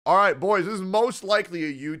All right, boys, this is most likely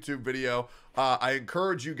a YouTube video. I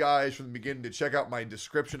encourage you guys from the beginning to check out my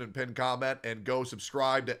description and pinned comment and go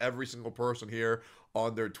subscribe to every single person here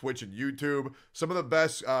on their Twitch and YouTube. Some of the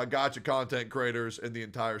best gacha content creators in the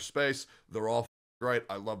entire space. They're all great.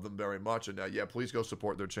 I love them very much. And yeah, please go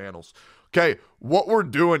support their channels. Okay, what we're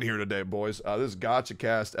doing here today, boys, this is Gacha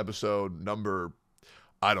Cast episode number,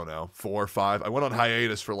 I don't know, 4 or 5. I went on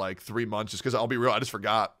hiatus for like 3 months just because I'll be real, I just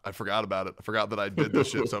forgot. I forgot about it. I forgot that I did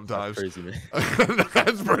this shit sometimes. That's crazy, man.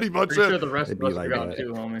 That's pretty much it. Sure the rest of us forgot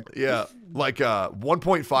too, homie. Yeah, like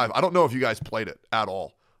 1.5. I don't know if you guys played it at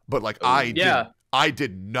all, but like I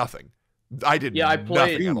did nothing. I did I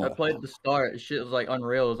played nothing the start. Shit was like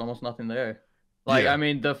unreal. There's almost nothing there. Like I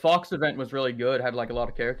mean, the Fox event was really good. Had like a lot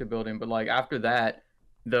of character building, but like after that,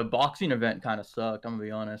 the boxing event kind of sucked. I'm gonna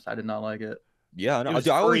be honest. I did not like it. Yeah, no,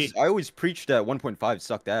 I always preach that 1.5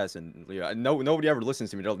 sucked ass, and yeah, nobody ever listens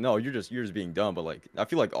to me. They're like, no, you're just being dumb. But like, I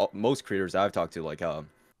feel like most creators I've talked to, like,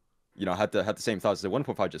 you know, had the same thoughts. The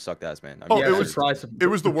 1.5 just sucked ass, man. I mean, it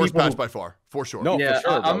was the worst patch by far, for sure. No, yeah, for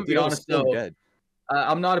sure. I'm gonna be honest though.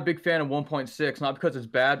 I'm not a big fan of 1.6, not because it's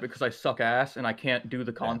bad, because I suck ass and I can't do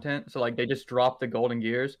the content. So like they just dropped the golden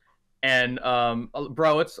gears, and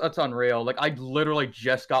bro, it's unreal. Like I literally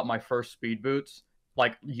just got my first speed boots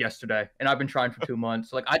like yesterday, and I've been trying for 2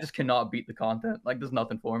 months. Like I just cannot beat the content. Like there's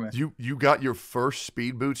nothing for me. You got your first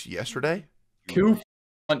speed boots yesterday? 2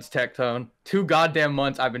 months, Tectone. 2 goddamn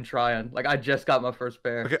months I've been trying. Like I just got my first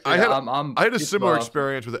pair. Okay, so, I had a similar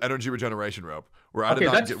experience with the energy regeneration rope where I did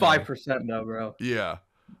not get 5% though, bro. Yeah.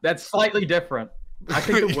 That's slightly different. I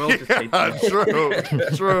think the world just hates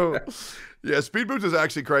that. True. Yeah, speed boots is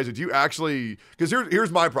actually crazy. Do you actually? Because here's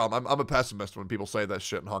my problem. I'm a pessimist when people say that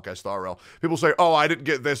shit in Honkai Star Rail. People say, "Oh, I didn't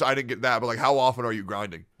get this, I didn't get that," but like, how often are you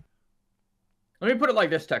grinding? Let me put it like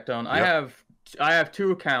this, Tectone. Yep. I have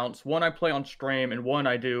 2 accounts. One I play on stream, and one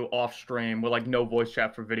I do off stream with like no voice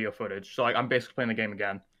chat for video footage. So like, I'm basically playing the game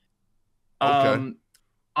again. Okay.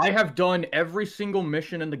 I have done every single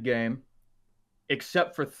mission in the game,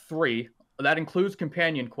 except for 3. That includes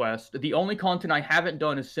companion quest. The only content I haven't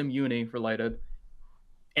done is Sim Uni related.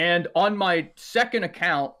 And on my second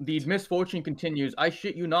account, the misfortune continues. I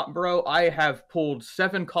shit you not, bro. I have pulled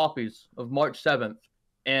 7 copies of March 7th,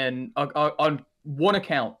 and on one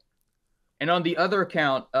account. And on the other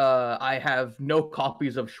account, I have no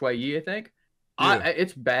copies of Shui Yi, I think. Yeah.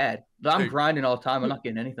 It's bad. I'm grinding all the time. I'm not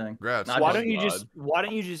getting anything. Why don't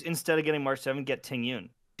you just instead of getting March 7th, get Ting Yun?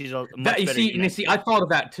 You see, I thought of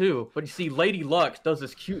that too. But you see, Lady Lux does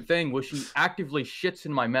this cute thing where she actively shits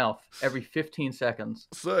in my mouth every 15 seconds.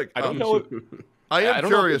 Sick. I don't know. I am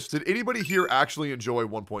curious. Did anybody here actually enjoy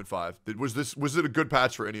 1.5? Was it a good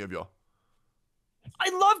patch for any of y'all? I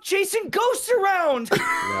love chasing ghosts around. Yeah,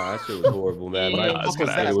 that shit was horrible, man. I was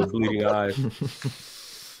gonna say it was bleeding eyes.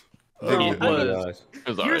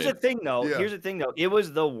 Here's the thing, though. Here's the thing, though. It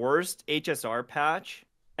was the worst HSR patch.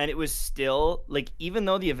 And it was still, like, even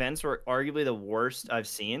though the events were arguably the worst I've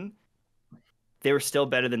seen, they were still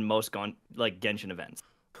better than most Genshin events.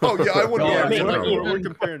 Oh, yeah, I wouldn't. We're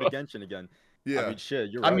comparing to Genshin again. Yeah. I mean, shit,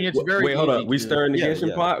 you're right. I mean, it's very Wait, hold up. We stirring the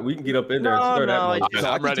Genshin pot? We can get up in there and stir that pot.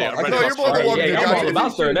 I'm ready. I'm all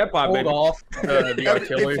about stirring that pot, baby. Hold off the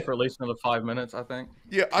artillery for at least another 5 minutes, I think.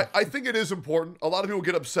 Yeah, I think it is important. A lot of people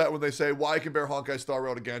get upset when they say, why compare Honkai Star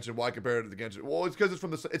Rail to Genshin? Why compare it to the Genshin? Well, it's because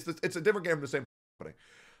it's a different game from the same company.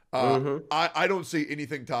 I don't see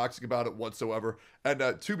anything toxic about it whatsoever.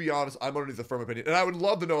 And to be honest, I'm underneath the firm opinion. And I would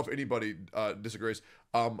love to know if anybody disagrees.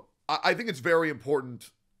 I think it's very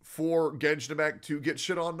important for Genshin Impact to get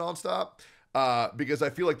shit on nonstop. Because I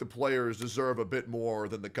feel like the players deserve a bit more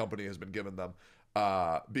than the company has been giving them.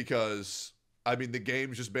 Because, I mean, the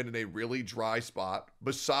game's just been in a really dry spot.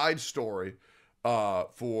 Besides story.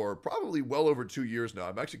 For probably well over 2 years now.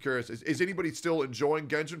 I'm actually curious, is anybody still enjoying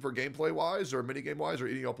Genshin for gameplay-wise or minigame-wise, or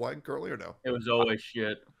any of y'all playing currently, or no? It was always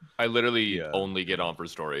shit. I literally only get on for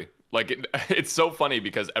story. Like, it's so funny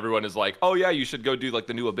because everyone is like, oh yeah, you should go do like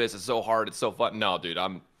the new Abyss. It's so hard. It's so fun. No, dude,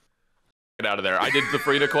 get out of there. I did the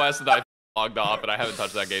Frida quest and I logged off, and I haven't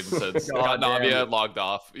touched that game since. I got Navia, logged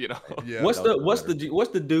off, you know. Yeah, what's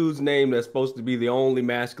the dude's name that's supposed to be the only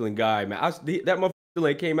masculine guy, man? That motherfucker still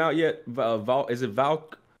ain't came out yet. Is it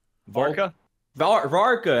Varka?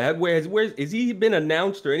 Varka. Where has he been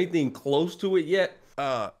announced or anything close to it yet?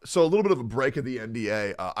 So a little bit of a break of the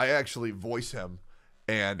NDA. I actually voice him,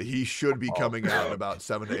 and he should be coming out in about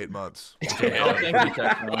 7 to 8 months.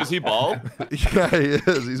 Is he bald? Yeah, he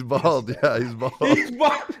is. He's bald. Yeah, he's bald.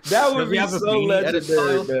 That would be so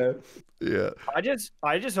legendary, man. Yeah. I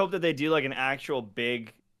just hope that they do like an actual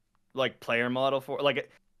big, like, player model for like.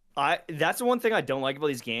 That's the one thing I don't like about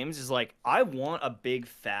these games is like I want a big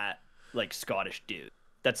fat like Scottish dude.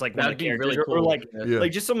 That's like one of the characters, really cool. or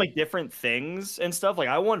like just some like different things and stuff. Like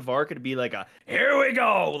I want Varka to be like here we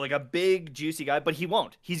go, like a big juicy guy, but he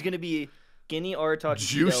won't. He's gonna be skinny Artok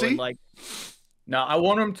juicy and like. No, I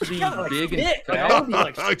want him to be big and fat. I want him to be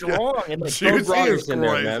like strong and like juicy is in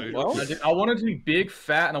there, man. I want him to be big,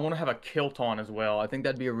 fat, and I want to have a kilt on as well. I think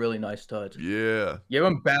that'd be a really nice touch. Yeah. Give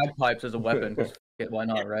him bagpipes as a weapon. Why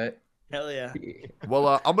not, right? Hell yeah.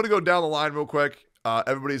 Well, I'm gonna go down the line real quick.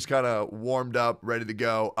 Everybody's kind of warmed up, ready to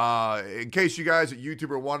go. In case you guys at YouTube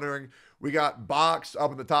are wondering, we got Box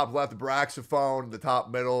up in the top left, Braxophone in the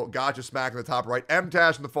top middle, Gacha Smack in the top right,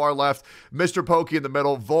 MTash in the far left, Mr. Pokey in the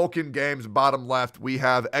middle, Vulcan Games bottom left. We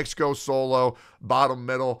have Exco Solo bottom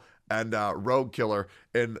middle, and Rogue Killer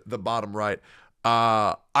in the bottom right.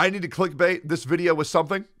 I need to clickbait this video with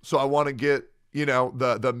something, so I want to get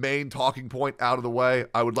the main talking point out of the way.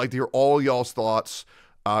 I would like to hear all y'all's thoughts.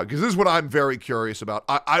 Because this is what I'm very curious about.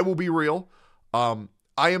 I will be real. I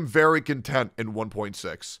am very content in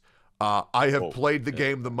 1.6. I have played the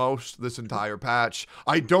game the most this entire patch.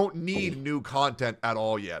 I don't need new content at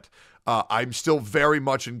all yet. I'm still very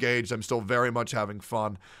much engaged. I'm still very much having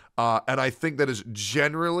fun. And I think that is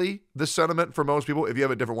generally the sentiment for most people. If you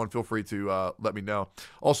have a different one, feel free to let me know.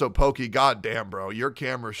 Also, Pokey, goddamn, bro, your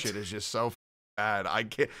camera shit is just so bad. I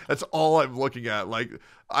can't. That's all I'm looking at. Like,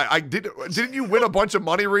 didn't you win a bunch of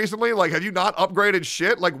money recently? Like, have you not upgraded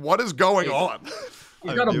shit? Like, what is going on?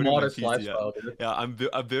 He's got a modest lifestyle, dude. Yeah, I'm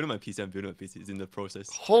building my PC. It's in the process.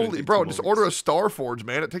 Holy bro, just order a Starforge,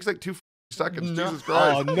 man. It takes like 2 seconds. No. Jesus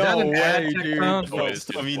Christ. Oh no way, dude.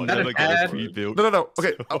 I mean, never get a free build. No.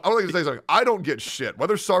 Okay, I would like to say something. I don't get shit.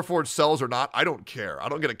 Whether Starforge sells or not, I don't care. I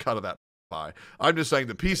don't get a cut of that pie. I'm just saying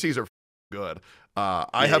the PCs are good.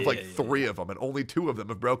 I have like 3 of them, and only 2 of them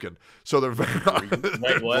have broken. So they're very.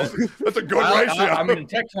 Wait, what? That's a good ratio. I mean, in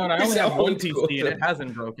Tectone, I only have one PC, and it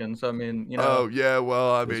hasn't broken. So I mean, Oh yeah,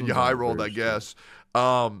 well, I mean, you high rolled, I guess.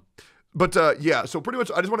 Yeah. So pretty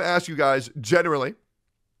much, I just want to ask you guys generally,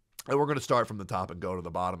 and we're going to start from the top and go to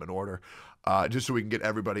the bottom in order, just so we can get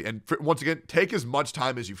everybody. And once again, take as much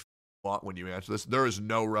time as you want when you answer this. There is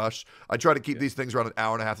no rush. I try to keep these things around an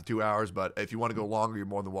hour and a half to 2 hours, but if you want to go longer, you're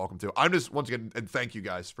more than welcome to. I'm just, once again, and thank you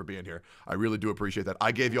guys for being here. I really do appreciate that.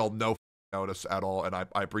 I gave y'all no notice at all, and I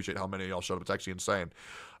appreciate how many of y'all showed up. It's actually insane.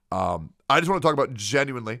 I just want to talk about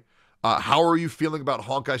genuinely, how are you feeling about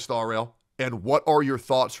Honkai Star Rail? And what are your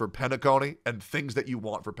thoughts for Penacony and things that you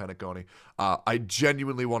want for Penacony? I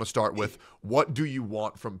genuinely want to start with, what do you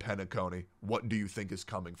want from Penacony? What do you think is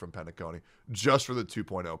coming from Penacony? Just for the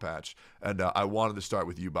 2.0 patch. And I wanted to start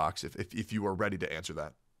with you, Box, if you are ready to answer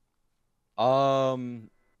that.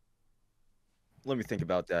 Let me think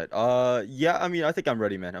about that. Yeah, I mean, I think I'm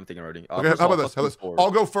ready, man. I'm thinking ready. Okay, how about this? I'll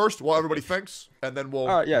go first while everybody thinks, and then we'll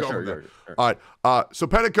go from there. Sure. All right. So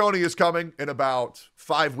Penacony is coming in about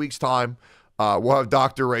 5 weeks' time. We'll have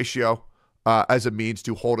Dr. Ratio as a means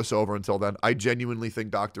to hold us over until then. I genuinely think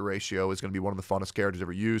Dr. Ratio is going to be one of the funnest characters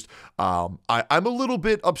ever used. I'm a little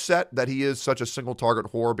bit upset that he is such a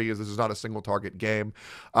single-target whore because this is not a single-target game.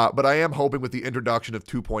 But I am hoping with the introduction of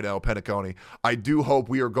 2.0 Penacony, I do hope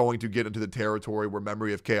we are going to get into the territory where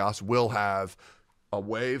Memory of Chaos will have a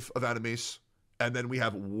wave of enemies, and then we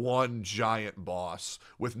have one giant boss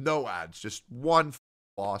with no ads, just one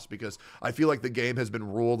boss, because I feel like the game has been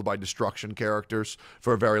ruled by destruction characters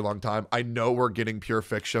for a very long time. I know we're getting pure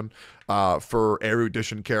fiction for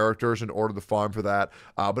erudition characters in order to farm for that,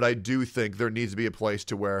 but I do think there needs to be a place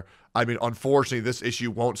to where, I mean, unfortunately, this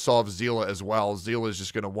issue won't solve Zila as well. Zila is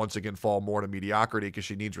just going to once again fall more to mediocrity because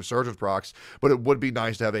she needs resurgence procs, but it would be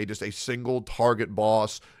nice to have just a single target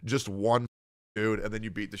boss, just one dude, and then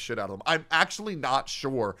you beat the shit out of them. I'm actually not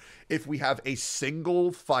sure if we have a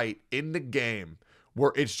single fight in the game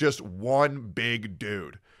where it's just one big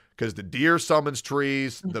dude, because the deer summons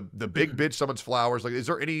trees, the big bitch summons flowers. Like, is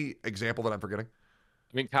there any example that I'm forgetting?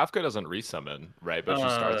 I mean, Kafka doesn't resummon, right? But she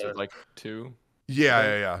starts with like 2.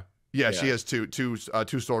 Yeah. She has two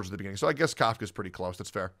swords at the beginning. So I guess Kafka's pretty close. That's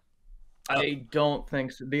fair. I don't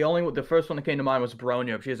think so. The first one that came to mind was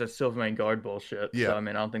Bronya, but she has a Silvermane guard bullshit. Yeah. So, I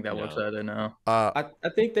mean, I don't think that works either now. I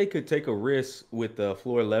think they could take a risk with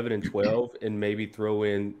floor 11 and 12 and maybe throw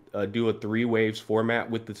in, do a 3 waves format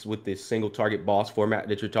with this single target boss format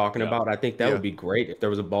that you're talking about. I think that would be great if there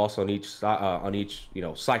was a boss on each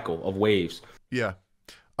cycle of waves. Yeah.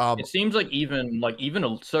 It seems like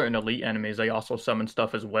even certain elite enemies, they also summon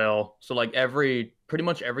stuff as well. So like pretty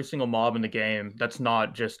much every single mob in the game that's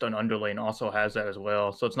not just an underlane also has that as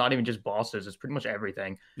well. So it's not even just bosses; it's pretty much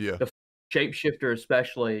everything. Yeah. The shapeshifter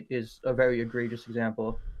especially is a very egregious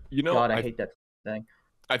example. You know, God, I hate that thing.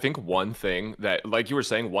 I think one thing that, like you were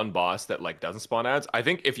saying, one boss that like doesn't spawn ads. I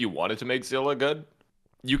think if you wanted to make Zilla good,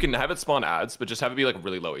 you can have it spawn ads, but just have it be like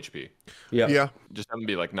really low HP. Yeah. Just have it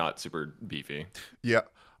be like not super beefy. Yeah.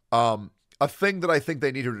 A thing that I think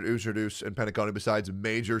they need to introduce in Pentaconi besides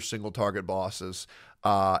major single target bosses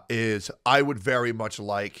is I would very much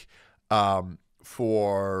like and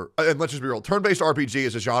let's just be real, turn-based RPG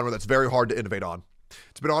is a genre that's very hard to innovate on.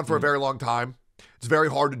 It's been on for a very long time. It's very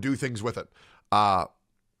hard to do things with it.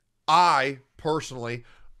 I personally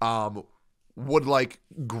would like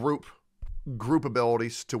group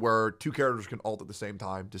abilities to where two characters can ult at the same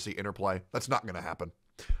time to see interplay. That's not going to happen.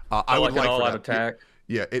 I would like an all-out attack.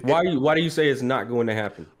 Yeah. Why do you say it's not going to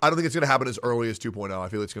happen? I don't think it's going to happen as early as 2.0. I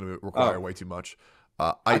feel it's going to require way too much.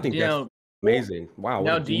 I think that's amazing. Wow.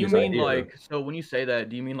 Now, do you mean like, so when you say that,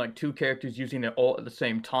 do you mean like two characters using their ult at the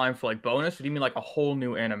same time for like bonus, or do you mean like a whole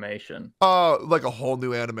new animation? Like a whole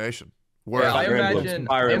new animation. Yeah, I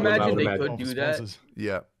imagine they could do that.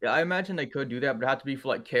 Yeah, I imagine they could do that, but it had to be for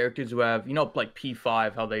like characters who have, you know, like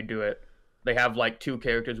P5, how they do it. They have like two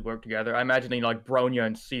characters work together. I imagine they like Bronya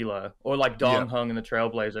and Sela, or like Dong Hung and the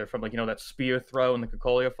Trailblazer from like, you know, that spear throw in the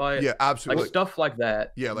Cocolia fight. Yeah, absolutely. Like stuff like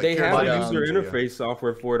that. Yeah, like they have user interface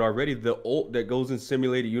software for it already. The ult that goes in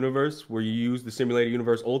simulated universe, where you use the simulated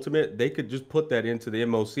universe ultimate, they could just put that into the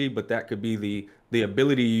MOC, but that could be the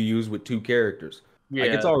ability you use with two characters. Yeah,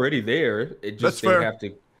 like it's already there. It just they have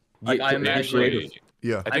to. I imagine.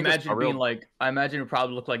 Yeah, I imagine being like, I imagine it would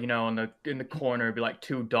probably look like, you know, in the corner it'd be like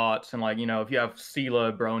two dots, and like, you know, if you have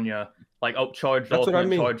Sela, Bronya, like charge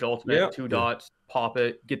ultimate, two dots, pop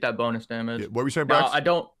it, get that bonus damage. Yeah. What were you saying, Brax?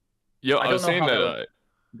 I was saying that.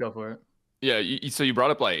 Go for it. Yeah, so you brought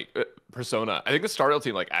up like Persona. I think the Star Rail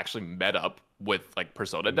team like actually met up with like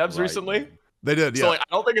Persona devs recently. They did, yeah. So like,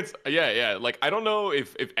 I don't think it's like I don't know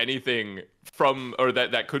if anything from or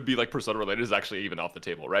that could be like Persona related is actually even off the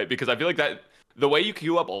table, right? Because I feel like that the way you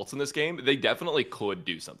queue up ults in this game, they definitely could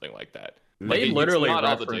do something like that. They literally not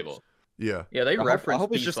off the table. Yeah, they reference. I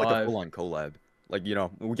hope it's just like a full-on collab. Like, you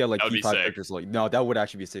know, we get like P5 characters. Like, no, that would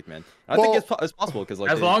actually be sick, man. I think it's possible because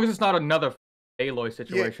like as long as it's not another Aloy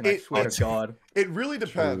situation, I swear to God. It really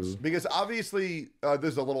depends because obviously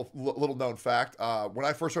there's a little known fact. When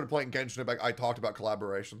I first started playing Genshin Impact, I talked about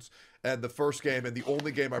collaborations, and the first game and the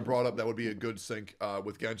only game I brought up that would be a good sync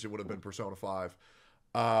with Genshin would have been Persona 5.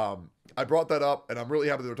 I brought that up, and I'm really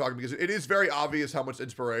happy that we're talking because it is very obvious how much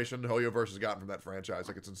inspiration Hoyoverse has gotten from that franchise.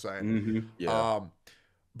 Like, it's insane. Yeah.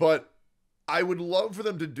 But I would love for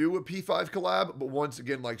them to do a P5 collab, but once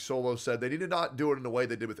again, like Solo said, they need to not do it in the way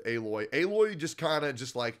they did with Aloy. Aloy just kind of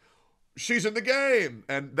just like, she's in the game.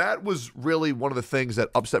 And that was really one of the things that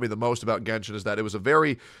upset me the most about Genshin is that it was a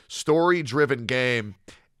very story-driven game,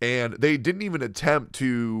 and they didn't even attempt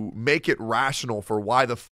to make it rational for why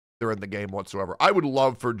the they're in the game whatsoever. I would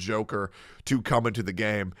love for Joker to come into the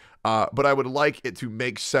game, but I would like it to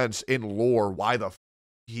make sense in lore why the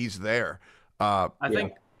he's there. I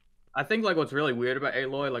think like what's really weird about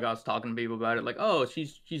Aloy, like I was talking to people about it, like, oh,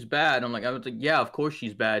 she's bad. I was like, yeah, of course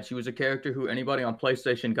she's bad. She was a character who anybody on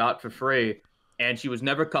PlayStation got for free, and she was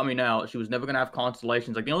never coming out. She was never gonna have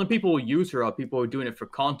constellations. Like the only people who use her are people who are doing it for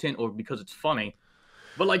content or because it's funny.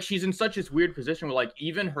 But like she's in such this weird position where like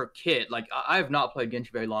even her kit, like I have not played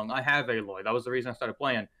Genshin very long. I have Aloy. That was the reason I started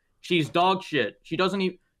playing. She's dog shit. She doesn't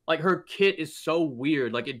even like her kit is so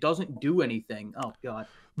weird. Like it doesn't do anything. Oh god.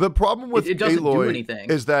 The problem with it doesn't Aloy do anything.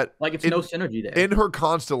 Is that like it's no synergy there. In her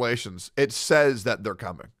constellations, it says that they're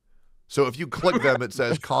coming. So if you click them, it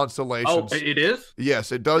says constellations. Oh, it is?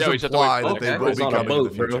 Yes, it does imply that they will be coming in the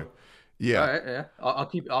future. Yeah. All right, yeah.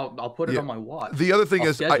 I'll put it on my watch. The other thing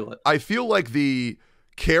is I feel like the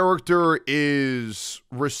character is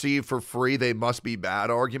received for free, they must be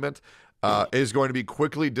bad argument is going to be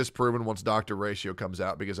quickly disproven once Dr. Ratio comes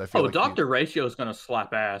out because I feel like Dr. Ratio is going to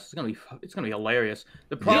slap ass. It's going to be hilarious.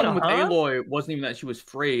 The problem with Aloy wasn't even that she was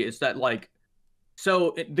free. It's that like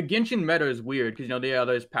so the Genshin meta is weird because you know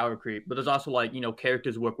there's power creep, but there's also like, you know,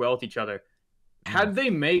 characters work well with each other. Had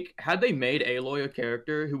they made Aloy a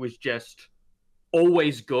character who was just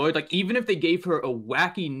always good, like even if they gave her a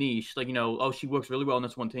wacky niche, like, you know, oh, she works really well on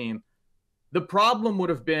this one team, the problem would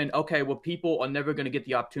have been, okay, well, people are never going to get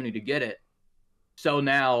the opportunity to get it, so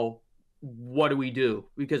now what do we do?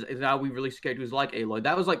 Because now we release characters like Aloy.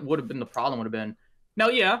 That was like would have been the problem. Would have been now,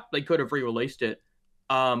 yeah, they could have re-released it.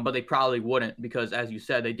 But they probably wouldn't because, as you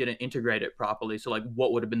said, they didn't integrate it properly. So, like,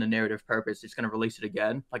 what would have been the narrative purpose? It's going to release it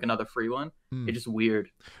again, like another free one. It's just weird.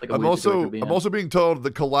 Like I'm also being told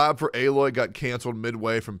the collab for Aloy got canceled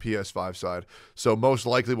midway from PS5 side, so most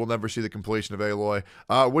likely we'll never see the completion of Aloy,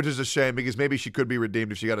 which is a shame because maybe she could be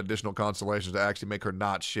redeemed if she got additional constellations to actually make her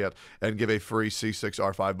not shit and give a free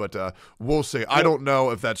C6R5. But we'll see. I don't know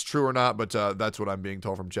if that's true or not, but that's what I'm being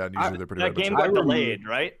told from Chad. Usually they're pretty. That game got delayed,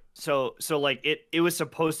 right? So like it was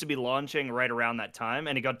supposed to be launching right around that time,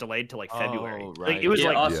 and it got delayed to like February. Right. Like, it was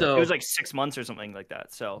it was like 6 months or something like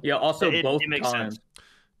that. So yeah, also both makes times. sense.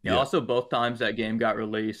 Yeah, also both times that game got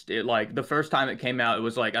released, it like the first time it came out, it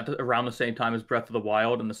was like around the same time as Breath of the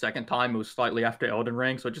Wild, and the second time it was slightly after Elden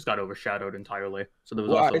Ring, so it just got overshadowed entirely. So there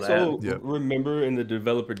was also that. So remember in the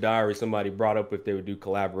developer diary, somebody brought up if they would do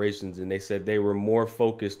collaborations, and they said they were more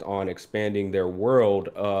focused on expanding their world,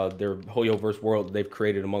 their Hoyoverse world they've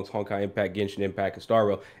created amongst Honkai Impact, Genshin Impact, and Star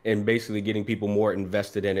Rail, and basically getting people more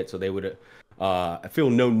invested in it, so they would feel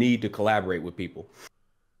no need to collaborate with people.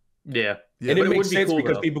 Yeah. And it makes sense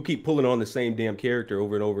because people keep pulling on the same damn character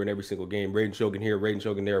over and over in every single game. Raiden Shogun here, Raiden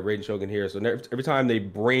Shogun there, Raiden Shogun here. So every time they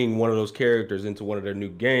bring one of those characters into one of their new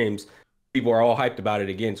games, people are all hyped about it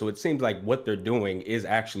again. So it seems like what they're doing is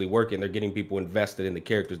actually working. They're getting people invested in the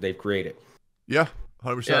characters they've created. Yeah,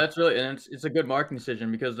 100%. Yeah, that's really, and it's a good marketing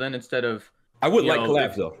decision because then instead of... I would like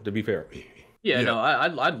collabs though, to be fair. Yeah, no,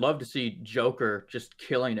 I'd love to see Joker just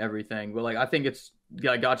killing everything. But like, I think it's,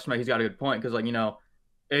 Gotcha, he's got a good point because like, you know,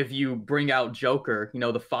 if you bring out Joker, you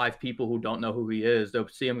know, the 5 people who don't know who he is, they'll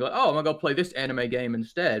see him go, oh, I'm going to go play this anime game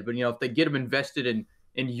instead. But, you know, if they get him invested in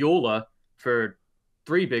Eula for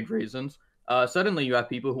 3 big reasons, suddenly you have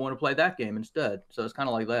people who want to play that game instead. So it's kind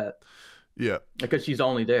of like that. Yeah. Because she's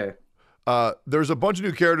only there. There's a bunch of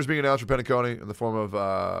new characters being announced for Penacony in the form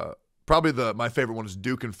of probably my favorite one is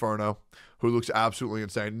Duke Inferno, who looks absolutely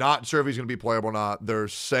insane. Not sure if he's going to be playable or not.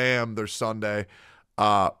 There's Sam, there's Sunday.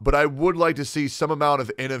 But I would like to see some amount of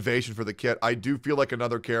innovation for the kit. I do feel like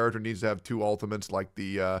another character needs to have 2 ultimates like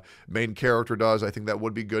the main character does. I think that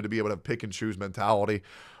would be good to be able to have pick and choose mentality.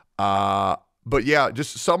 But yeah,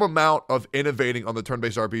 just some amount of innovating on the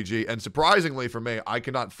turn-based RPG. And surprisingly for me, I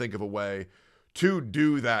cannot think of a way to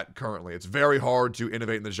do that currently. It's very hard to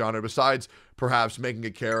innovate in the genre besides perhaps making a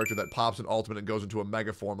character that pops an ultimate and goes into a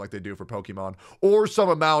mega form like they do for Pokemon, or some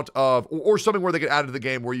amount of, or something where they get added to the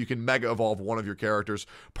game where you can mega evolve one of your characters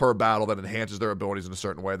per battle that enhances their abilities in a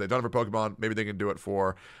certain way. They've done it for Pokemon. Maybe they can do it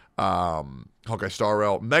for Honkai Star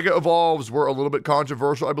Rail. Mega evolves were a little bit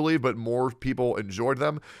controversial, I believe, but more people enjoyed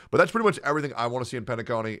them. But that's pretty much everything I want to see in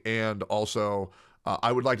Penacony, and also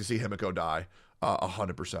I would like to see Himiko die.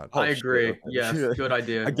 100%. I agree. Yes, good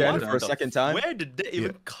idea. Again, for a second time. Where did they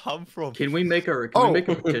even come from? Can we make a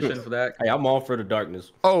petition for that? Hey, I'm all for the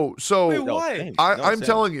darkness. Oh, so wait, why? I'm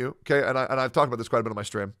telling you, okay, and I've talked about this quite a bit on my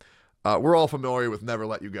stream. We're all familiar with "Never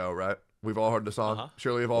Let You Go," right? We've all heard the song.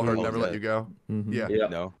 Surely you've all heard "Never Let You Go." Yeah.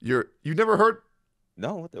 No. You've never heard?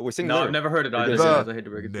 No. We're singing. No, I've never heard it either. I hate to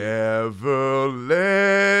break it. Never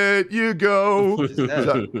let you go.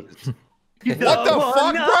 What the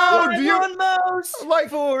fuck, bro? Do you like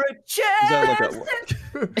for a chance?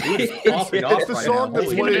 It's the song that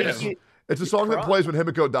plays. It's a song that plays when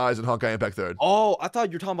Himiko dies in Honkai Impact 3rd. Oh, I thought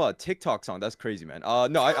you were talking about a TikTok song. That's crazy, man.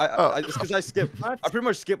 No, it's because I skip. I pretty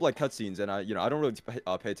much skip like cutscenes, and I don't really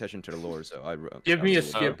pay attention to the lore. So give me a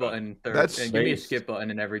skip button. Give me a skip button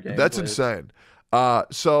in every game. That's insane.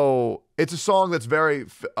 So it's a song that's very,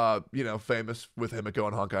 famous with Himiko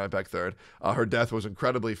and Honkai Impact 3rd. Her death was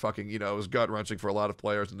incredibly fucking, it was gut-wrenching for a lot of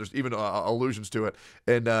players, and there's even allusions to it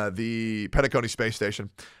in the Penacony space station.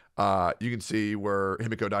 You can see where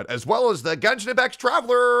Himiko died, as well as the Genshin Impact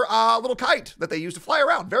Traveler little kite that they used to fly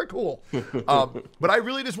around. Very cool. But I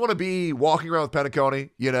really just want to be walking around with Penacony,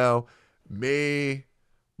 me,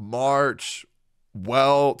 March,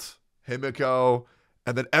 Welt, Himiko,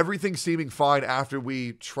 and then everything seeming fine after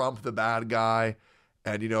we trump the bad guy.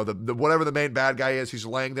 And, the whatever the main bad guy is, he's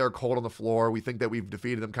laying there cold on the floor. We think that we've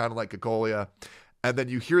defeated him, kind of like Cocolia. And then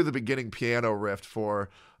you hear the beginning piano riff for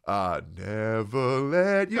Never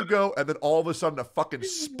Let You Go. And then all of a sudden a fucking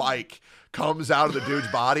spike comes out of the dude's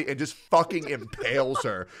body and just fucking impales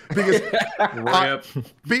her. Because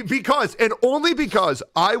and only because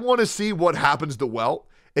I want to see what happens to Welt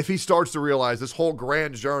if he starts to realize this whole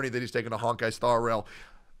grand journey that he's taken to Honkai Star Rail.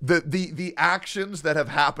 The actions that have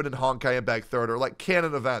happened in Honkai Impact 3rd are like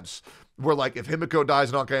canon events. Where like if Himiko dies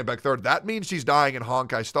in Honkai Impact 3rd, that means she's dying in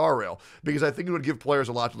Honkai Star Rail. Because I think it would give players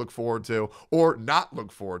a lot to look forward to or not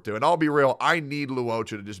look forward to. And I'll be real, I need Luocha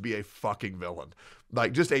to just be a fucking villain.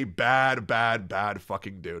 Like just a bad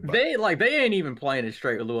fucking dude. But... They ain't even playing it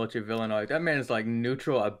straight with Luochi villain arc. That man is like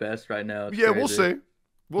neutral at best right now. It's yeah, crazy. we'll see.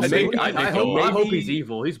 We'll see. I hope he's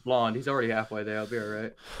evil. He's blonde. He's already halfway there. I'll be all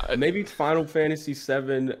right. Maybe Final Fantasy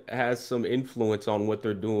VII has some influence on what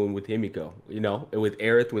they're doing with Himiko, you know, and with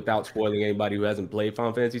Aerith, without spoiling anybody who hasn't played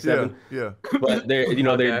Final Fantasy VII. Yeah. But they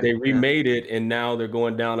remade it, and now they're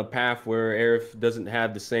going down a path where Aerith doesn't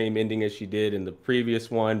have the same ending as she did in the previous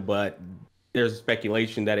one, but there's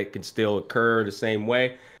speculation that it could still occur the same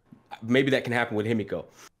way. Maybe that can happen with Himiko.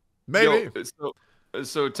 Maybe.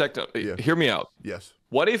 So Tectone, hear me out. Yes.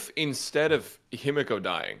 What if instead of Himiko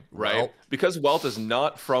dying, right? Because Welt is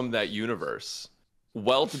not from that universe,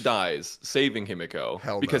 Welt dies saving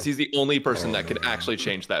Himiko because he's the only person that could actually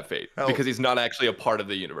change that fate because he's not actually a part of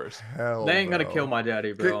the universe. They ain't gonna kill my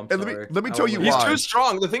daddy, bro. I'm sorry. Let me tell you why. He's too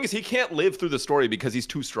strong. The thing is, he can't live through the story because he's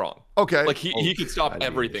too strong. Okay. Like he could stop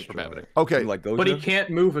everything from happening. Okay. Like but he can't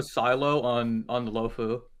move a silo on the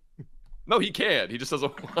Lofu. No, he can. He just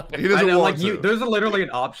doesn't want. He doesn't want to. There's literally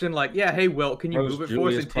an option like, yeah, hey, Will, can you move it for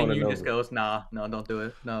us? And Tingy just goes, nah, no, don't do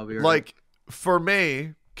it. No, be right. Like for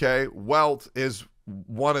me, okay, Welt is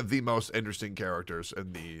one of the most interesting characters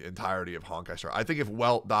in the entirety of Honkai Star. I think if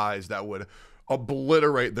Welt dies, that would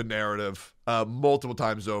obliterate the narrative multiple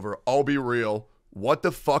times over. I'll be real. What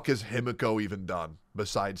the fuck has Himiko even done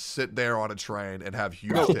besides sit there on a train and have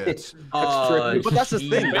huge tits? But that's the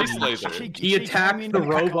thing. He attacked the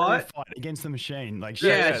robot against the machine. Like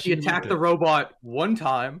she attacked the robot one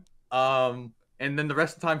time. And then the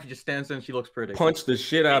rest of the time she just stands there and she looks pretty. Punched the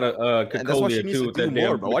shit out of Kakolia too. With that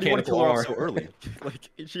damn why do you want to kill her off so early? Like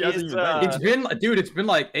she hasn't even done it. It's been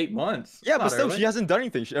like 8 months. Yeah, but still, she hasn't done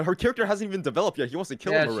anything. Her character hasn't even developed yet. He wants to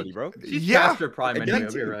kill him already, bro. She's past her prime anyway.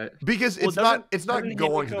 I'll be right. Because it's not going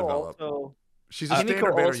to develop. She's a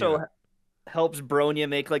standard bearer unit. Helps Bronya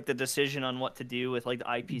make like the decision on what to do with like the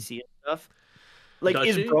IPC and stuff. Like,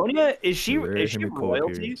 Bronya is she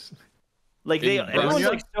royalty? Like everyone's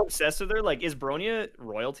like so obsessed with her. Like, is Bronya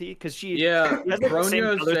royalty? Because she has like the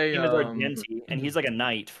same color scheme as Argenti, and he's like a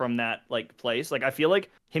knight from that like place. Like, I feel like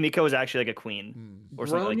Himiko is actually like a queen or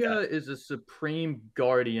something like that. Bronya is a supreme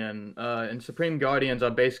guardian, and supreme guardians are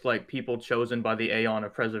basically like people chosen by the Aeon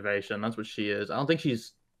of Preservation. That's what she is. I don't think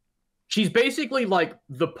she's basically like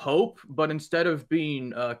the Pope, but instead of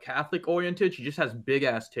being Catholic oriented, she just has big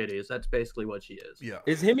ass titties. That's basically what she is. Yeah.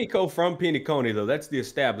 Is Himiko from Pinacone though? That's the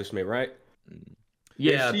establishment, right?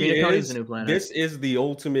 Yeah, Pinacone is the new planet. This is the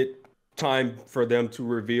ultimate time for them to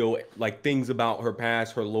reveal like things about her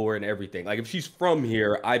past, her lore, and everything. Like if she's from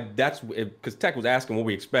here, because Tech was asking what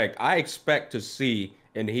we expect. I expect to see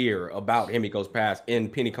and hear about Himiko's past in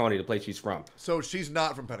Pinacone, the place she's from. So she's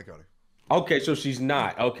not from Pinacone. Okay, so she's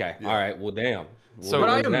not. Okay, all right. Well, damn. So but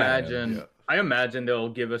I imagine they'll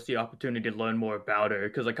give us the opportunity to learn more about her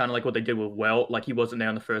because, like, kind of like what they did with Welt. Like, he wasn't there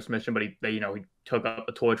on the first mission, but he took up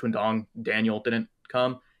a torch when Daniel didn't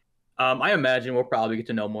come. I imagine we'll probably get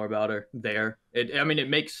to know more about her there. It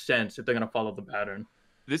makes sense if they're gonna follow the pattern.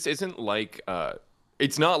 This isn't like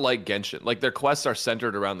it's not like Genshin. Like their quests are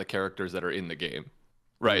centered around the characters that are in the game,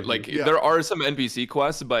 right? Like there are some NPC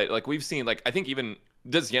quests, but like we've seen, like I think even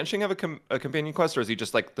does Genshin have a companion quest, or is he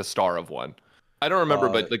just like the star of one? I don't remember,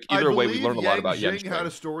 but like either way, we learned a lot about Yang. Had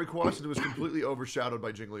a story quest and it was completely overshadowed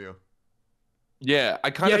by Jingliu. Yeah, I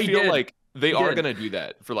kind of feel like they are gonna do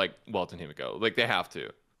that for like Welt and Himiko. Like they have to,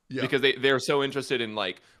 because they're so interested in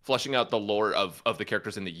like fleshing out the lore of the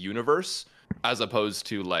characters in the universe, as opposed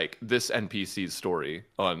to like this NPC's story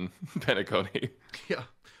on Penacony. Yeah,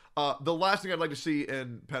 the last thing I'd like to see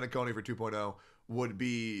in Penacony for 2.0 would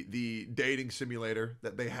be the dating simulator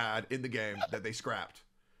that they had in the game that they scrapped.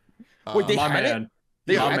 Wait, they had it?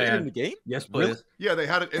 They had it in the game? Yes, please. Really? Yeah, they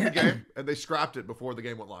had it in the game, and they scrapped it before the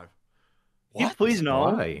game went live. Can you please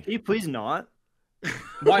not? Can you please not?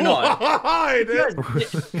 Why not? Why?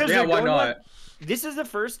 Why not? This is the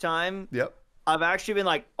first time I've actually been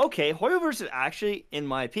like, okay, Hoyoverse is actually, in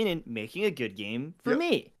my opinion, making a good game for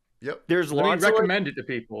me. Yep. There's Let lots me recommend it to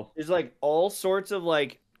people. There's like all sorts of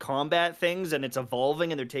like combat things, and it's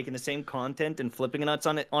evolving, and they're taking the same content and flipping it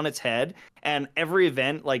on its head. And every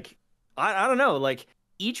event, like I don't know, like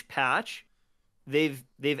each patch, they've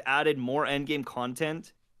added more endgame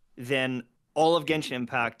content than all of Genshin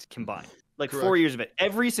Impact combined. Like 4 years of it.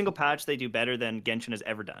 Every single patch they do better than Genshin has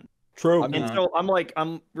ever done. True. And so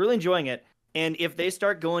I'm really enjoying it. And if they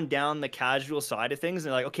start going down the casual side of things,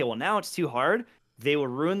 and they're like, okay, well now it's too hard, they will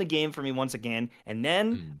ruin the game for me once again. And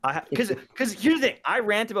then because here's the thing, I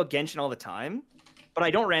rant about Genshin all the time, but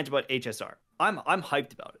I don't rant about HSR. I'm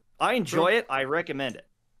hyped about it. I enjoy it. I recommend it.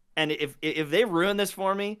 And if they ruin this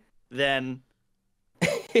for me, then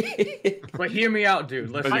But hear me out, dude.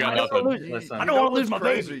 Listen, I don't want to lose my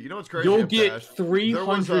baby. You know what's crazy? You'll get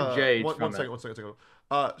 300 jades from it. One second.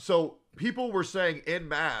 So people were saying en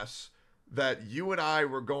masse that you and I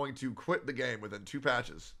were going to quit the game within 2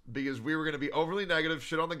 patches because we were going to be overly negative,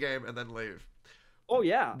 shit on the game, and then leave. Oh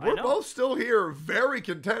yeah, we're both still here, very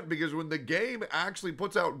content because when the game actually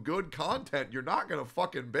puts out good content, you're not going to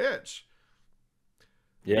fucking bitch.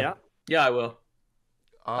 Yeah, I will.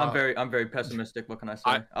 I'm very pessimistic. What can I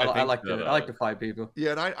say? I like to fight people.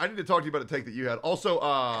 Yeah, and I need to talk to you about a take that you had. Also,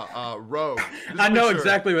 Rogue. I know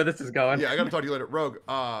exactly where this is going. Yeah, I got to talk to you later. Rogue,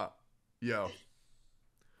 yo.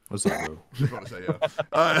 What's up, bro? Just want to say, yo.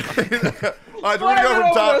 All right, we're gonna go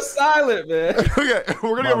from top. Silent, man. Okay,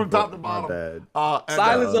 we're gonna go from top to bottom. My bad.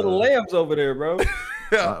 Silence of the lambs over there, bro.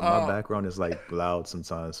 Yeah, my background is like loud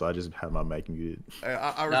sometimes, so I just have my mic muted.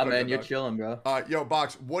 Nah, man, you're chilling, bro. Yo,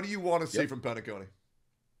 Box, what do you want to see from Penacony?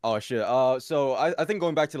 Oh shit. So I think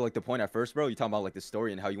going back to like the point at first, bro, you talking about like the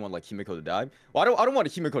story and how you want like Himiko to die. Well, I don't want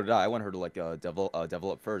Himiko to die. I want her to like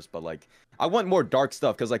develop first, but like I want more dark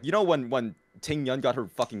stuff because like you know when Ting Yun got her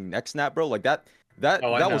fucking neck snap, bro, like that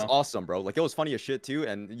was awesome, bro. Like it was funny as shit too,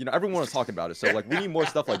 and you know everyone was talking about it. So like we need more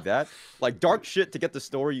stuff like that, like dark shit to get the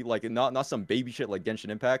story, like not some baby shit like Genshin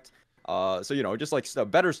Impact. So you know just like a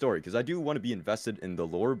better story because I do want to be invested in the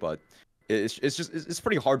lore, but it's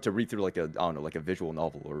pretty hard to read through like like a visual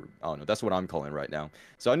novel or I don't know. That's what I'm calling it right now.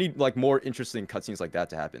 So I need like more interesting cutscenes like that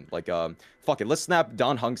to happen. Like fuck it, let's snap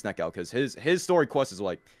Don Hung's neck out because his story quest is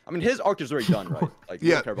like I mean his arc is already done, right? Like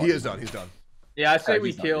yeah, he is done. He's done. Yeah, I say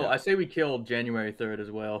we kill January 3rd as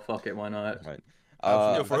well. Fuck it, why not?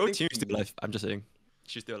 Right. For real, she's still alive. I'm just saying,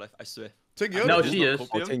 she's still alive. I swear. No, she is.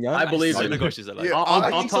 I believe it. She's alive. Yeah,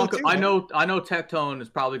 I'll talk. I know Tectone is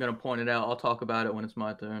probably gonna point it out. I'll talk about it when it's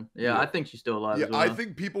my turn. Yeah, I think she's still alive. Yeah, as well. I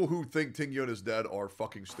think people who think Ting Yun is dead are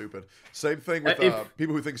fucking stupid. Same thing with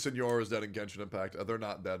people who think Senor is dead in Genshin Impact. They're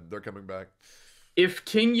not dead. They're coming back. If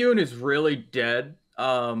Ting Yun is really dead,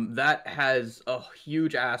 that has a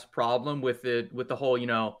huge ass problem with it. With the whole, you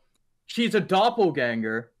know, she's a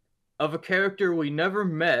doppelganger of a character we never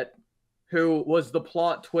met. Who was the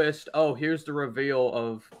plot twist? Oh, here's the reveal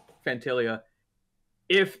of Phantilia.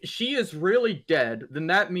 If she is really dead, then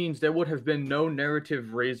that means there would have been no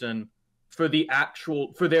narrative reason for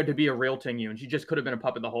there to be a real Ting Yun. She just could have been a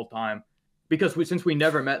puppet the whole time. Because since we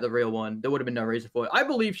never met the real one, there would have been no reason for it. I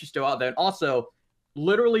believe she's still out there. And also,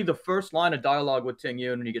 literally the first line of dialogue with Ting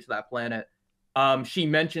Yun when you get to that planet, she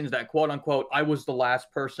mentions that, quote unquote, I was the last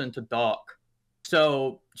person to dock.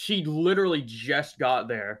 So she literally just got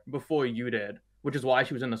there before you did, which is why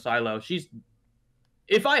she was in the silo.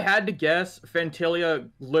 If I had to guess, Phantilia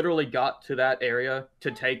literally got to that area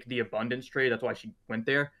to take the abundance tree. That's why she went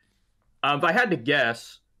there. If I had to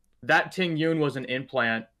guess, that Ting Yun was an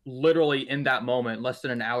implant literally in that moment, less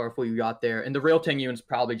than an hour before you got there. And the real Ting Yun's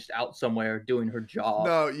probably just out somewhere doing her job.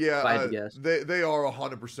 No, yeah, if I had to guess. They are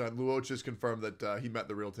 100%. Luoch has confirmed that he met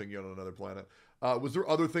the real Ting Yun on another planet. Was there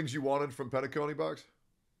other things you wanted from Penacony, Box?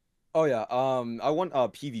 Oh yeah, I want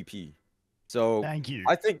PvP. So thank you.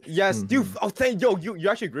 I think yes, dude. Oh, thank you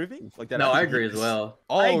actually agree with me like that? No, I agree as well.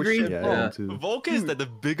 Oh, I agree. Shit, yeah. Volker is like the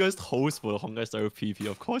biggest host for Honkai Star Rail PvP.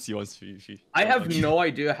 Of course, he wants PvP. I have no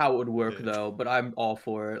idea how it would work though, but I'm all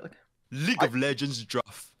for it. Like, League of Legends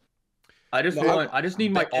draft. I just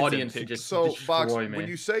need my audience to just destroy Box, me. when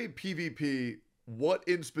you say PvP, what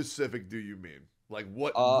in specific do you mean? Like,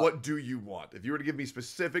 what do you want? If you were to give me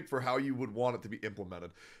specific for how you would want it to be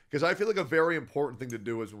implemented. Because I feel like a very important thing to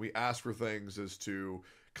do is when we ask for things is to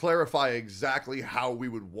clarify exactly how we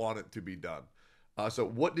would want it to be done. So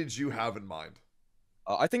what did you have in mind?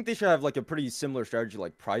 I think they should have like a pretty similar strategy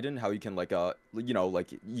like Priden, how you can like you know,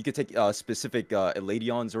 like you could take specific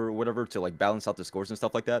Eladions or whatever to like balance out the scores and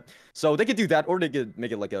stuff like that. So they could do that, or they could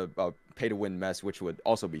make it like a pay to win mess, which would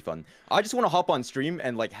also be fun. I just want to hop on stream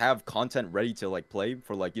and like have content ready to like play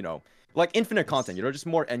for like, you know, like infinite content, you know, just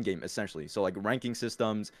more endgame essentially. So like ranking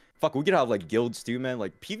systems, fuck, we could have like guilds too, man.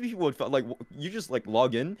 Like PvP would like you just like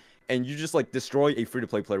log in and you just like destroy a free to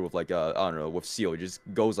play player with like I don't know, with Seal. It just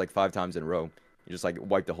goes like 5 times in a row. You just like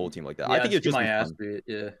wipe the whole team like that. Yeah, I think it's just my ass beat.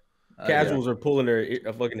 Yeah. Casuals are pulling their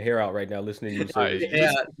fucking hair out right now listening to you say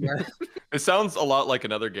yeah. It sounds a lot like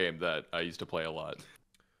another game that I used to play a lot.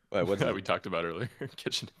 Wait, what that we talked about earlier?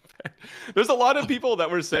 Genshin Impact. There's a lot of people that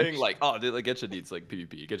were saying like, oh, dude, like Genshin needs like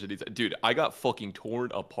PvP. Genshin needs. Dude, I got fucking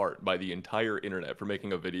torn apart by the entire internet for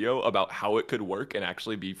making a video about how it could work and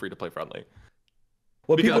actually be free to play friendly.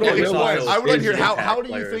 Well, people don't realize. I would like to hear how do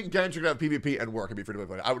you think Genshin could have PvP and work and be free to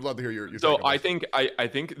play? I would love to hear your So I think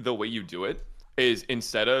the way you do it is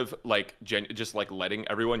instead of like just like letting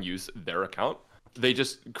everyone use their account, they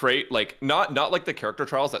just create like not like the character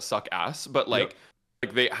trials that suck ass, but like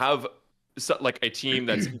they have like a team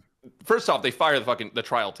that's first off, they fire the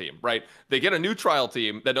trial team, right? They get a new trial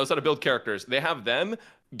team that knows how to build characters. They have them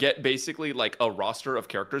get basically like a roster of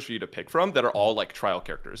characters for you to pick from that are all like trial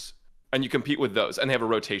characters, and you compete with those, and they have a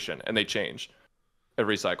rotation and they change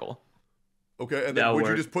every cycle. Okay, and then would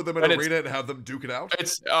you just put them in an arena and have them duke it out?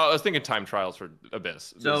 It's I was thinking time trials for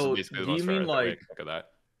Abyss. So do you mean like think of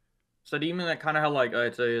that? So do you mean that kind of how like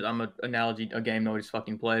I'm an analogy, a game nobody's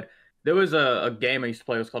fucking played. There was a game I used to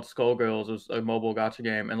play. It was called Skullgirls. It was a mobile gacha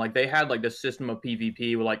game, and like they had like this system of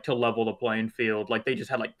PvP where like to level the playing field, like they just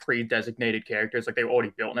had like pre-designated characters, like they were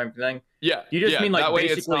already built and everything. Yeah, you just mean like that way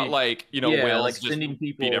basically, it's not like whales like just sending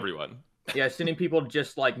people beat everyone. Yeah, sending people to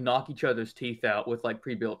just like knock each other's teeth out with like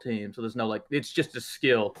pre-built teams. So there's no like it's just a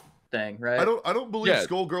skill thing, right? I don't believe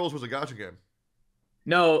Skullgirls was a gacha game.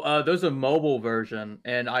 No, there's a mobile version,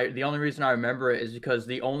 and the only reason I remember it is because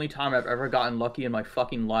the only time I've ever gotten lucky in my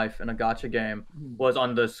fucking life in a gacha game was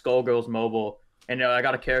on the Skullgirls mobile, and I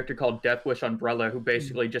got a character called Deathwish Umbrella who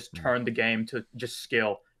basically just turned the game to just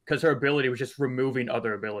skill, because her ability was just removing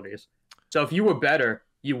other abilities. So if you were better,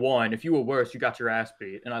 you won. If you were worse, you got your ass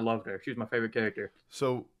beat, and I loved her. She was my favorite character.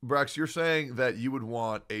 So, Brax, you're saying that you would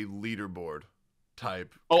want a leaderboard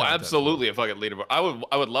type? Oh, absolutely, a fucking leaderboard. I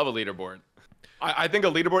would love a leaderboard. I think a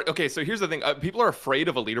leaderboard. Okay, so here's the thing. People are afraid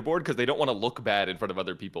of a leaderboard because they don't want to look bad in front of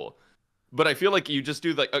other people. But I feel like you just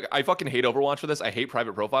do like I fucking hate Overwatch for this. I hate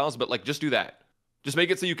private profiles, but like just do that. Just make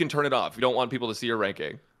it so you can turn it off. You don't want people to see your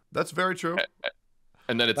ranking. That's very true.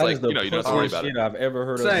 And then it's like you don't have to worry about it. I've ever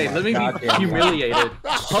heard of. Let me be humiliated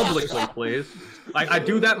publicly, please. I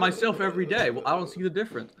do that myself every day. Well, I don't see the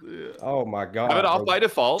difference. Oh my god. Have it off by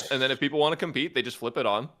default, and then if people want to compete, they just flip it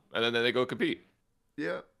on, and then they go compete.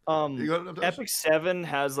 Yeah. Epic 7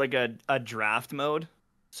 has like a draft mode,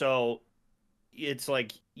 so it's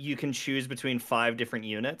like you can choose between 5 different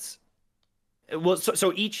units. Well,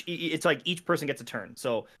 so it's like each person gets a turn.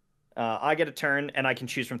 So I get a turn and I can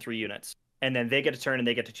choose from 3 units, and then they get a turn and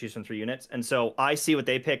they get to choose from 3 units. And so I see what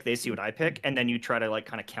they pick, they see what I pick, and then you try to like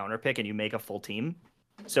kind of counter pick and you make a full team.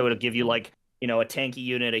 So it'll give you like a tanky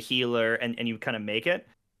unit, a healer, and you kind of make it.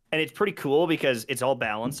 And it's pretty cool because it's all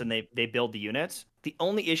balanced and they build the units. The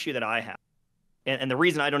only issue that I have, and the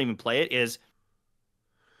reason I don't even play it is,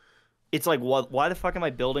 it's like, why the fuck am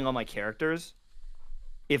I building all my characters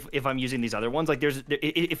if I'm using these other ones? Like,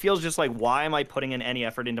 it feels just like, why am I putting in any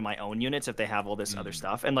effort into my own units if they have all this other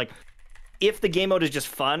stuff? And like, if the game mode is just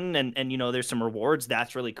fun and there's some rewards,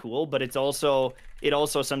 that's really cool. But it also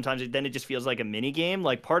sometimes then it just feels like a mini game.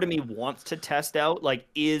 Like, part of me wants to test out, like,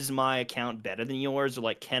 is my account better than yours, or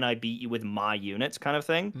like, can I beat you with my units, kind of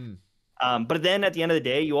thing. But then at the end of the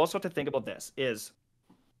day, you also have to think about this: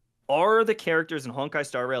 are the characters in Honkai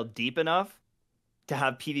Star Rail deep enough to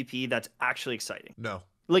have PvP that's actually exciting? No.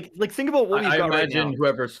 Like think about what we've got right now. I imagine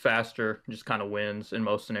whoever's faster just kind of wins in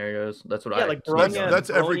most scenarios. That's what that's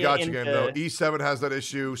every gacha game though. E7 has that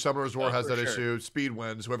issue. Summoner's War has that issue. Speed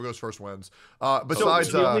wins. Whoever goes first wins.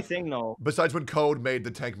 Besides the only thing though. Besides when Code made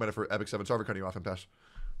the tank meta for Epic 7. Sorry for cutting you off, Impash.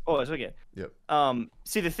 Oh, that's okay. Yep.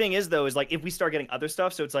 See, the thing is though, is like if we start getting other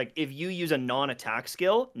stuff, so it's like if you use a non-attack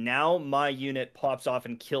skill, now my unit pops off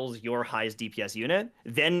and kills your highest DPS unit.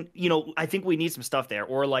 Then I think we need some stuff there.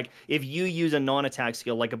 Or like if you use a non-attack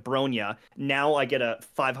skill like a Bronya, now I get a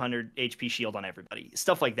 500 HP shield on everybody.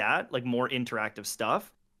 Stuff like that, like more interactive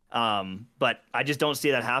stuff. But I just don't see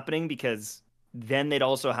that happening because then they'd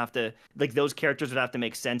also have to, like, those characters would have to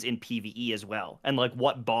make sense in PvE as well. And like,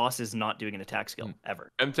 what boss is not doing an attack skill ever?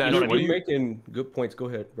 You're making good points. Go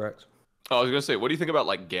ahead, Brax. Oh, I was gonna say, what do you think about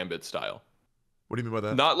like Gambit style? What do you mean by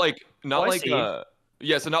that? Not like so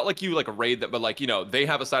not like you like raid them, but like they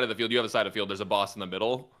have a side of the field, you have a side of the field. There's a boss in the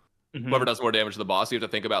middle. Whoever does more damage to the boss, you have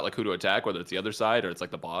to think about like who to attack, whether it's the other side or it's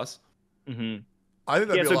like the boss. I think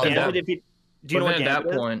that'd be a lot of fun. Do you know what Gambit at that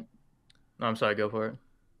is? point? No, I'm sorry. Go for it.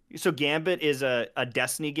 So Gambit is a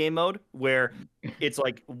Destiny game mode where it's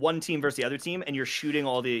like one team versus the other team, and you're shooting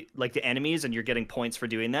all the enemies, and you're getting points for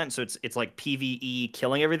doing that. And so it's like PvE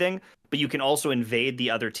killing everything, but you can also invade the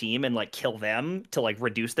other team and like kill them to like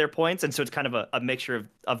reduce their points. And so it's kind of a mixture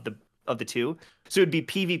of the two. So it'd be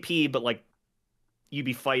PvP, but like you'd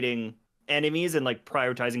be fighting enemies and like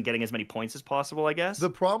prioritizing getting as many points as possible, I guess. The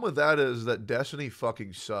problem with that is that Destiny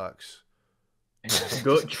fucking sucks.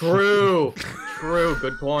 Good, true,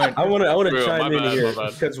 good point. I want to chime in here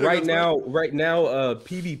because right now,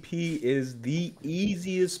 PvP is the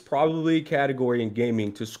easiest probably category in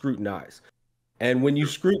gaming to scrutinize, And when you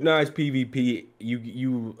scrutinize PvP,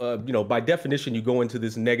 you know, by definition, you go into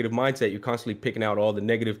this negative mindset. You're constantly picking out all the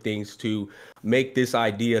negative things to make this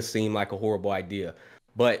idea seem like a horrible idea.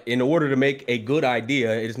 But in order to make a good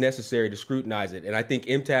idea, it is necessary to scrutinize it. And I think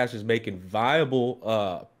MTash is making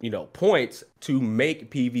viable, you know, points to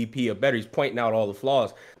make PvP a better. He's pointing out all the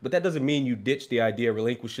flaws, but that doesn't mean you ditch the idea,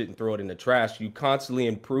 relinquish it, and throw it in the trash. You constantly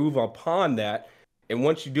improve upon that. And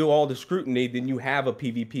once you do all the scrutiny, then you have a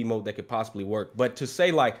PvP mode that could possibly work. But to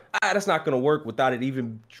say like, that's not going to work without it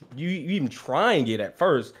even trying it at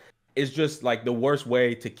first is just like the worst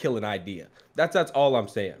way to kill an idea. That's all I'm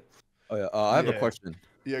saying. Oh yeah, I have a question.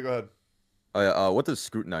 Yeah, go ahead. Oh yeah, what does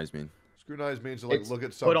scrutinize mean? Scrutinize means to like look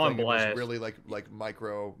at something and just really like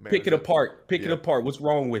micro pick it apart. Pick it apart. What's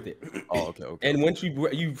wrong with it? Oh, okay. And once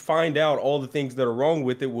you find out all the things that are wrong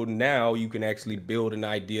with it, well, now you can actually build an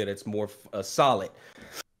idea that's more solid.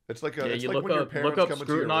 It's like you like when your parents look come up into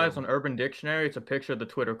your scrutinize room. on Urban Dictionary. It's a picture of the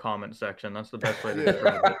Twitter comment section. That's the best way to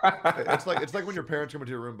describe it. It's like when your parents come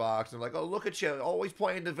into your room box and they're like, "Oh, look at you, always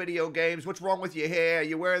playing the video games. What's wrong with your hair?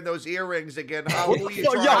 You're wearing those earrings again. How are you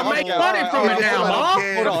trying I make money from it now, huh?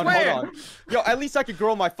 Hold on. Yo, at least I could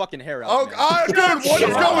grow my fucking hair out. Oh, dude, what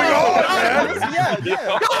is going on, man? You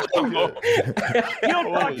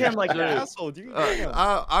don't talk to him like that. Asshole, dude.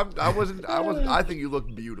 I think you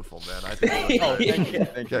look beautiful, man. I think. Oh, thank you.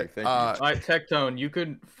 Thank you. All right, Tectone, you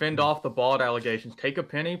could fend off the bald allegations. Take a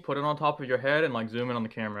penny, put it on top of your head, and like zoom in on the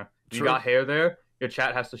camera. You got hair there. Your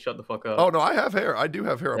chat has to shut the fuck up. Oh no, I have hair. I do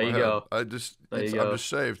have hair on my head. Go. I'm just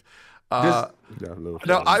shaved. Now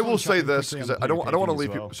I will say this because I don't want to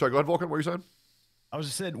leave people. Sorry, go ahead, Vulcan. What were you saying? I was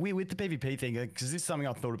just saying, with the PvP thing, because this is something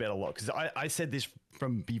I've thought about a lot. Because I said this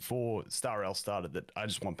from before Star Rail started, that I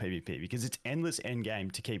just want PvP because it's endless end game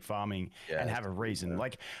to keep farming and have a reason.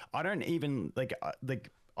 Like I don't even like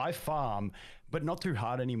I farm, but not too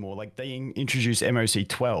hard anymore. Like they introduced MOC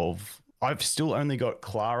 12. I've still only got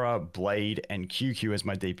Clara, Blade, and QQ as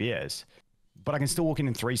my DPS, but I can still walk in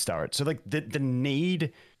and 3-star it. So like the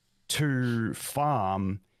need to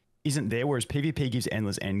farm isn't there, whereas PvP gives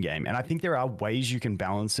endless endgame. And I think there are ways you can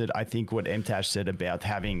balance it. I think what MTash said about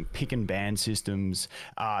having pick and ban systems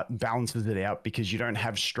balances it out because you don't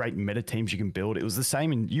have straight meta teams you can build. It was the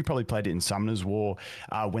same, and you probably played it in Summoner's War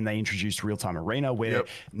when they introduced real-time arena, where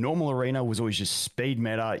normal arena was always just speed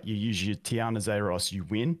meta. You use your Tiana Zeros, you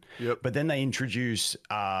win. But then they introduce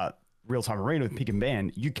real-time arena with pick and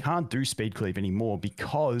ban. You can't do speed cleave anymore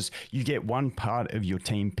because you get one part of your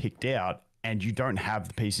team picked out and you don't have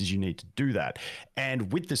the pieces you need to do that.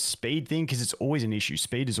 And with the speed thing, because it's always an issue,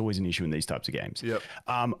 speed is always an issue in these types of games.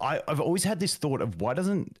 I've always had this thought of why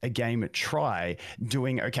doesn't a game try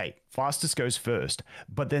doing, okay, fastest goes first,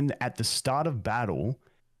 but then at the start of battle,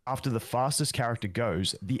 after the fastest character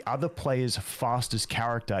goes, the other player's fastest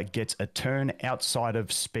character gets a turn outside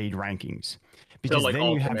of speed rankings. Because then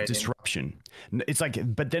you have disruption. It's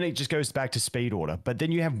like, but then it just goes back to speed order. But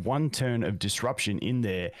then you have one turn of disruption in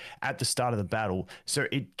there at the start of the battle. So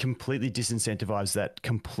it completely disincentivizes that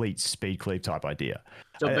complete speed cleave type idea.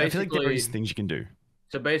 So I feel like there is things you can do.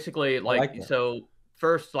 So basically, so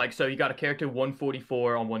first, so you got a character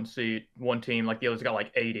 144 on one team, like the other's got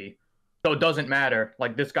like 80. So it doesn't matter.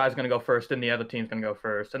 Like this guy's going to go first and the other team's going to go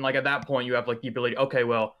first. And like at that point, you have like the ability, okay,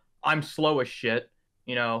 well, I'm slow as shit.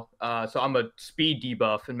 You know, so I'm a speed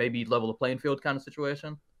debuff and maybe level the playing field kind of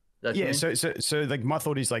situation. Yeah, so like my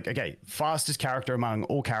thought is like, okay, fastest character among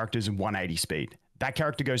all characters in 180 speed. That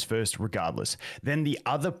character goes first regardless. Then the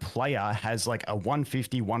other player has like a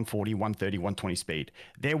 150, 140, 130, 120 speed.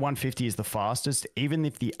 Their 150 is the fastest. Even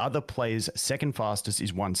if the other player's second fastest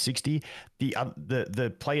is 160,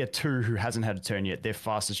 the player 2 who hasn't had a turn yet, their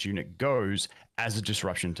fastest unit goes as a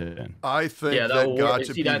disruption turn. I think that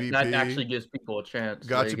Gacha PvP... that actually gives people a chance.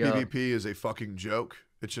 Gacha PvP is a fucking joke.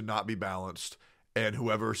 It should not be balanced. And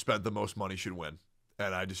whoever spent the most money should win.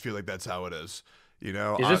 And I just feel like that's how it is. You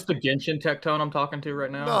know, is this the Genshin Tectone I'm talking to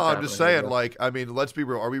right now? No, I'm just saying, like, I mean, let's be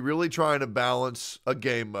real. Are we really trying to balance a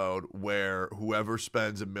game mode where whoever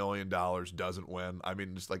spends $1 million doesn't win? I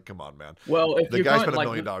mean, just like, come on, man. Well, if the guy spent $1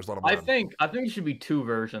 million, let him win. I think it should be two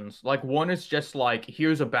versions. Like, one is just like,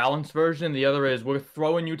 here's a balanced version. The other is we're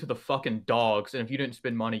throwing you to the fucking dogs, and if you didn't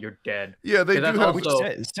spend money, you're dead. Yeah, they do have.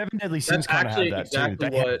 Seven Deadly Sins kind of have that too.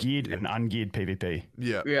 They have geared and ungeared PvP.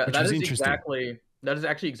 Yeah, that is interesting. That is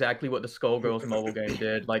actually exactly what the Skullgirls mobile game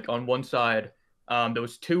did. Like on one side, there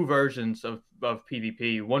was two versions of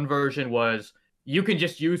PvP. One version was you can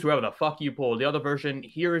just use whoever the fuck you pull. The other version,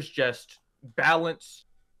 here is just balance.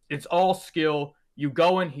 It's all skill. You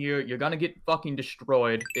go in here, you're gonna get fucking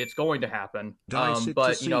destroyed. It's going to happen.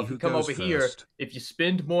 But you know, if you come over here, if you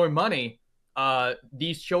spend more money,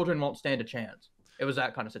 these children won't stand a chance. It was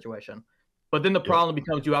that kind of situation. But then the problem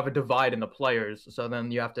becomes you have a divide in the players, so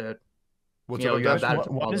then you have to. Why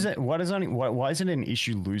is it an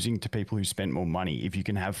issue losing to people who spent more money if you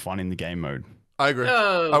can have fun in the game mode? I agree.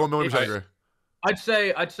 I 100% agree. I'd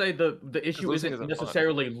say the issue isn't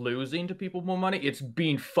necessarily losing to people with more money. It's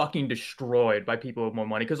being fucking destroyed by people with more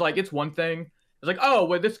money. Because like it's one thing. It's like, oh,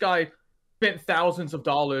 well, this guy spent thousands of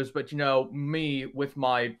dollars, but you know, me with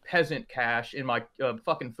my peasant cash and my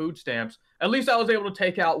fucking food stamps, at least I was able to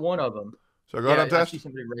take out one of them. So go ahead, I see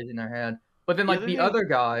somebody raising their hand. But then, like, the other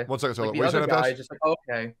guy... One second, like, the other guy is just like,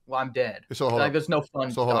 okay, well, I'm dead. Like, there's no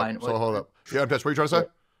fun dying. Hold up. Yeah, Tess, what are you trying to say?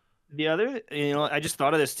 The other, I just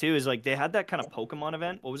thought of this, too, is, like, they had that kind of Pokemon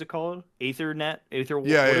event. What was it called? Aether Wars?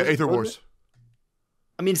 Yeah, Aether Wars.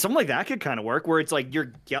 I mean, something like that could kind of work, where it's like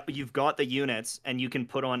you've got the units, and you can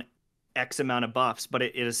put on X amount of buffs, but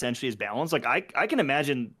it essentially is balanced. Like, I can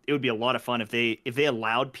imagine it would be a lot of fun if they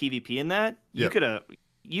allowed PvP in that. You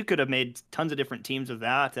could have made tons of different teams with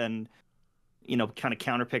that, and... kind of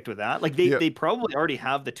counterpicked with that. Like they probably already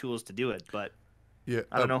have the tools to do it, but I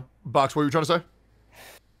don't know. Box, what were you trying to say?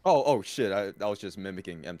 Oh shit! I was just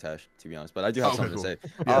mimicking MTash, to be honest, but I do have something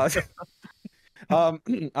to say.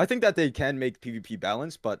 I think that they can make PvP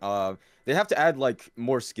balanced, but they have to add like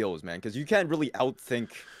more skills, man, because you can't really outthink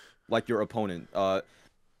like your opponent. I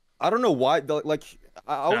don't know why.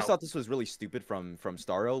 I always thought this was really stupid from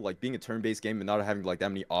Star Rail, like being a turn-based game and not having like that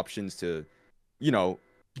many options to,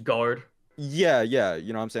 guard. Yeah, you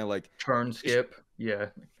know what I'm saying, like turn skip. Yeah,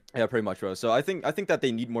 pretty much, bro. So I think that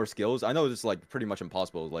they need more skills. I know it's like pretty much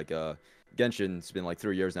impossible. Like Genshin's been like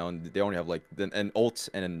 3 years now, and they only have like an ult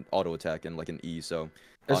and an auto attack and like an E. So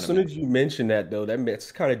as soon as you mention that, though,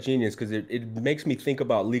 that's kind of genius, because it makes me think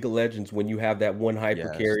about League of Legends when you have that one hyper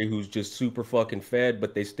carry who's just super fucking fed,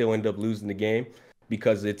 but they still end up losing the game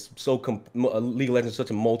because it's so League of Legends is such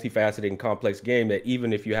a multifaceted and complex game that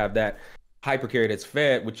even if you have that hyper carry that's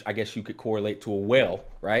fed, which I guess you could correlate to a whale,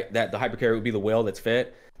 right? That the hyper carry would be the whale that's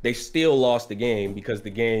fed. They still lost the game because the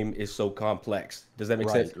game is so complex. Does that make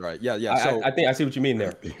sense? Right. Yeah. I think I see what you mean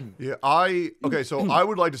there. Yeah. Okay. So I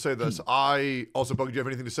would like to say this. I also, Bug, do you have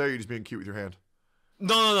anything to say? Or are you just being cute with your hand?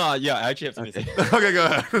 No. Yeah, I actually have something to say. Okay, go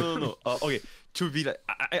ahead. No. Okay. To be like,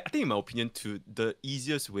 I think in my opinion, the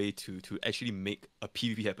easiest way to actually make a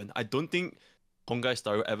PvP happen, I don't think Honkai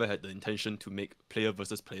Star Rail ever had the intention to make player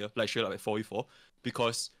versus player, like straight up like 4v4,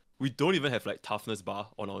 because we don't even have like toughness bar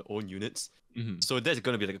on our own units. So that's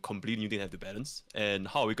gonna be like a complete new thing to have to balance. And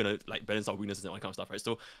how are we gonna like balance our weaknesses and all that kind of stuff, right?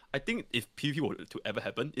 So I think if PvP were to ever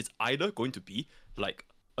happen, it's either going to be like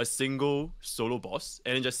a single solo boss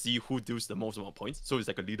and then just see who deals the most amount of points. So it's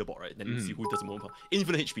like a leaderboard, right? Then you see who does the most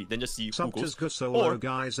infinite HP, then just see who goes. Or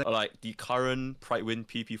like the current Pride Win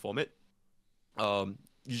PvP format.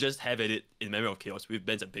 You just have it in Memory of Chaos with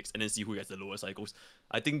bans and picks and then see who gets the lower cycles.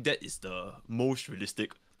 I think that is the most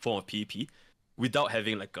realistic form of PvP without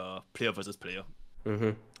having like a player versus player.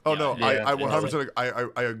 Oh no, I 100%, I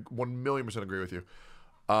 1,000,000% agree with you.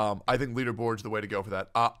 I think leaderboard's the way to go for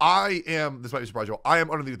that. This might be surprising, I am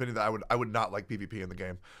under the opinion that I would not like PvP in the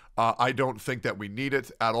game. I don't think that we need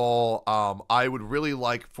it at all. I would really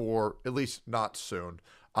like for, at least not soon.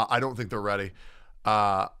 I don't think they're ready.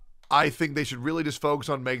 I think they should really just focus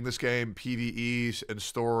on making this game PvEs and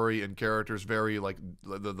story and characters very like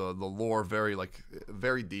the lore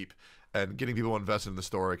very deep, and getting people invested in the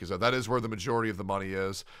story, because that is where the majority of the money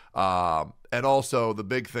is. And also the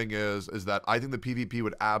big thing is that I think the PvP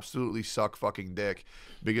would absolutely suck fucking dick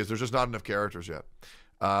because there's just not enough characters yet.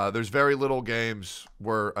 There's very little games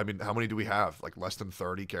where, I mean, how many do we have? Like less than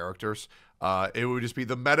 30 characters. It would just be,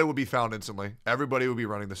 the meta would be found instantly. Everybody would be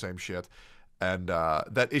running the same shit. And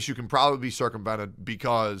that issue can probably be circumvented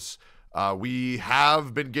because we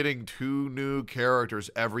have been getting 2 new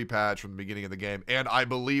characters every patch from the beginning of the game. And I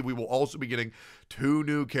believe we will also be getting 2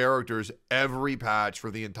 new characters every patch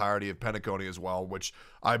for the entirety of Penacony as well, which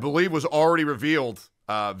I believe was already revealed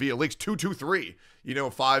via leaks 223,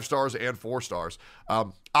 5 stars and 4 stars.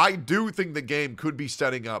 I do think the game could be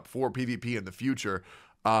setting up for PvP in the future.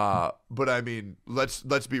 But I mean, let's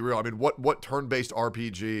be real. I mean, what turn-based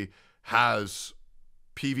RPG has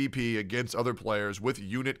PvP against other players with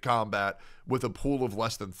unit combat with a pool of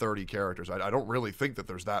less than 30 characters? I don't really think that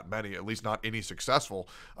there's that many, at least not any successful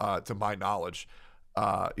to my knowledge.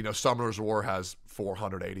 Summoner's War has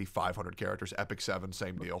 480, 500 characters. Epic 7,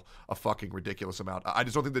 same deal. A fucking ridiculous amount. I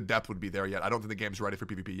just don't think the depth would be there yet. I don't think the game's ready for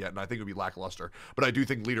PvP yet, and I think it would be lackluster. But I do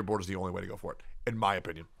think leaderboard is the only way to go for it, in my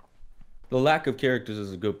opinion. The lack of characters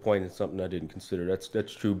is a good point and something I didn't consider.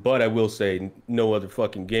 That's true. But I will say no other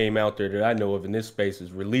fucking game out there that I know of in this space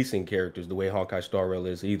is releasing characters the way Honkai Star Rail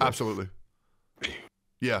is either. Absolutely.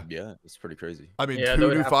 Yeah. Yeah, it's pretty crazy. I mean, Yeah,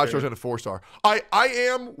 2 new 5 stars and a 4-star. I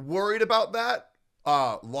am worried about that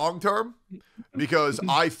long term because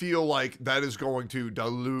I feel like that is going to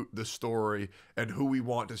dilute the story and who we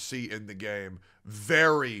want to see in the game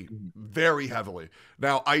very, very heavily.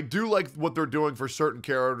 Now, I do like what they're doing for certain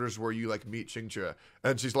characters where you like meet Xingqia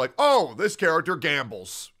and she's like, oh, this character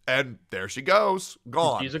gambles. And there she goes,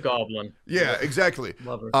 gone. She's a goblin. Yeah, exactly.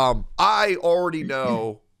 Love her. I already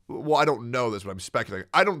know. Well, I don't know this, but I'm speculating.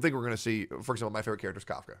 I don't think we're going to see, for example, my favorite character is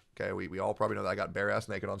Kafka. Okay, we all probably know that I got bare ass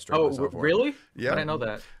naked on stream. Oh, really? Yeah. I didn't know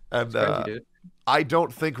that. And crazy, dude. I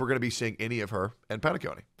don't think we're going to be seeing any of her and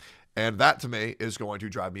Penacony. And that, to me, is going to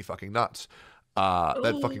drive me fucking nuts.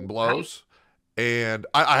 That fucking blows. And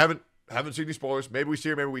I haven't seen any spoilers. Maybe we see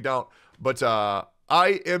her, maybe we don't. But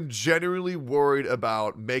I am genuinely worried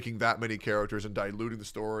about making that many characters and diluting the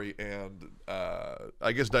story and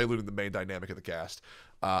I guess diluting the main dynamic of the cast.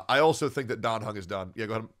 I also think that Don Hung is done. Yeah,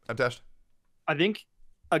 go ahead, Amtesh. I think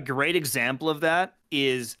a great example of that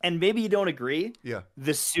is, and maybe you don't agree, yeah,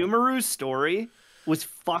 the Sumeru story was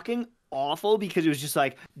fucking awful because it was just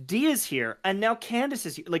like, Dia's here, and now Candace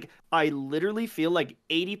is here. Like, I literally feel like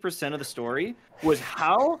 80% of the story was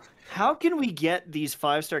how can we get these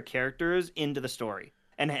 5-star characters into the story?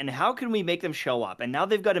 And how can we make them show up? And now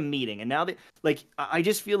they've got a meeting, and now they, like, I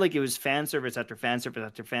just feel like it was fan service after fan service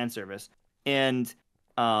after fan service. And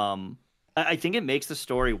I think it makes the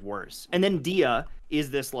story worse. And then Dia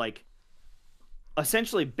is this like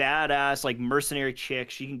essentially badass like mercenary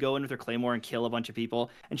chick. She can go in with her claymore and kill a bunch of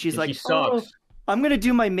people. And she's like, sucks. I'm gonna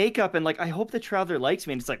do my makeup and like I hope the traveler likes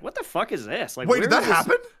me. And it's like, what the fuck is this? Like, wait, did that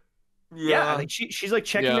happen? Yeah, like she's like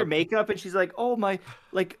checking her makeup and she's like, oh my,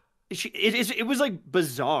 like it was like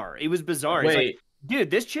bizarre. It was bizarre. Wait. It's like,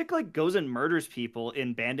 dude, this chick like goes and murders people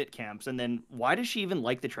in bandit camps, and then why does she even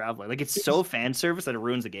like the traveler? Like, it's so fan service that it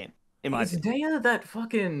ruins the game. In my opinion. Dia that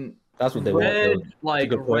fucking That's what they red, want.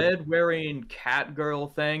 like red wearing cat girl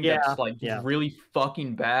thing that's like really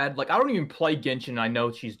fucking bad. Like, I don't even play Genshin. I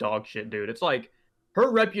know she's dog shit, dude. It's like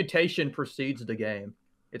her reputation precedes the game.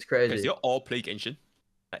 It's crazy. Because you all play Genshin.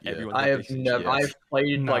 Like, everyone I have plays Genshin. never. I've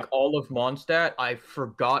played like all of Mondstadt. I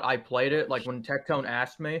forgot I played it. Like when Tectone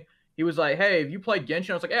asked me. He was like, hey, have you played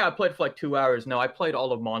Genshin? I was like, yeah, I played for like 2 hours. No, I played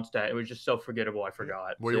all of Mondstadt. It was just so forgettable, I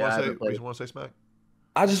forgot. What do you want to say? What do you want to say, Smack?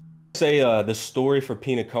 I just say the story for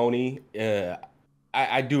Penacony.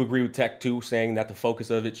 I do agree with Tech 2 saying that the focus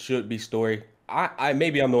of it should be story. I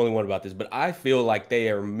maybe I'm the only one about this, but I feel like they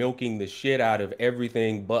are milking the shit out of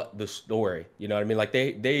everything but the story. You know what I mean? Like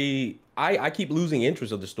I keep losing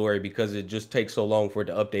interest of the story because it just takes so long for it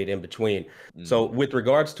to update in between. So with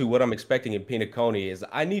regards to what I'm expecting in Penacony is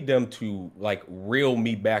I need them to like reel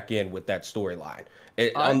me back in with that storyline.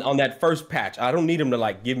 On that first patch. I don't need them to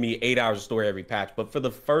like give me 8 hours of story every patch, but for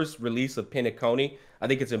the first release of Penacony, I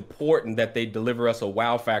think it's important that they deliver us a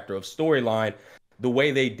wow factor of storyline the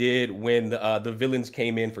way they did when the villains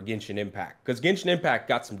came in for Genshin Impact. Because Genshin Impact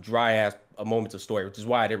got some dry ass moments of story, which is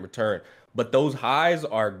why I didn't return. But those highs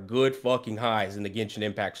are good fucking highs in the Genshin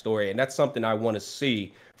Impact story. And that's something I want to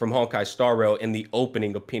see from Honkai Star Rail in the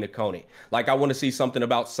opening of Penacony. Like, I want to see something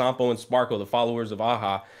about Sampo and Sparkle, the followers of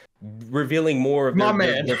Aha, revealing more of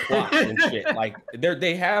their plots and shit. Like,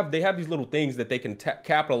 they have these little things that they can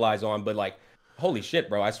capitalize on. But, like, holy shit,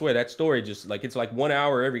 bro. I swear that story just, like, it's like 1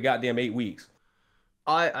 hour every goddamn 8 weeks.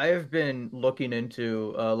 I have been looking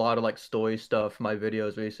into a lot of like story stuff in my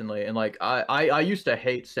videos recently, and like I used to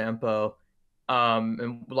hate Sampo,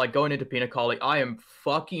 and like going into Penacony, I am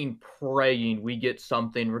fucking praying we get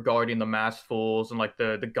something regarding the Mass Fools and like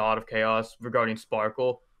the God of Chaos regarding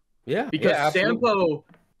Sparkle. Yeah, because Sampo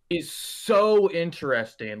is so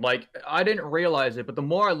interesting. Like, I didn't realize it, but the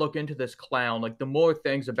more I look into this clown, like the more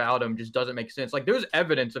things about him just doesn't make sense. Like, there's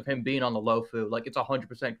evidence of him being on the Lofu, like it's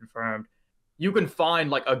 100% confirmed. You can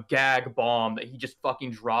find like a gag bomb that he just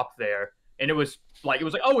fucking dropped there, and it was like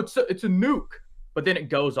oh, it's a nuke, but then it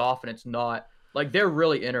goes off and it's not. Like, they're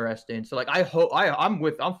really interesting. So like I'm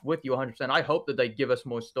with you 100%. I hope that they give us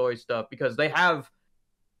more story stuff because they have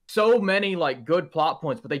so many like good plot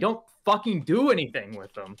points, but they don't fucking do anything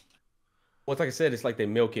with them. Well, it's like I said, it's like they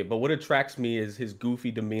milk it. But what attracts me is his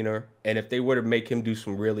goofy demeanor, and if they were to make him do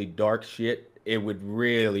some really dark shit, it would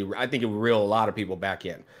really, I think it would reel a lot of people back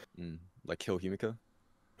in. Like kill Himiko?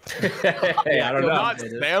 Hey, I don't know. Not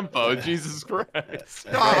Sampo, Jesus Christ.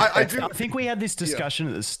 No, I think we had this discussion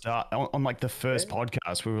at the start on like the first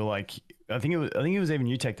podcast. We were like, I think it was even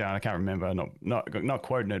you, Tectone. I can't remember. Not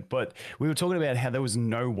quoting it, but we were talking about how there was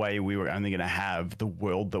no way we were only going to have the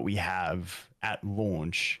world that we have at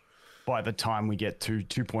launch by the time we get to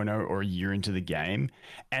 2.0 or a year into the game.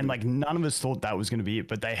 And like none of us thought that was going to be it,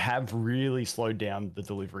 but they have really slowed down the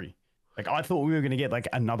delivery. Like I thought we were going to get like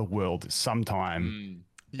another world sometime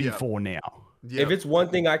before now. Yeah. If it's one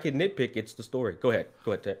thing I can nitpick, it's the story. Go ahead,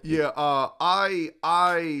 Ted. Yeah, I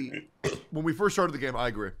when we first started the game, I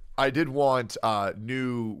agree. I did want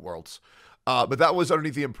new worlds, but that was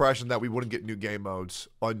underneath the impression that we wouldn't get new game modes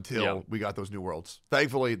until we got those new worlds.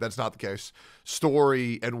 Thankfully, that's not the case.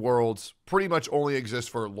 Story and worlds pretty much only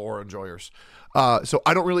exist for lore enjoyers. So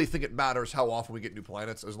I don't really think it matters how often we get new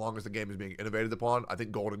planets as long as the game is being innovated upon. I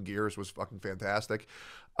think Golden Gears was fucking fantastic.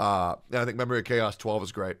 And I think Memory of Chaos 12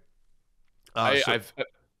 is great. Go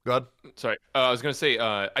ahead. Sorry, I was gonna say,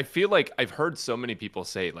 I feel like I've heard so many people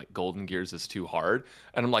say like Golden Gears is too hard,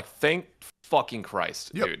 and I'm like, thank fucking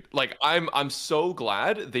Christ, dude. Like, I'm so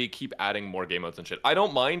glad they keep adding more game modes and shit. I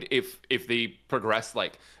don't mind if they progress,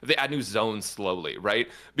 like if they add new zones slowly, right?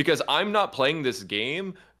 Because I'm not playing this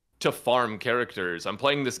game to farm characters. I'm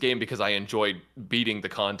playing this game because I enjoy beating the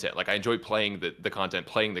content. Like I enjoy playing the content,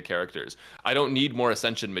 playing the characters. I don't need more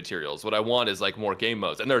Ascension materials. What I want is like more game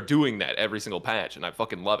modes. And they're doing that every single patch and I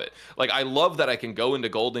fucking love it. Like I love that I can go into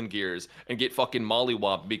Golden Gears and get fucking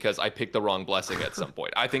mollywopped because I picked the wrong blessing at some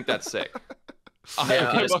point. I think that's sick.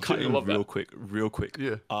 I just cut in real quick.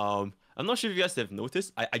 Yeah. I'm not sure if you guys have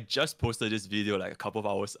noticed. I just posted this video like a couple of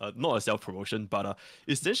hours, not a self-promotion, but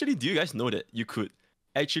essentially, do you guys know that you could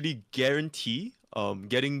actually guarantee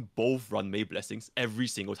getting both run May blessings every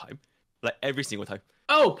single time? Like every single time.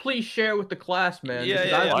 Oh, please share with the class, man.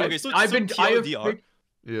 Yeah. Okay, so TLDR.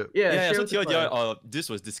 Yeah. So TLDR, this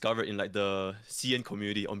was discovered in like the CN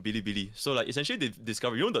community on Bilibili. So like essentially they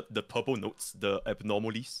discovered, you know, the purple notes, the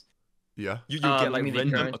abnormalities. Yeah. You get like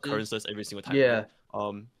random occurrences every single time. Yeah.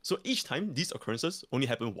 Right? So each time these occurrences only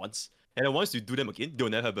happen once. And then once you do them again, they'll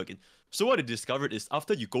never happen again. So what they discovered is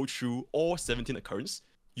after you go through all 17 occurrences,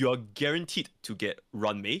 you are guaranteed to get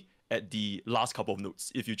run May at the last couple of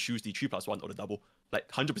notes if you choose the 3+1 or the double, like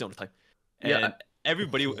 100% of the time. And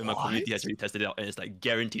everybody in my community has already tested it out and it's like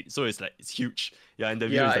guaranteed. So it's like, it's huge. Yeah, and the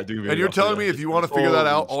viewers are doing really And you're well telling me if you want to figure that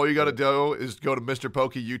out, all you got to do is go to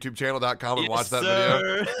MrPokeyYouTubeChannel.com and watch that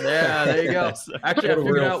video. Yeah, there you go. Actually, I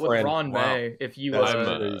figured out with Ron May, if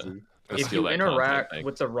you interact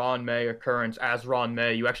with the Ron May occurrence as Ron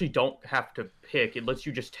May, you actually don't have to pick. It lets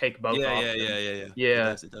you just take both options.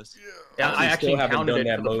 Yeah. It does. Yeah, I actually encountered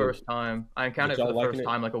it for the first time. I encountered it for the first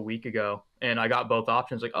time like a week ago, and I got both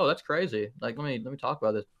options. Like, oh, that's crazy. Like, let me talk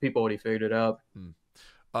about this. People already figured it out.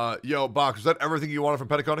 Yo, Box, was that everything you wanted from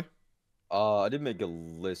Petacone? I did make a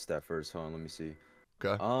list at first. Hold on, let me see.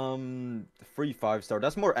 Okay. Free 5-star.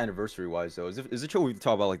 That's more anniversary wise though. Is it true we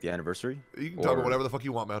talk about like the anniversary? You can talk about whatever the fuck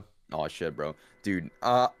you want, man. Oh shit, bro. Dude,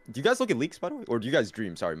 do you guys look at leaks by the way, or do you guys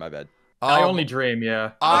dream? Sorry, my bad. I only dream,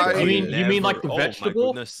 yeah. You mean like the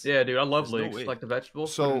vegetable? Yeah, dude, I love leaks. Like the vegetable.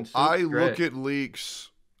 So I look at leaks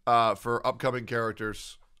for upcoming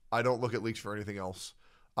characters. I don't look at leaks for anything else.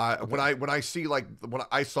 When I see like when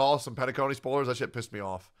I saw some Petacone spoilers, that shit pissed me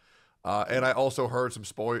off. And I also heard some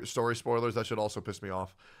story spoilers that should also piss me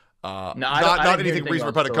off. Not anything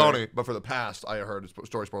reason for Petacone, but for the past, I heard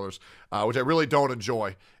story spoilers, which I really don't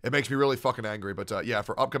enjoy. It makes me really fucking angry. But yeah,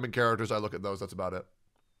 for upcoming characters, I look at those. That's about it.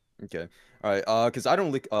 Okay, all right. Because I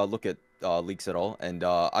don't look at leaks at all, and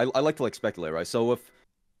I like to like speculate, right? So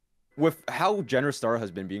with how generous Star has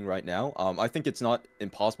been being right now, I think it's not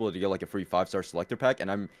impossible to get like a free 5-star selector pack,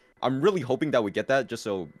 and I'm really hoping that we get that, just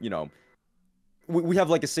so you know. We have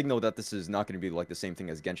like a signal that this is not going to be like the same thing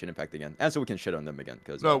as Genshin Impact again, and so we can shit on them again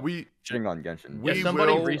because we shitting on Genshin.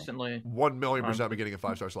 Somebody recently 1,000,000% be getting a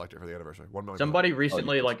 5-star selector for the anniversary. 1,000,000%. Somebody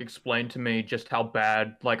recently like explained to me just how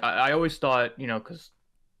bad. Like I always thought, you know, because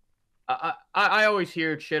I always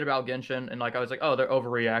hear shit about Genshin, and like I was like, oh, they're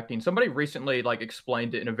overreacting. Somebody recently like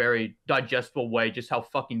explained it in a very digestible way, just how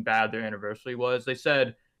fucking bad their anniversary was. They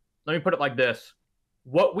said, let me put it like this.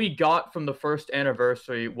 What we got from the first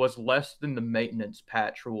anniversary was less than the maintenance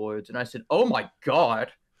patch rewards. And I said, oh my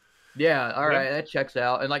God. Yeah, all right, that checks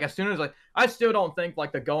out. And like as soon as like I still don't think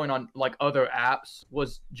like the going on like other apps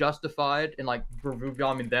was justified and like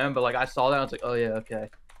reviewing them, but like I saw that and I was like, oh yeah, okay.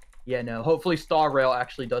 Yeah, no. Hopefully Star Rail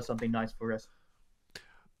actually does something nice for us.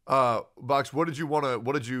 Box, why did you want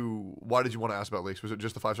to ask about leaks? Was it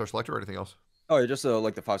just the 5-star selector or anything else? Oh, yeah, just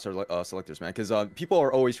like the 5-star selectors, man. Because people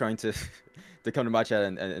are always trying to to come to my chat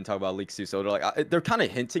and talk about leaks too. So they're like they're kind of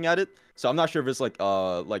hinting at it. So I'm not sure if it's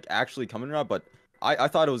like actually coming around, but I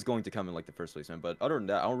thought it was going to come in like the first place, man. But other than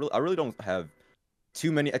that, I really don't have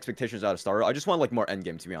too many expectations out of Star Rail. I just want like more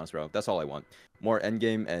endgame, to be honest, bro. That's all I want. More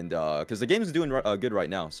endgame, and because the game is doing good right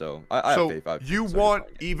now, so I have faith. You want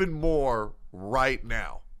even more right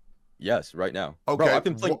now. Yes, right now. Okay. Bro, I've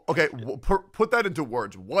been playing... Put that into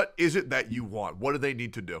words. What is it that you want? What do they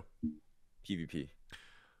need to do? PvP.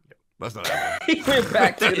 That's not happening. He went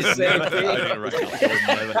back to the same thing.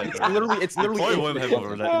 It's literally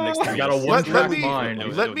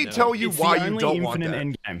Let me tell you why you don't want that.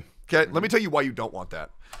 Endgame. Okay, let me tell you why you don't want that.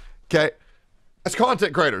 Okay, as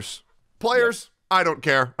content creators, players, I don't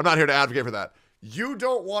care. I'm not here to advocate for that. You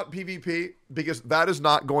don't want PvP because that is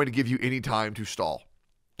not going to give you any time to stall.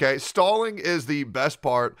 Okay, stalling is the best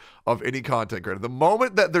part of any content creator. The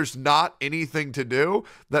moment that there's not anything to do,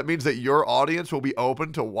 that means that your audience will be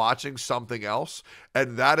open to watching something else,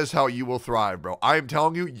 and that is how you will thrive, bro. I am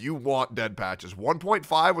telling you, you want dead patches.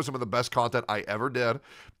 1.5 was some of the best content I ever did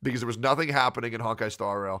because there was nothing happening in Honkai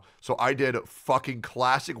Star Rail. So I did fucking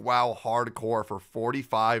classic WoW hardcore for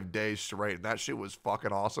 45 days straight, and that shit was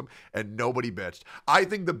fucking awesome, and nobody bitched. I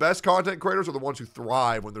think the best content creators are the ones who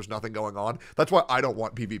thrive when there's nothing going on. That's why I don't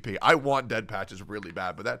want PvP. I want dead patches really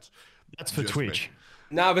bad, but that's for Twitch.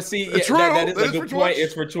 Nah, but see, it's that is a good point.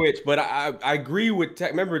 It's for Twitch, but I agree with Tech.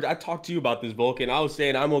 Remember, I talked to you about this, Vulcan. I was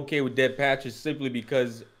saying I'm okay with dead patches simply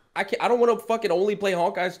because I don't want to fucking only play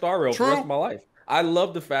Honkai Star Rail for the rest of my life. I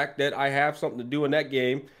love the fact that I have something to do in that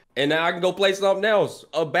game, and now I can go play something else.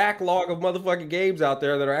 A backlog of motherfucking games out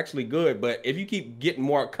there that are actually good, but if you keep getting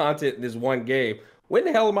more content in this one game, when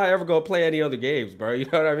the hell am I ever gonna play any other games, bro? You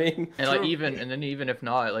know what I mean? And like even if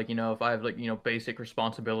not, like, you know, if I have, like, you know, basic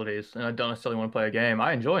responsibilities and I don't necessarily want to play a game,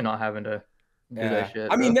 I enjoy not having to do that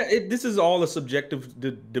shit. I mean, this is all a subjective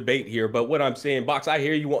debate here, but what I'm saying, Box, I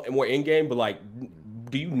hear you want more in game, but like,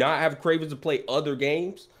 do you not have cravings to play other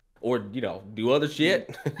games or, you know, do other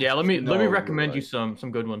shit? Yeah, let me recommend you some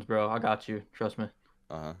good ones, bro. I got you. Trust me.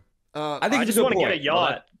 I think I just want to get a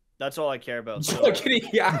yacht. That's all I care about. So, hey,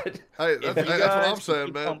 that's what I'm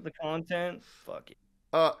saying, man. Pump the content, fuck it.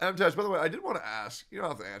 MTash, by the way, I did want to ask. You don't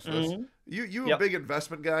have to answer this. You a big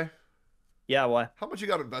investment guy? Yeah, why? How much you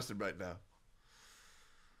got invested right now?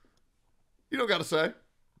 You don't got to say.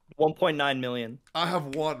 1.9 million. I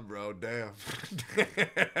have one, bro. Damn.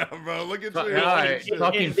 Damn, bro. Look at you. Right.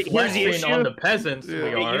 Fucking flexing on the peasants. Yeah.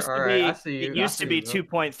 We are. It used to be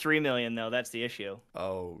 2.3 million, though. That's the issue.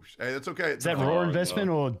 Oh, hey, that's okay. Is that raw investment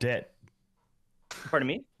or debt? Pardon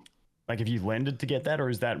me? Like, if you lended to get that, or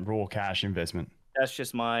is that raw cash investment? That's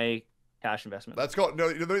just my cash investment. That's called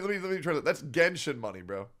let me try that. That's Genshin money,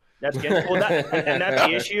 bro. That's Genshin. Well, and that's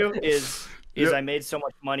the issue is I made so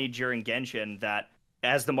much money during Genshin that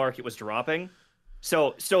as the market was dropping.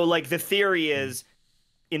 So like the theory is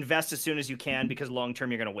invest as soon as you can because long term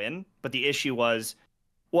you're going to win. But the issue was,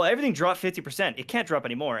 well, everything dropped 50%. It can't drop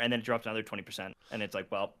anymore. And then it dropped another 20%. And it's like,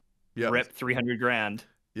 well, rip 300 grand.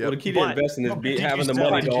 Yeah. Well, the key to investing is having the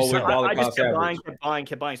money to always dollar cost average.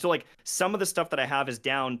 Kept buying. So like some of the stuff that I have is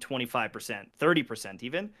down 25%, 30%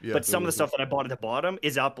 even. Yeah, but some of the stuff that I bought at the bottom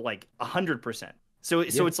is up like 100%. So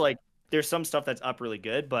it's like, there's some stuff that's up really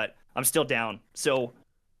good, but I'm still down. So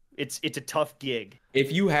it's a tough gig.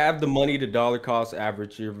 If you have the money to dollar cost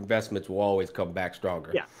average, your investments will always come back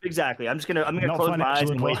stronger. Yeah, exactly. I'm gonna close my eyes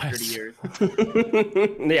and wait 30 years.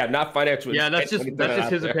 Yeah, not financially. Yeah, that's just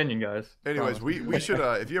his opinion, guys. Anyways, we should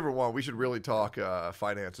if you ever want, we should really talk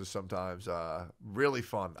finances sometimes. Really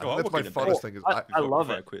fun. I think that's my funnest thing. I love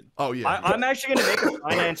it. Oh yeah. I'm actually gonna make a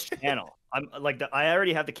finance channel. I'm like I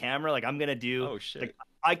already have the camera. Like I'm gonna do. Oh shit. Like,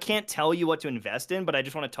 I can't tell you what to invest in, but I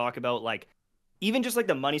just want to talk about like even just like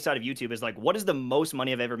the money side of YouTube is like what is the most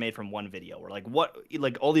money I've ever made from one video, or like what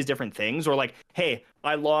like all these different things, or like hey,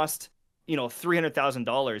 I lost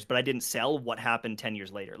 $300,000 but I didn't sell. What happened 10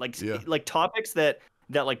 years later? Like topics that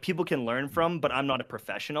like people can learn from, but I'm not a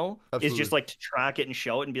professional. Absolutely. It's just like to track it and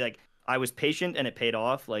show it and be like, I was patient and it paid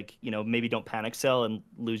off. Like, maybe don't panic sell and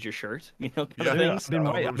lose your shirt. I've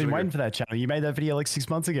been waiting for that channel. You made that video like 6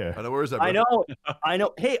 months ago. I know. Where is that? Bro? I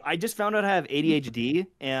know. Hey, I just found out I have ADHD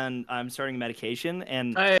and I'm starting medication.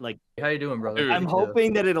 And like, how you doing, brother? I'm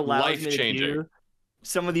hoping that it allows me to do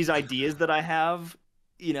some of these ideas that I have,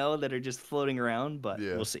 that are just floating around. But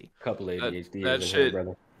we'll see. A couple ADHD. That shit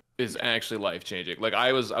is actually life changing. Like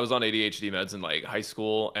I was on ADHD meds in like high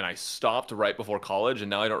school, and I stopped right before college, and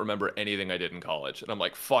now I don't remember anything I did in collage. And I'm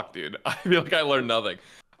like, fuck, dude. I feel like I learned nothing.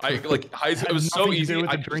 I like high school. It was so easy.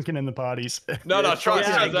 I drinking in the parties. No, trust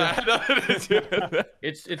me.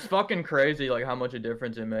 It's fucking crazy, like how much a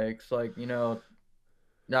difference it makes. Like no,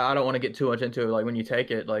 I don't want to get too much into it. Like when you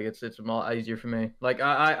take it, like it's a lot easier for me. Like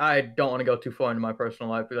I don't want to go too far into my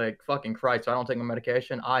personal life. But like fucking Christ, I don't take my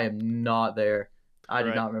medication. I am not there. I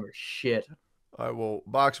do not remember shit. All right, well,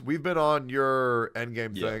 Box, we've been on your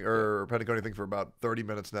endgame thing or Pentagon thing for about 30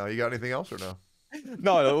 minutes now. You got anything else or no?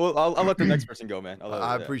 No, I'll let the next person go, man.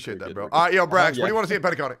 I appreciate that, bro. All right, yo, Brax, what do you want to see in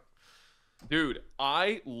Pentagon? Dude,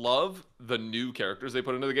 I love the new characters they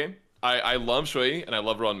put into the game. I love Shui and I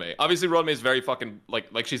love Ronmei. Obviously, Ronmei is very fucking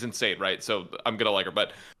like she's insane, right? So I'm gonna like her,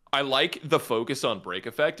 but I like the focus on break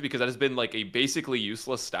effect because that has been like a basically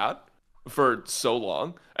useless stat for so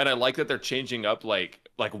long, and I like that they're changing up like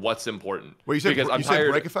what's important. Wait, you said because you said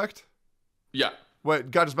break effect? Yeah. Wait,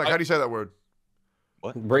 Gotcha's back. How do you say that word?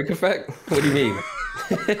 What? Break effect? What do you mean?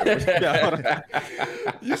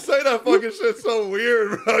 You say that fucking shit so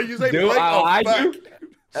weird, bro. You say break effect.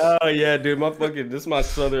 Oh yeah, dude, this is my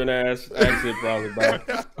southern ass accent probably, bro.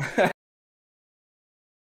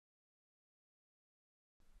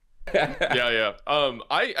 yeah.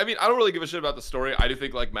 I mean, I don't really give a shit about the story. I do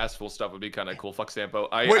think like masterful stuff would be kind of cool. Fuck Sampo.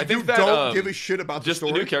 Wait, I think you don't give a shit about the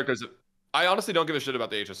story? The new characters. I honestly don't give a shit about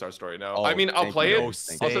the HSR story. No, Oh, I mean, I'll play it. I'll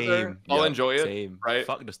sit there. I'll enjoy it. Same. Right?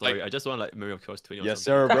 Fuck the story. I just want like Mario Cross 20. Yes,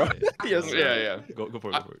 sir, bro. Yes, sir. Yeah. Go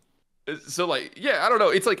for it. So like, yeah, I don't know.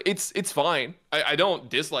 It's like it's fine. I don't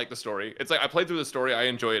dislike the story. It's like I played through the story. I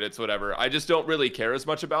enjoyed it. It's whatever. I just don't really care as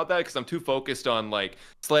much about that because I'm too focused on like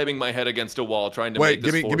slamming my head against a wall trying to make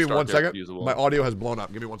this give me 1 second. Usable. My audio has blown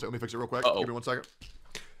up. Give me 1 second. Let me fix it real quick. Give me 1 second.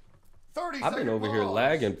 30 I've been over here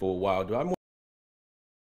lagging for a while, dude.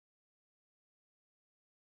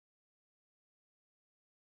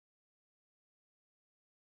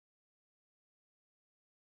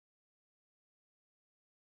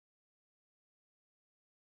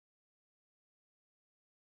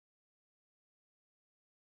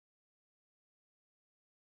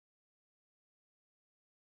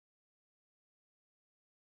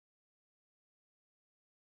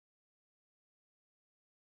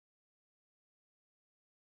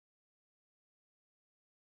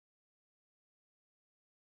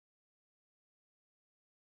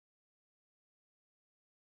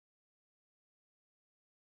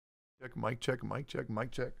 Mic check.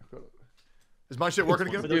 Is my shit working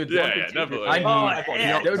again? Dude, yeah, definitely.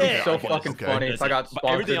 That would be so fucking funny if I got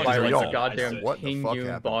sponsored by like a goddamn what the fuck Pingu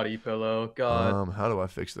happened? body pillow. God. How do I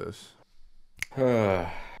fix this?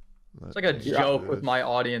 It's like a joke with my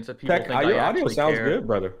audience that people think I your audio actually sounds care. good,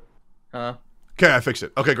 brother. Huh? Okay, I fixed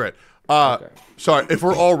it. Okay, great. Sorry, if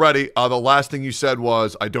we're all ready, the last thing you said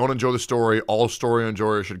was, I don't enjoy the story. All story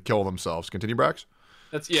enjoyers should kill themselves. Continue, Brax.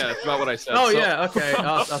 That's about what I said. Oh, yeah, okay.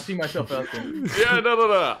 I'll see myself out there. Yeah,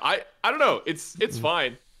 no. I don't know. It's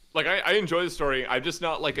fine. Like, I enjoy the story. I'm just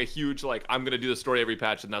not, like, a huge, like, I'm going to do the story every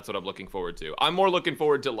patch, and that's what I'm looking forward to. I'm more looking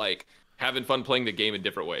forward to, like, having fun playing the game in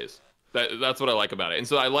different ways. That's what I like about it. And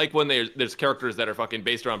so I like when there's characters that are fucking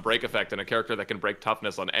based around break effect and a character that can break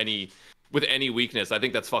toughness with any weakness. I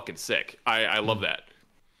think that's fucking sick. I love that.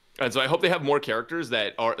 And so I hope they have more characters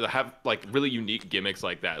that have like really unique gimmicks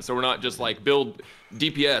like that. So we're not just like build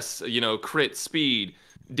DPS, crit, speed,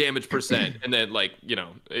 damage percent, and then like,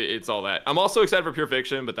 it's all that. I'm also excited for Pure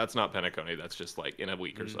Fiction, but that's not Penacony. That's just like in a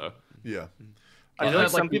week or so. Yeah. I feel like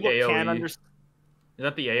some people can't understand. Is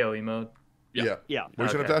that the AoE mode? Yeah.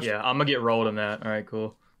 Okay. Yeah, I'm gonna get rolled on that. All right,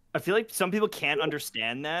 cool. I feel like some people can't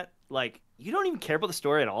understand that. Like, you don't even care about the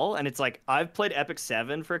story at all. And it's like, I've played Epic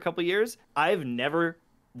 7 for a couple years. I've never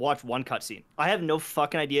watched one cutscene. I have no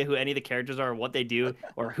fucking idea who any of the characters are, or what they do,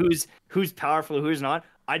 or who's powerful, who's not.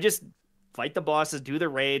 I just fight the bosses, do the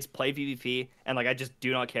raids, play PvP, and like I just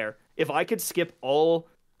do not care. If I could skip all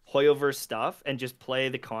Hoyoverse stuff and just play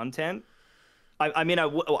the content, I mean, I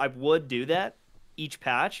would do that each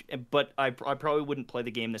patch, but I probably wouldn't play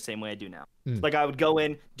the game the same way I do now. Like, I would go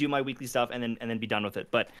in, do my weekly stuff, and then be done with it.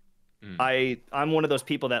 But I'm one of those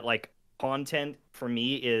people that like content for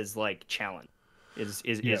me is like challenge. Is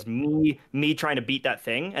me trying to beat that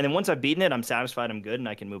thing, and then once I've beaten it, I'm satisfied, I'm good, and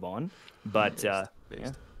I can move on. But yeah.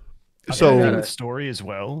 So the story as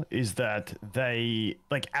well is that they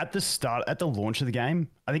like at the launch of the game,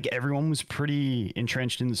 I think everyone was pretty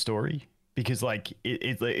entrenched in the story because like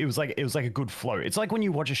it was like a good flow. It's like when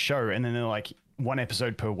you watch a show and then they're like one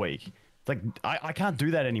episode per week. It's like I can't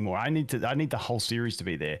do that anymore. I need the whole series to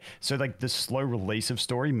be there. So like the slow release of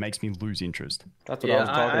story makes me lose interest. That's what I was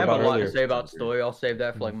talking about. I have a lot earlier. to say about story. I'll save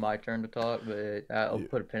that for like my turn to talk, but I'll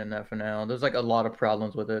put a pin in that for now. There's like a lot of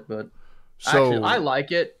problems with it, but actually I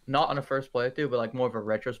like it, not on a first playthrough, but like more of a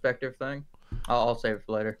retrospective thing. I'll save it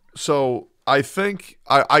for later. So I think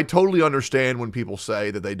I totally understand when people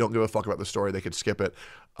say that they don't give a fuck about the story, they could skip it.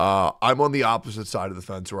 I'm on the opposite side of the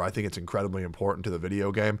fence where I think it's incredibly important to the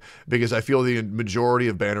video game because I feel the majority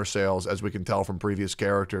of banner sales, as we can tell from previous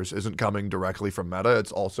characters, isn't coming directly from meta.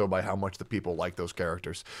 It's also by how much the people like those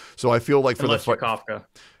characters. So I feel like Unless you're Kafka.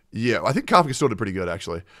 Yeah, I think Kafka still did pretty good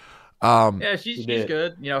actually. Yeah, she's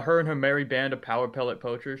good. Her and her merry band of power pellet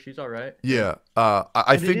poachers, she's all right. Yeah,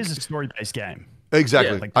 I think it is a story-based game.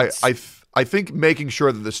 Exactly. Yeah, I think making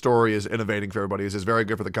sure that the story is innovating for everybody is very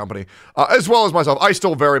good for the company, as well as myself. I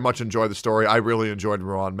still very much enjoy the story. I really enjoyed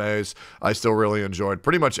Rohan Maze. I still really enjoyed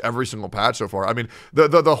pretty much every single patch so far. I mean,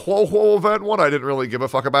 the whole event one I didn't really give a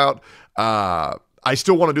fuck about. I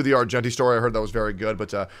still want to do the Argenti story. I heard that was very good,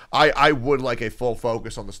 but I would like a full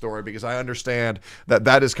focus on the story because I understand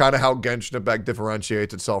that is kind of how Genshin Impact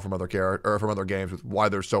differentiates itself from other from other games, with why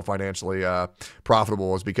they're so financially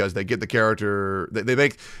profitable, is because they get the character, they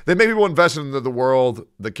make people invest in the world,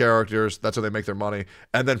 the characters. That's how they make their money,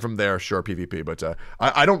 and then from there, sure, PvP. But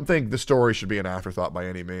I don't think the story should be an afterthought by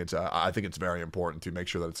any means. I think it's very important to make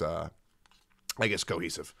sure that it's I guess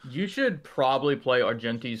cohesive. You should probably play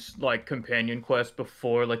Argenti's like companion quest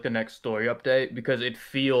before like the next story update, because it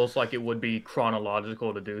feels like it would be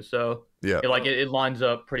chronological to do so. Yeah. It lines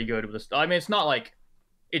up pretty good with this. I mean, it's not like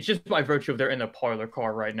it's just by virtue of they're in the parlor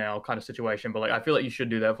car right now kind of situation, but like I feel like you should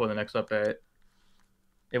do that for the next update.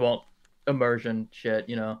 It won't immersion shit,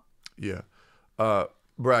 you know. Yeah.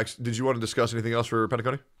 Brax, did you want to discuss anything else for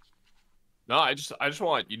Pentaconi? No, I just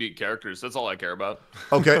want unique characters. That's all I care about.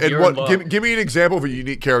 Okay, and what? Give me an example of a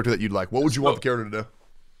unique character that you'd like. What would you want the character to do?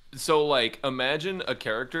 So, like, imagine a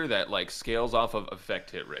character that like scales off of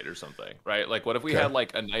effect hit rate or something, right? Like, what if we had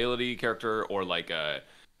like a Nihility character, or like a,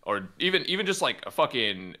 or even just like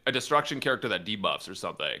a destruction character that debuffs or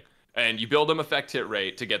something, and you build them effect hit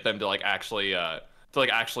rate to get them to like actually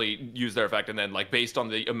use their effect, and then like based on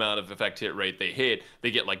the amount of effect hit rate they hit, they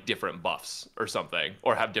get like different buffs or something,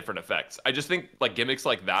 or have different effects. I just think like gimmicks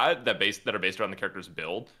like that are based around the character's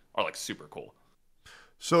build are like super cool.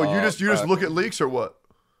 So you just look at leaks or what?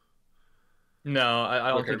 No, I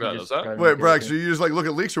don't think you just Wait, Brax, so you just like look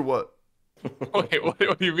at leaks or what? Wait,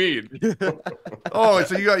 what do you mean? Oh,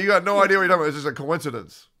 so you got no idea what you're talking about. It's just a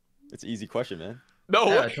coincidence. It's an easy question, man. No,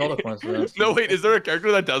 yeah, total coincidence. No, wait, is there a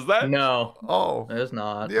character that does that? No. Oh. It's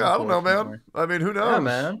not. Yeah, I don't know, man. I mean, who knows? Yeah,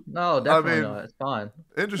 man. No, definitely not. It's fine.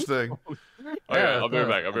 Interesting. I'll be right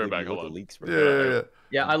back. I'll be right back. Hold on. Yeah.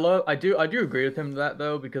 Yeah, I do agree with him that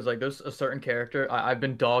though, because like there's a certain character I've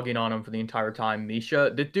been dogging on him for the entire time.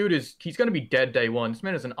 Misha, the dude he's gonna be dead day one. This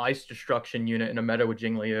man is an ice destruction unit in a meta with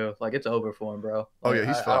Jingliu. Like it's over for him, bro. Like, oh yeah,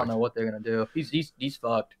 he's fucked. I don't know what they're gonna do. He's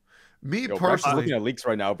fucked. Me personally, I'm looking at leaks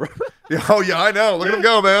right now, bro. Oh yeah, I know. Look at him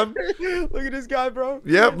go, man. Look at this guy, bro.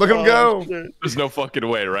 Yep, look at him go. Shit. There's no fucking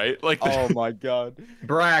way, right? Like, oh my god.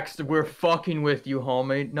 Brax, we're fucking with you,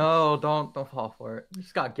 homie. No, don't fall for it. You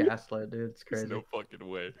just got gaslit, dude. It's crazy. There's no fucking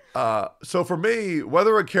way. So for me,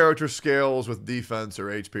 whether a character scales with defense or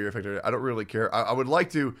HP or effect, I don't really care. I would like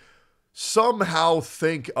to somehow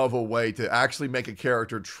think of a way to actually make a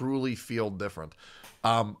character truly feel different.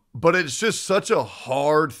 But it's just such a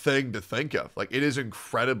hard thing to think of. Like, it is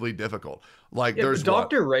incredibly difficult. Like, yeah, there's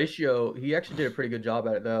Dr. Ratio, he actually did a pretty good job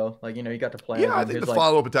at it, though. Like, you know, you got to play. Yeah, I think the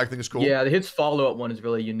follow-up attack thing is cool. Yeah, his follow-up one is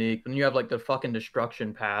really unique. And you have, like, the fucking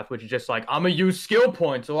destruction path, which is just like, I'm going to use skill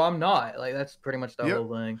points, so I'm not. Like, that's pretty much the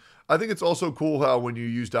whole thing. I think it's also cool how when you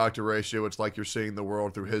use Dr. Ratio, it's like you're seeing the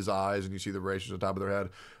world through his eyes and you see the ratios on top of their head.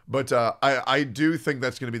 But I do think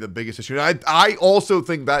that's going to be the biggest issue. And I also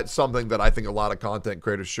think that's something that I think a lot of content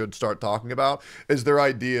creators should start talking about, is their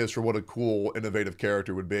ideas for what a cool, innovative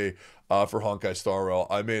character would be for Honkai Star Rail.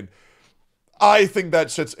 I mean, I think that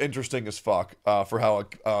shit's interesting as fuck for how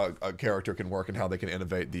a character can work and how they can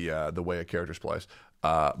innovate the way a character's plays.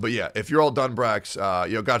 But yeah, if you're all done, Brax,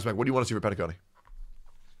 Godsmack, what do you want to see for Pentaconi?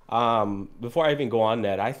 Before I even go on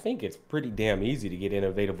that, I think it's pretty damn easy to get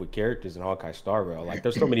innovative with characters in Honkai Star Rail. Like,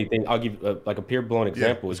 there's so many things. I'll give like a pure blown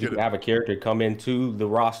example. Is you can have a character come into the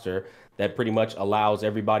roster that pretty much allows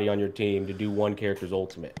everybody on your team to do one character's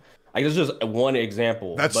ultimate. Like, there's just one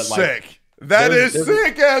example. That's sick. That is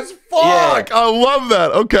sick as fuck. Yeah. I love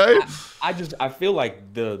that. Okay. I feel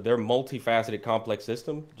like their multifaceted complex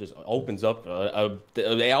system just opens up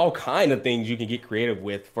all kind of things you can get creative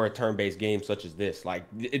with for a turn-based game such as this. Like,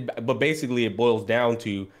 but basically it boils down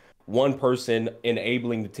to one person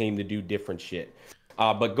enabling the team to do different shit.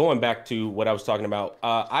 But going back to what I was talking about,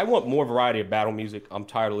 I want more variety of battle music. I'm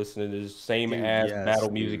tired of listening to the same battle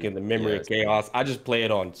music in the memory of chaos. I just play it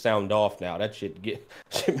on sound off now. That shit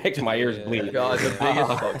makes my ears bleed. God,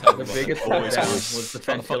 the biggest was the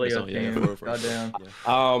Fantilio team. Goddamn.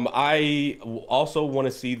 I also want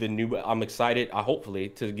to see the new. I'm excited. Hopefully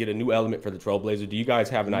to get a new element for the Trailblazer. Do you guys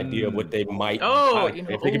have an idea of what they might? If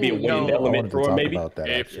it could be a wind element for them, maybe.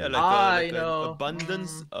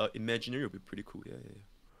 Abundance, imaginary would be pretty cool. Yeah.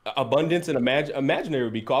 Abundance and imaginary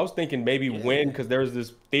would be cool. I was thinking maybe wind, because there's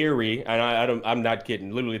this theory, and I'm not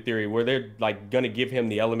kidding, literally a theory where they're like gonna give him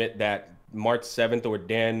the element that March 7th or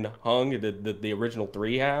Dan Hung, the original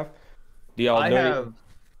 3 have. Do y'all know?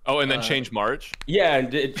 Oh, and then change March? Yeah,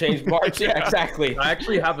 and it changed March. Yeah, exactly. I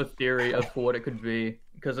actually have a theory of what it could be,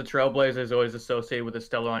 because the Trailblazer is always associated with the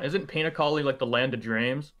Stellar Line. Isn't Pinacoli like the land of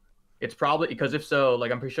dreams? It's probably, because if so,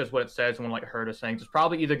 like I'm pretty sure it's what it says when like Herd is saying. It's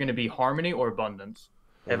probably either going to be Harmony or Abundance,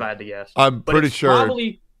 if I had to guess. I'm pretty sure.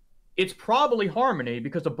 It's probably Harmony,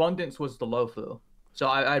 because Abundance was the Lofu. So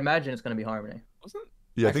I imagine it's going to be Harmony. Wasn't it?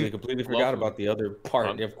 Yeah, I completely forgot about the other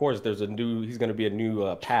part. Of course, he's going to be a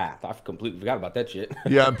new path. I completely forgot about that shit.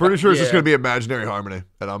 Yeah, I'm pretty sure it's just going to be Imaginary Harmony,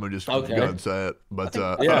 and I'm going to just go and say it. But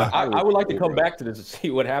I would like to come back to this and see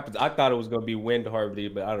what happens. I thought it was going to be Wind Harmony,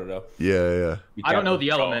 but I don't know. Yeah. I don't know the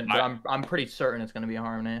element, but I'm pretty certain it's going to be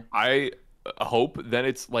Harmony. I hope then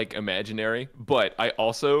it's like Imaginary, but I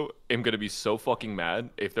also am going to be so fucking mad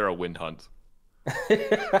if they're a Wind Hunt.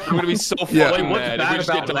 I'm gonna be so fucking mad. What's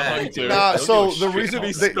bad about that? Nah, so the reason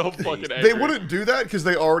they wouldn't do that because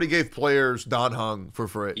they already gave players non-hung for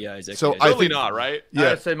free. Yeah, exactly. So I think not, right?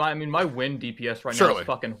 Yeah. I'd say my win DPS right now is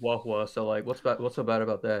fucking wah. So like, what's so bad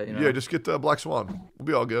about that? You know? Yeah, just get Black Swan. We'll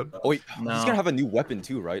be all good. Oh wait, he's gonna have a new weapon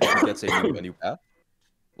too, right? If he gets a new path.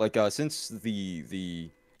 Like since the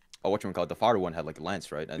whatchamacallit, the fire one had like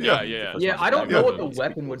Lance, right? And yeah. I don't know what the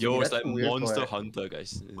weapon would be. Yo, it's like Monster Hunter,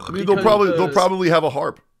 guys. I mean, they'll probably have a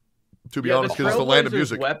harp. To be honest, because it's the land of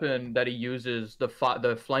music. Weapon that he uses, the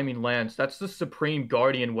flaming lance, that's the supreme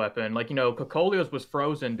guardian weapon. Like, you know, Cocolio's was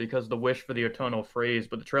frozen because the wish for the eternal freeze,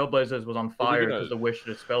 but the Trailblazers was on fire because the wish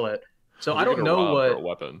to dispel it. So I don't know what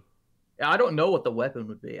weapon. I don't know what the weapon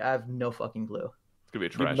would be. I have no fucking clue.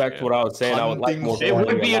 It's gonna be a trash can. Back to what I was saying, I would like more. It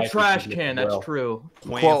would be a trash can. That's true.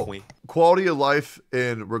 Quality of life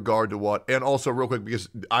in regard to what, and also real quick because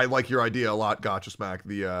I like your idea a lot, Gacha Smack.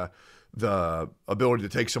 The ability to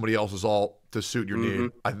take somebody else's ult to suit your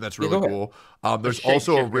need. I think that's really cool. There's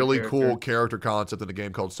also a really cool character concept in the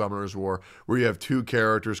game called Summoner's War, where you have two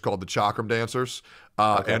characters called the Chakram Dancers.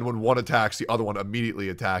 And when one attacks, the other one immediately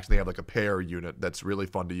attacks, and they have like a pair unit that's really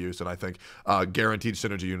fun to use. And I think guaranteed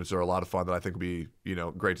synergy units are a lot of fun that I think would be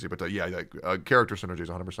great to see. But character synergy is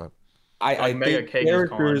 100%. I think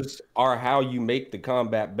characters are how you make the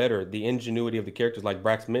combat better. The ingenuity of the characters, like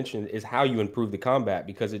Brax mentioned, is how you improve the combat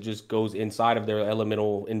because it just goes inside of their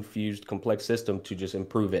elemental infused complex system to just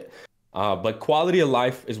improve it. But quality of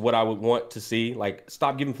life is what I would want to see. Like,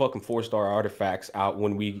 stop giving fucking 4-star artifacts out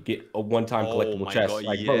when we get a one-time collectible chest. God,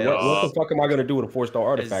 like, bro, what the fuck am I gonna do with a 4-star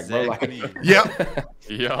artifact, bro? Like, yeah.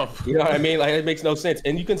 You know what I mean? Like, it makes no sense.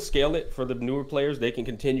 And you can scale it for the newer players; they can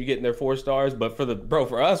continue getting their 4 stars. But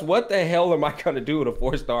for us, what the hell am I gonna do with a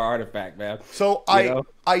 4-star artifact, man? So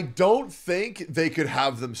I don't think they could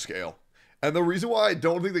have them scale. And the reason why I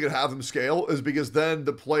don't think they could have them scale is because then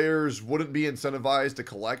the players wouldn't be incentivized to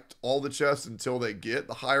collect all the chests until they get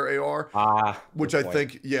the higher AR. Which I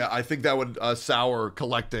think that would sour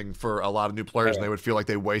collecting for a lot of new players, and they would feel like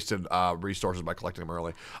they wasted resources by collecting them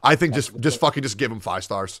early. I think just give them 5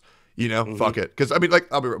 stars. Fuck it. Because, I mean,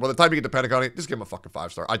 like, I'll be right. By the time you get to Pentagon, just give him a fucking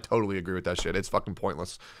 5-star. I totally agree with that shit. It's fucking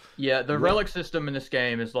pointless. Yeah, the relic system in this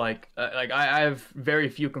game is like I have very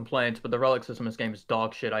few complaints, but the relic system in this game is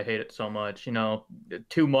dog shit. I hate it so much.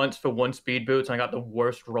 2 months for 1 speed boots, and I got the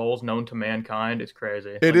worst rolls known to mankind. It's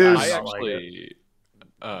crazy. It is. I actually...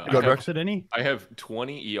 I have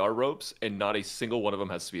 20 ER ropes, and not a single one of them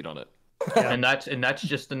has speed on it. Yeah. And that's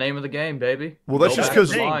just the name of the game, baby. Well, that's just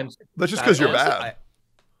because you're bad.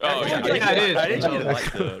 Oh, yeah, it is. I actually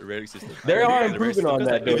like the relic system. They are improving on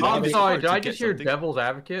that, dude. I'm sorry, did I just hear Devil's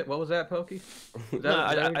Advocate? What was that, Pokey?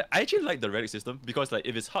 I actually like the relic system because, like,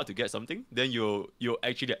 if it's hard to get something, then you'll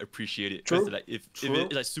actually appreciate it. True. Like, if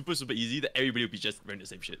it's like super easy, then everybody will be just wearing the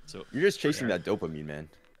same shit. So you're just chasing that dopamine, man.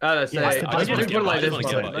 I just put it like this.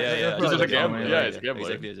 It's a gambling. Yeah, it's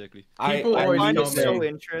gambling. Exactly. I find it so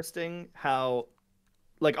interesting how,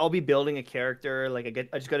 like, I'll be building a character, like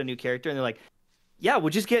I just got a new character, and they're like, yeah,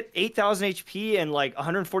 we'll just get 8,000 HP and like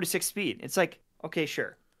 146 speed. It's like, okay,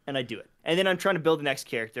 sure. And I do it. And then I'm trying to build the next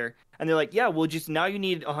character. And they're like, yeah, well, now you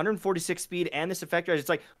need 146 speed and this effector. It's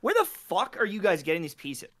like, where the fuck are you guys getting these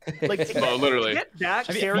pieces? Like, literally. Get back,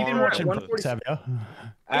 Have you been watching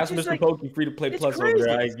Ask Mr. Pokey free to play plus over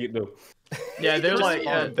there. I ain't getting them. Yeah, they're like,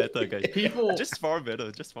 better, guys. People just far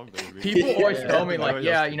better. People always tell me like,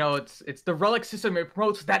 it's the relic system. It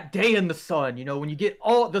promotes that day in the sun. When you get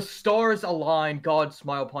all the stars align, God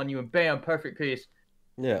smile upon you, and bam, perfect peace.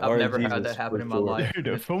 Yeah, I've never had that happen in my life.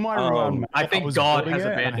 Dude, for my run, I think God has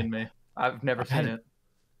abandoned me. I've never seen it.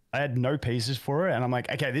 I had no pieces for it, and I'm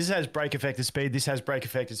like, okay, this has break affected speed, this has break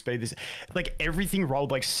affected speed, this like everything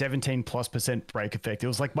rolled like 17+% break effect. It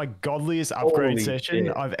was like my godliest upgrade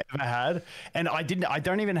session I've ever had, and I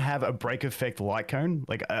don't even have a break effect light cone.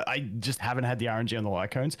 Like I just haven't had the RNG on the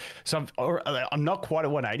light cones, so I'm not quite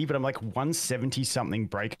at 180, but I'm like 170 something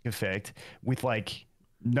break effect with like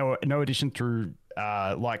no addition through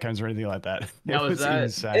light cones or anything like that. Now is that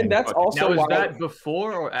insane. And that's also now is that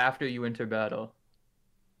before or after you enter battle?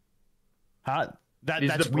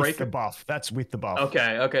 That's with the buff. That's with the buff. Okay,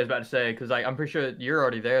 I was about to say, because I'm pretty sure you're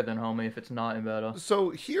already there then, homie, if it's not in battle. So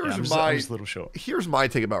here's I'm just a little short. Here's my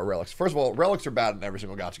take about relics. First of all, relics are bad in every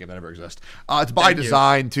single gacha game that ever exists. It's by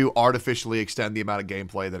design to artificially extend the amount of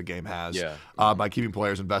gameplay that a game has by keeping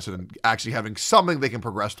players invested in actually having something they can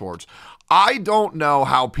progress towards. I don't know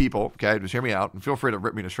how people, okay, just hear me out, and feel free to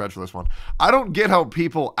rip me to shreds for this one. I don't get how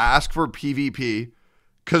people ask for PvP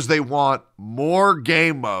because they want more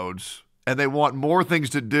game modes and they want more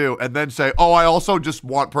things to do, and then say, "Oh, I also just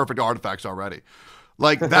want perfect artifacts already."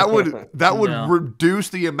 Like that would reduce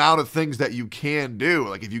the amount of things that you can do.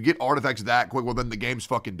 Like if you get artifacts that quick, well then the game's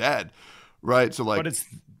fucking dead, right? So like, but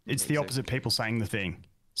it's the opposite. People saying the thing.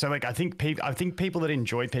 So like I think people that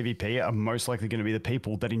enjoy PvP are most likely going to be the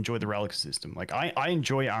people that enjoy the relic system. Like I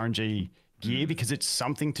enjoy RNG gear because it's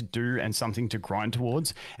something to do and something to grind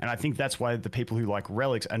towards, and I think that's why the people who like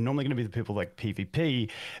relics are normally going to be the people like PvP,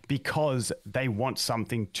 because they want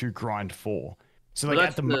something to grind for. So like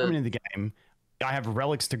at the moment in the game, I have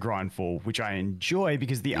relics to grind for, which I enjoy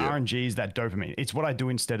because the RNG is that dopamine. It's what I do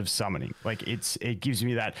instead of summoning. Like it gives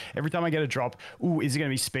me that every time I get a drop. Ooh, is it going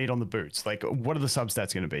to be speed on the boots? Like what are the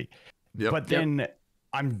substats going to be? But then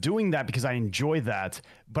I'm doing that because I enjoy that,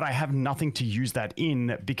 but I have nothing to use that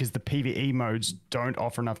in because the PvE modes don't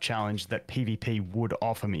offer enough challenge that PvP would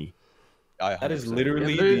offer me. That is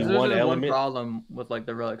literally there's one element. One problem with like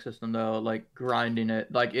the relic system though, like grinding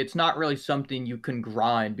it. Like it's not really something you can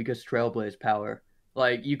grind because Trailblaze power.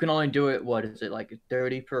 Like you can only do it, what is it, like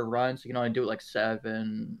 30 per run? So you can only do it like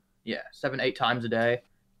 7-8 times a day.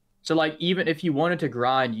 So like even if you wanted to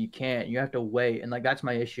grind, you can't. You have to wait, and like that's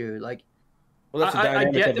my issue. Like, well, that's I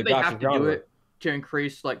get that they have to do it to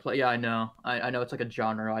increase like play. Yeah, I know. I know it's like a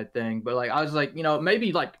genre-wide thing, but like I was like, you know,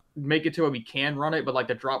 maybe like make it to where we can run it, but like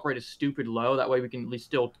the drop rate is stupid low. That way we can at least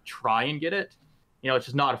still try and get it. You know, it's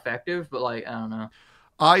just not effective, but like I don't know.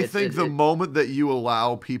 I think the moment that you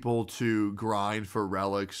allow people to grind for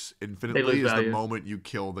relics infinitely is the moment you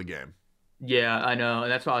kill the game. Yeah, I know,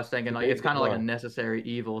 and that's what I was thinking. Like, it's kind of like a necessary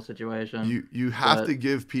evil situation. You have to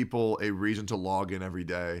give people a reason to log in every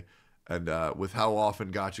day, and with how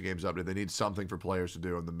often Gacha games update, they need something for players to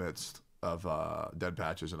do in the midst of dead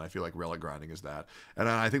patches, and I feel like relic grinding is that. And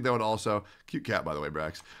I think that would also cute cat, by the way,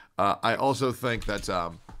 Brax. I also think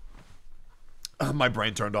that my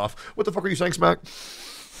brain turned off. What the fuck are you saying, Smack?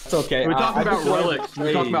 It's okay. We're talking about relics.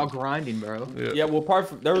 We're talking about grinding, bro. Yeah, well,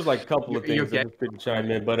 there was like a couple of things that could chime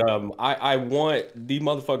in, but I want these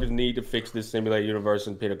motherfuckers need to fix this simulated universe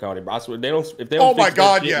in Peter County. I swear, if they don't fix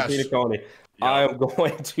this shit in Peter County, I am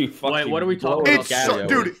going to fucking. Wait, what are we talking about?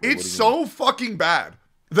 Dude, it's so fucking bad.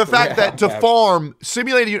 The fact that to farm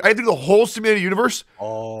simulated, I had to do the whole simulated universe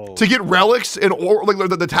to get relics and like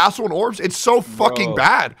the tassel and orbs. It's so fucking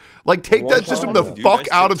bad. Like, take that system the fuck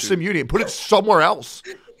out of SimUni and put it somewhere else.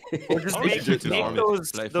 Or just make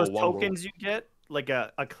those tokens you get like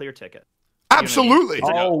a clear ticket. Absolutely. You know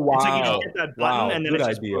what I mean? Oh wow! It's like you just hit that button and then good it's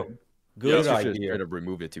just idea. boom. Good idea. idea. To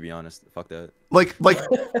remove it, to be honest. Fuck that. Like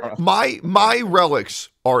my relics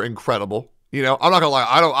are incredible. You know, I'm not gonna lie.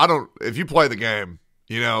 I don't. If you play the game,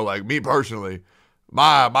 you know, like me personally,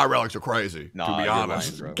 my relics are crazy. To be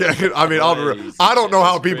honest, lying, I mean, I don't know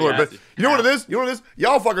how people are. But you know what it is? You know what it is?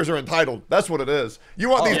 Y'all fuckers are entitled. That's what it is. You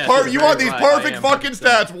want these perfect fucking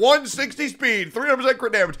stats. 160 speed, 300%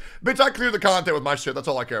 crit damage. Bitch, I clear the content with my shit. That's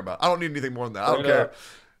all I care about. I don't need anything more than that. I don't care.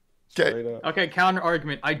 Okay, counter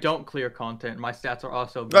argument. I don't clear content. My stats are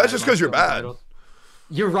also bad. That's just because you're bad.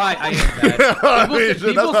 You're right, I am bad.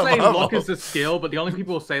 People say luck is a skill, but the only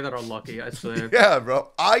people who say that are lucky, I swear. Yeah,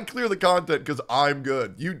 bro. I clear the content because I'm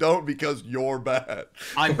good. You don't because you're bad.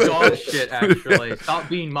 I'm dog shit, actually. Stop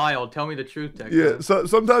being mild. Tell me the truth, Tectone. Yeah, so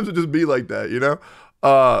sometimes it just be like that, you know?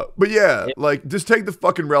 But yeah, like, just take the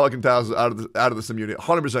fucking relic and tassels out of the sim unit.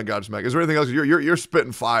 100% Gacha Smack. Is there anything else? You're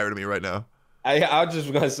spitting fire to me right now. I was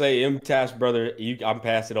just gonna say, Task brother, I'm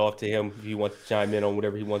passing it off to him if he wants to chime in on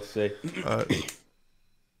whatever he wants to say.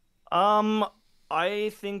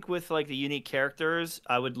 I think with like the unique characters,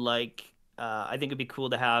 I would like. I think it'd be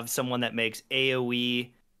cool to have someone that makes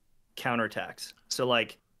AOE counterattacks. So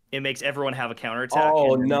like it makes everyone have a counterattack.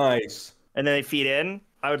 Oh, nice. And then they feed in.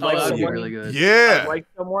 I would like someone really good. Yeah. I'd like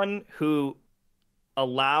someone who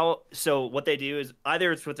so what they do is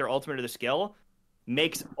either it's with their ultimate or their skill,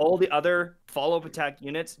 makes all the other follow-up attack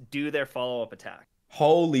units do their follow-up attack.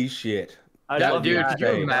 Holy shit. Dude, could you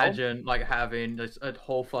imagine like having just a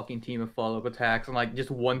whole fucking team of follow-up attacks and like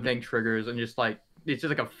just one thing triggers and just like it's just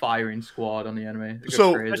like a firing squad on the enemy.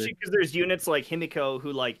 So especially because there's units like Himiko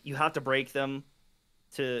who like you have to break them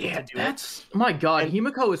to do it. My god,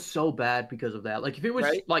 Himiko is so bad because of that. Like if it was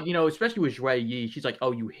like, you know, especially with Zhui Yi, she's like,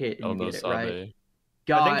 oh, you hit and you get it, right?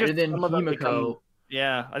 God, and then Himiko.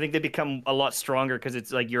 Yeah, I think they become a lot stronger because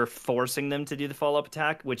it's like you're forcing them to do the follow-up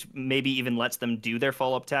attack, which maybe even lets them do their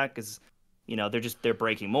follow-up attack because, you know, they're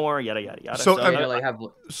breaking more, yada yada yada. So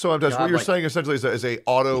what you're saying essentially is a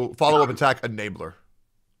auto follow-up attack enabler.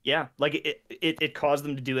 Yeah, like it caused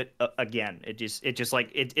them to do it again. It just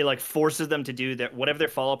like it like forces them to do that whatever their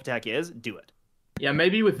follow-up attack is, do it. Yeah,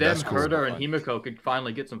 maybe with them, Herder and Himiko could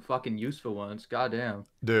finally get some fucking useful ones. Goddamn.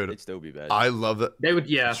 Dude, it'd still be bad. I love that. They would,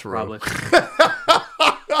 probably.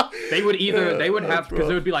 They would have, because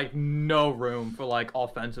there would be like no room for like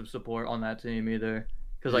offensive support on that team either.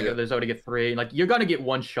 Because like there's already get 3, like you're gonna get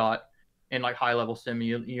one shot in like high level sim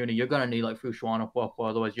unit. You're gonna need like Fushuan or Puo,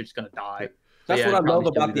 otherwise you're just gonna die. That's what I love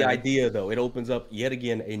about the idea, though. It opens up yet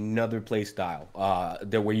again another play style.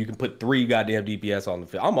 There where you can put 3 goddamn DPS on the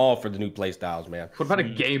field. I'm all for the new play styles, man. What about a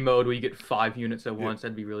game mode where you get 5 units at once?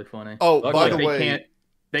 That'd be really funny. Oh, by the way,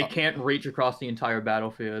 they can't reach across the entire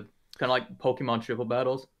battlefield. Kind of like Pokemon triple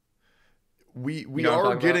battles. We're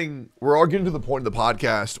all getting to the point of the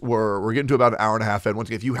podcast where we're getting to about an hour and a half in. Once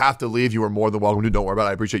again, if you have to leave, you are more than welcome to. Don't worry about it.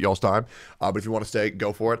 I appreciate y'all's time. But if you want to stay,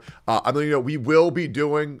 go for it. I'm letting you know we will be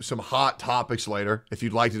doing some hot topics later. If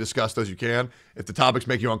you'd like to discuss those, you can. If the topics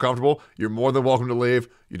make you uncomfortable, you're more than welcome to leave.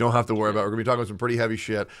 You don't have to worry about it. We're going to be talking about some pretty heavy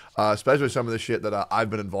shit, especially some of the shit that I've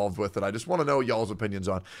been involved with that I just want to know y'all's opinions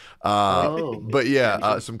on. But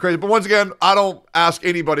yeah, some crazy. But once again, I don't ask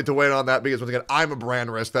anybody to weigh in on that because once again, I'm a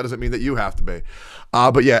brand risk. That doesn't mean that you have to be.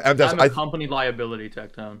 But yeah, I'm a company liability,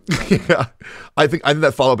 Tectone. Yeah, I think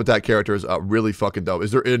that follow-up attack character is really fucking dope.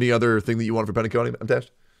 Is there any other thing that you want for Penacony, Mtesh?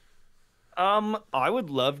 I would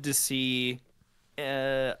love to see.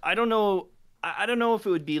 I don't know if it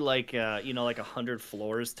would be like you know, like 100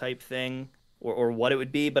 floors type thing or what it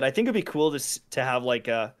would be, but I think it'd be cool to have like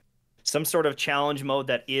some sort of challenge mode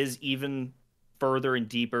that is even further and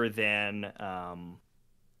deeper than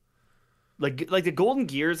like the Golden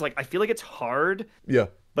Gears. Like I feel like it's hard. Yeah.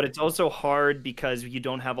 But it's also hard because you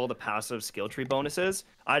don't have all the passive skill tree bonuses.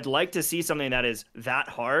 I'd like to see something that is that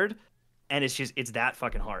hard, and it's that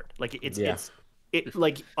fucking hard. Like it's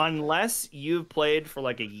like unless you've played for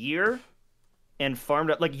like a year and farmed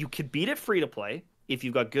up, like you could beat it free to play if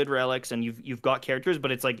you've got good relics and you've got characters,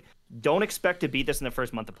 but it's like don't expect to beat this in the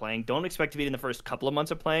first month of playing. Don't expect to beat it in the first couple of months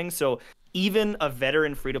of playing. So even a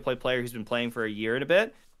veteran free to play player who's been playing for a year and a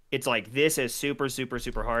bit, it's like this is super, super,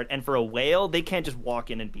 super hard. And for a whale, they can't just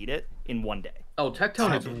walk in and beat it in one day. Oh,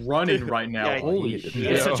 Tectone is running right now. Yeah, holy shit.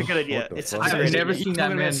 It's such a good idea. I've never seen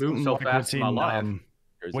that man move so fast in my life.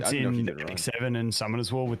 What's in Epic 7 and Summon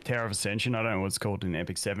as well with Tower of Ascension? I don't know what it's called in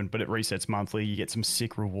Epic 7, but it resets monthly. You get some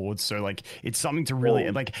sick rewards. So, like, it's something to really,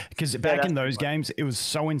 like, because back in those games, it was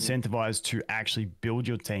so incentivized to actually build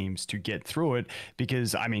your teams to get through it.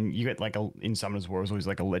 Because, I mean, you get, like, in Summoners War, it was always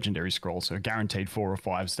like a legendary scroll. So, guaranteed 4 or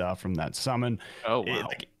 5 star from that summon. Oh, wow.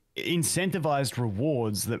 Incentivized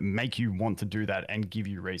rewards that make you want to do that and give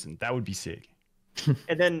you reason. That would be sick.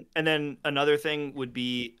 And then another thing would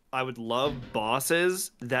be I would love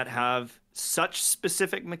bosses that have such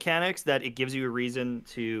specific mechanics that it gives you a reason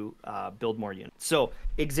to build more units. So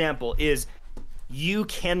example is you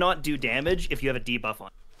cannot do damage if you have a debuff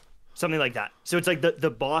on. Something like that. So it's like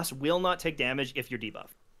the boss will not take damage if you're debuffed.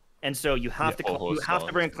 And so you have to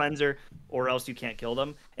bring a cleanser or else you can't kill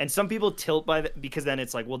them. And some people tilt by that because then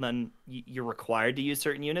it's like, well, then you're required to use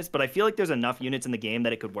certain units. But I feel like there's enough units in the game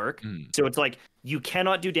that it could work. So it's like you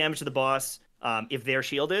cannot do damage to the boss if they're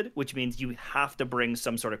shielded, which means you have to bring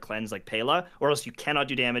some sort of cleanse like Pela, or else you cannot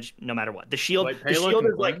do damage no matter what. The shield is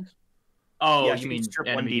like, oh, yeah, you mean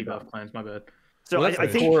enemy debuff cleanse? My bad. So well, that's I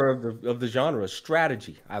the think core of the genre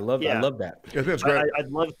strategy. I love that. Yeah, that's great. I'd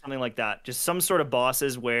love something like that. Just some sort of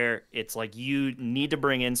bosses where it's like you need to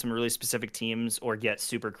bring in some really specific teams or get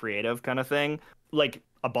super creative kind of thing. Like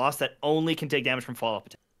a boss that only can take damage from follow-up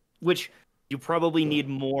attack, which you probably need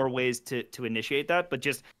more ways to initiate that. But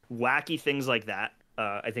just wacky things like that,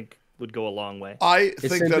 I think would go a long way. I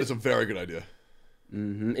think that is a very good idea.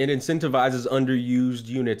 Mm-hmm. It incentivizes underused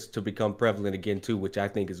units to become prevalent again too, which I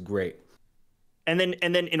think is great. And then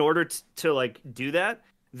in order to like do that,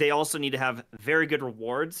 they also need to have very good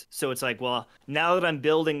rewards. So it's like, well, now that I'm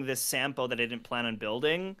building this sample that I didn't plan on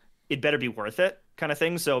building, it better be worth it, kind of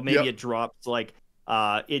thing. So maybe it drops like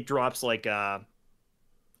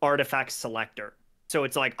artifact selector. So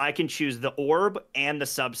it's like I can choose the orb and the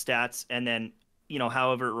substats, and then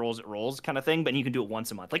however it rolls kind of thing. But you can do it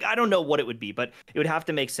once a month. Like I don't know what it would be, but it would have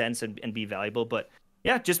to make sense and be valuable. But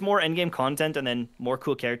yeah, just more endgame content and then more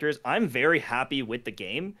cool characters. I'm very happy with the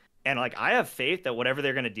game, and like I have faith that whatever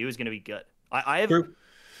they're gonna do is gonna be good. I have,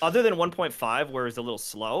 other than 1.5 where it's a little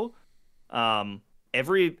slow,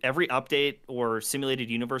 every update or simulated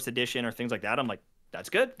universe edition or things like that, I'm like, that's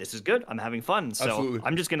good. This is good. I'm having fun. So absolutely.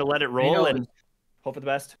 I'm just gonna let it roll and hope for the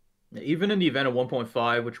best. Even in the event of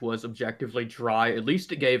 1.5, which was objectively dry, at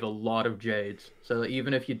least it gave a lot of jades. So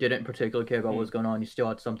even if you didn't particularly care about what was going on, you still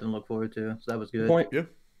had something to look forward to. So that was good. Yeah.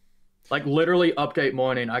 Like literally update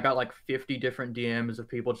morning, I got like 50 different DMs of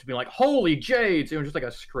people just being like, "Holy jades!" It was just like a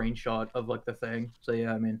screenshot of like the thing. So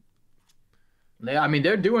yeah, I mean,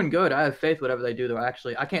 they're doing good. I have faith whatever they do, they'll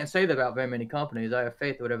actually. I can't say that about very many companies. I have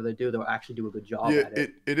faith that whatever they do, they'll actually do a good job at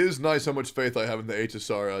it. It is nice how much faith I have in the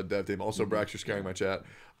HSR dev team. Also, Brax, you're scaring my chat.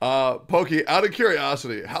 Pokey, out of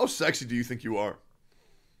curiosity, how sexy do you think you are?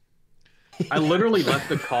 I literally left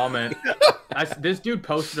a comment. This dude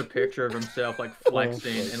posted a picture of himself like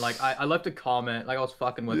flexing, and like I left a comment, like I was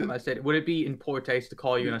fucking with him. I said, "Would it be in poor taste to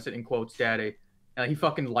call you?" And I said in quotes, "Daddy." And he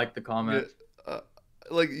fucking liked the comment.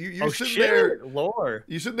 Like you're sitting there, Lore.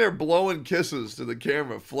 You sitting there blowing kisses to the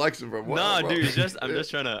camera, flexing from what? Nah, dude, I'm just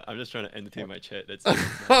trying to entertain my chat. That's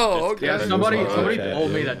okay. Yeah, somebody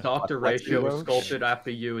told me that Dr. Ratio was sculpted after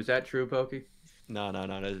you. Is that true, Pokey? No,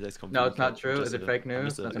 that's completely. No, it's not true. Is it fake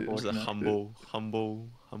news? That's a humble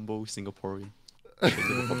Singaporean.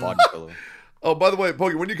 Oh, by the way,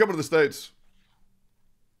 Pokey, when are you coming to the States?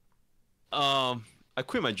 I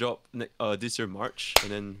quit my job this year March,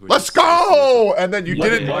 and then let's go. And then you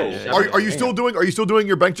didn't. Are you still doing? Are you still doing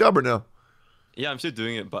your bank job or no? Yeah, I'm still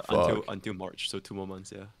doing it, but until March, so 2 more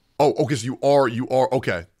months. Yeah. Oh, okay. So you are.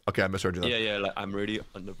 Okay. Okay, I misheard you. Yeah. Like I'm already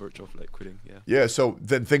on the verge of like quitting. Yeah. Yeah. So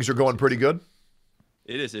then things are going pretty good.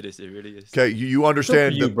 It is. It really is. Okay, you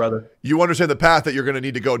understand brother. You understand the path that you're going to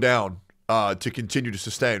need to go down to continue to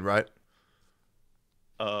sustain, right?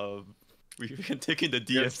 We can take in the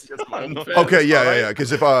DMs. Okay, yeah.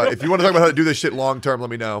 Because if you want to talk about how to do this shit long term, let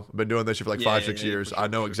me know. I've been doing this shit for like 5-6 years. Sure, I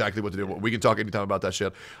know exactly what to do. We can talk anytime about that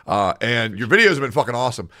shit. And your videos have been fucking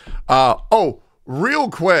awesome. Real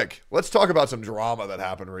quick, let's talk about some drama that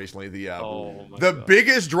happened recently. The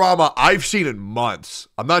biggest drama I've seen in months.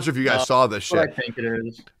 I'm not sure if you guys saw this shit. I think it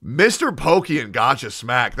is. Mr. Pokey and Gacha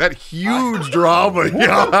Smack. That huge drama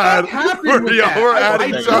y'all had. Y'all were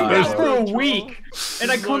adding something for a week, and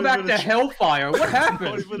I come back to Hellfire. What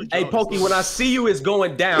happened? Hey, Pokey, when I see you, it's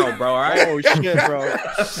going down, bro. All right? Oh shit, bro.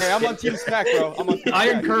 Hey, I'm on Team Smack, bro. I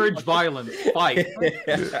encourage violence. Fight.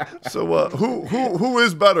 So, who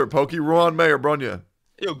is better, Pokey, Ruan, May, or Bronya?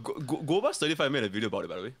 Yo, Goba 35 made a video about it,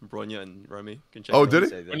 by the way. Bronya and Rami. Can check did he?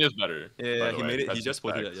 Bronya's better. Yeah, he made it. He just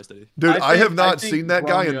posted it yesterday. Dude, I have not seen that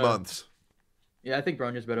guy in months. Yeah, I think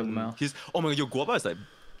Bronya's better than Mal. Oh my god, yo, Goba is like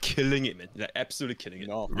killing it, man. Like absolutely killing it.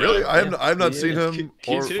 No. Really? I have not seen him.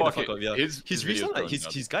 He's recently like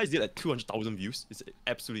his guys did like 200,000 views. It's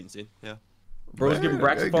absolutely insane. Yeah. Bro's giving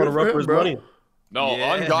Braxton a run for his money. No,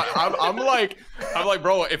 yeah. I'm like,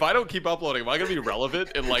 bro, if I don't keep uploading, am I gonna be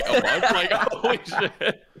relevant in like a month? Like, holy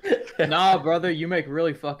shit. Nah, brother, you make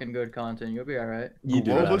really fucking good content. You'll be all right. You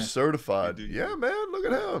do. Global certified. Yeah, man, look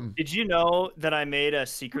at him. Did you know that I made a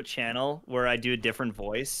secret channel where I do a different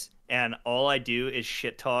voice, and all I do is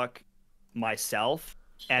shit talk myself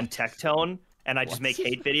and Tectone, and I just make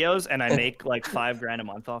hate videos, and I make like $5,000 a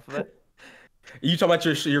month off of it. You talking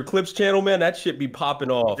about your clips channel, man? That shit be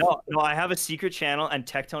popping off. No, I have a secret channel, and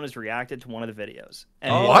Tectone has reacted to one of the videos.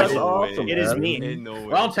 And what? Awesome, it is me.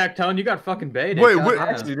 Well, Tectone, you got fucking baited. Wait, I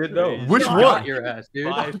actually didn't know. Which one? Your ass, dude.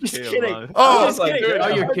 I'm just kidding. Oh,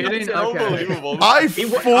 you're kidding? Okay. I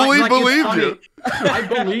fully believed you. I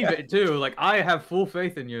believe it too. Like I have full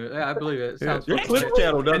faith in you. Yeah, I believe it. Sounds your clip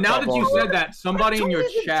channel does. And now that you said that, somebody in your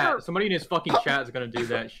chat, somebody in his fucking chat is gonna do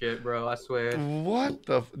that shit, bro. I swear. What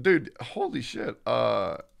the dude? Holy shit.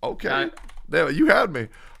 Okay. Damn, you had me.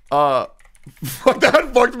 That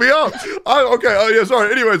fucked me up. Okay. Oh yeah.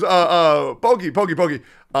 Sorry. Anyways, Pokey.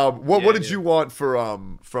 What did you want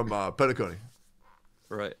from Petacone?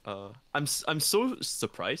 Right. I'm so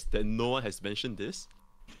surprised that no one has mentioned this.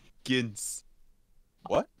 Gins.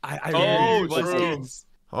 What? I really want Gins.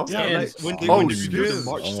 Huh? Yeah, like when they reviewed the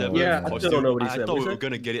March 7th yeah, I still don't know what he I said. thought we were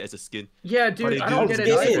gonna get it as a skin. Yeah, dude, I don't get it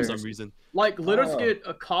for either. some reason. Like, let us get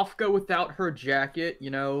a Kafka without her jacket, you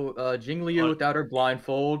know, Jingliu without her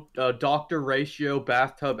blindfold, Doctor Ratio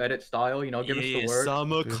bathtub edit style, you know, give us the word.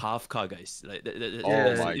 Summer Kafka, guys. Like,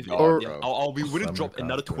 my god, I'll be willing to Summer drop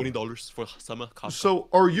another Kafka. $20 for Summer Kafka. So,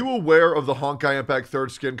 are you aware of the Honkai Impact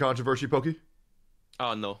 3rd skin controversy, Pokey?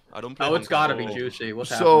 Oh no, I don't play. Oh, it's Honkai. gotta be juicy. What's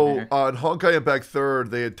So, happening here? on Honkai Impact 3rd,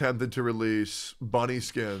 they attempted to release bunny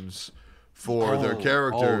skins for their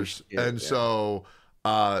characters, and so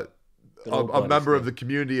a member of the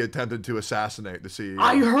community attempted to assassinate the CEO.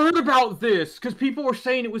 I heard about this because people were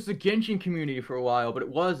saying it was the Genshin community for a while, but it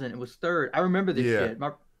wasn't. It was 3rd. I remember this shit.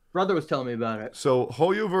 My brother was telling me about it. So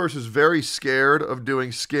Hoyoverse is very scared of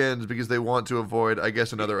doing skins because they want to avoid, I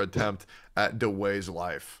guess, another attempt at Dewey's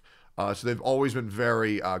life. So they've always been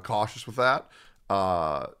very cautious with that.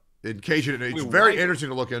 In case you didn't, it's very interesting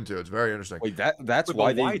to look into. It's very interesting. Wait, that's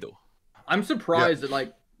why though? I'm surprised that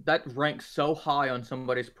like that ranks so high on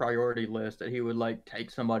somebody's priority list that he would like take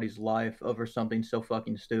somebody's life over something so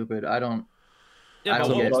fucking stupid. I don't get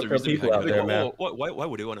the people out there, man. Why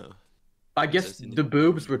would they wanna? I guess the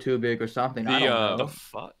boobs were too big or something. I don't know. The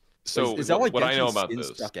fuck. So is that like what I know Genshin about skins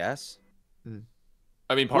this? suck ass?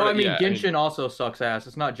 I mean, Genshin also sucks ass.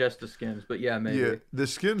 It's not just the skins, but yeah, maybe. Yeah, the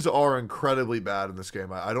skins are incredibly bad in this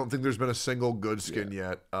game. I don't think there's been a single good skin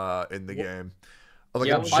yet in the game.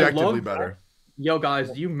 Like objectively better. Yo,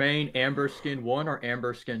 guys, do you main Amber Skin 1 or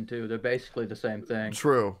Amber Skin 2? They're basically the same thing.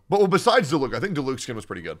 True. But well, besides Diluc, I think Diluc's skin was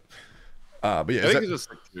pretty good. But yeah, I think it was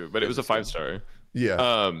a 6-2, but it was a 5-star.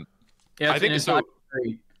 Yeah. I think so.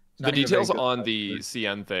 The details on the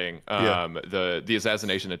CN thing, the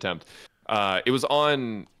assassination attempt, it was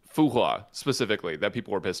on Fuhua specifically that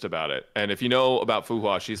people were pissed about it. And if you know about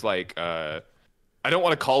Fuhua, she's like, I don't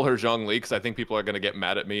want to call her Zhongli because I think people are going to get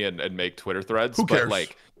mad at me and make Twitter threads. Who cares? But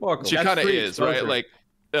like, she kind of is, right? Like,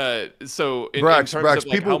 so in Brax, terms of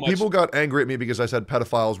like people got angry at me because I said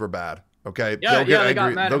pedophiles were bad. Okay, yeah,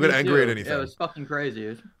 they'll get angry at anything. Yeah, it was fucking crazy.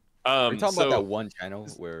 You're talking about that one channel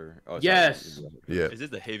where? Oh, yes. Yeah. Is this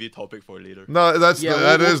the heavy topic for later? No, that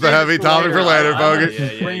is the heavy topic for later, folks.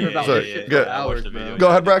 Go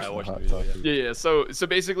ahead, Brax. Yeah. So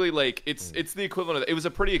basically, like, it's the equivalent of it was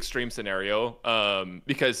a pretty extreme scenario,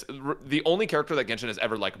 because the only character that Genshin has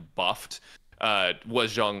ever like buffed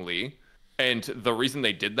was Zhongli, and the reason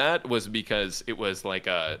they did that was because it was like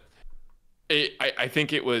I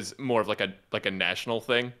think it was more of like a national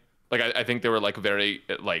thing. Like, I think they were like very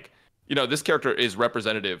like, you know, this character is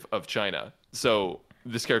representative of China, so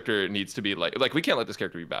this character needs to be like we can't let this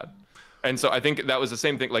character be bad. And so I think that was the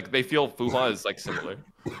same thing. Like, they feel Fuhua is like similar.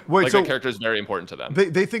 Wait, like, so that character is very important to them.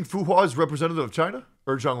 They think Fuhua is representative of China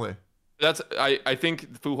or Zhongli? I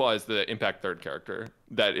think Fuhua is the Impact 3rd character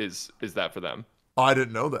that is that for them. I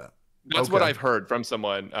didn't know that. That's what I've heard from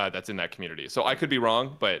someone that's in that community. So I could be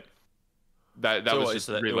wrong, but that so was just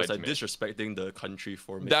relayed to me. Disrespecting the country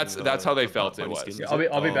for making that's how they felt it was. Yeah,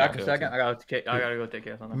 I'll be back in a second. I gotta go take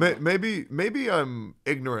care of something. Maybe I'm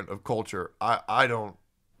ignorant of culture. I don't,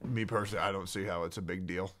 me personally, I don't see how it's a big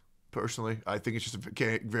deal. Personally, I think it's just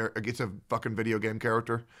it's a fucking video game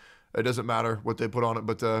character. It doesn't matter what they put on it,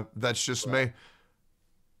 but that's just me.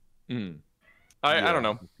 I don't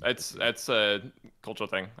know. It's a cultural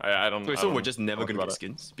thing. I don't. So we're just never gonna get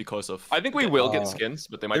skins because of. I think we will get skins,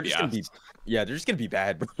 but they might be asked. They're just gonna be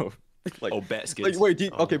bad, bro. Like, bad skins. Like,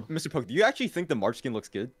 wait, okay, Mr. Poke, do you actually think the March skin looks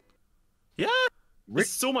good? Yeah, it's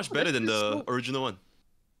so much better than the original one.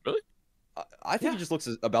 Really? I think it just looks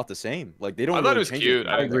about the same. Like, they don't. I thought it was cute.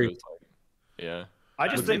 I agree. Yeah. I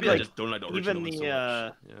just think like don't like the even original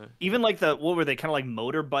the even like the what were they kind of like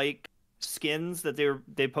motorbike skins that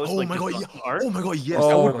they posted. Oh my god! Art? Oh my god! Yes.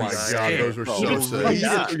 Oh my god! Those were so sick.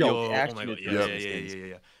 Yeah. Oh my god!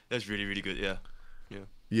 Yeah. That's really really good.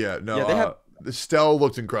 Yeah. No. The Stell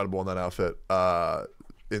looked incredible in that outfit.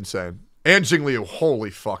 Insane. And Jingliu, holy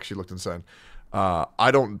fuck, she looked insane. I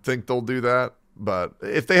don't think they'll do that, but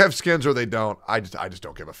if they have skins or they don't, I just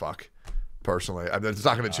don't give a fuck. Personally, I mean, it's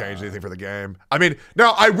not going to change anything for the game. I mean,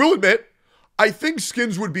 now I will admit, I think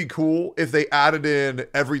skins would be cool if they added in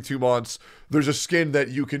every 2 months. There's a skin that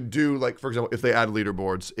you can do, like, for example, if they add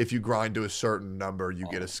leaderboards, if you grind to a certain number, you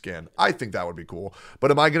get a skin. I think that would be cool. But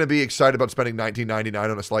am I going to be excited about spending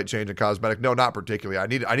 $19.99 on a slight change in cosmetic? No, not particularly. I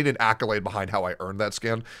need an accolade behind how I earned that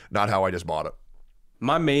skin, not how I just bought it.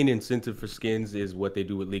 My main incentive for skins is what they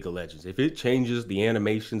do with League of Legends. If it changes the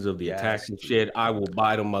animations of the attacks and shit, I will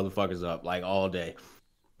buy them motherfuckers up like all day.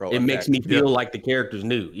 Bro, it makes me feel like the character's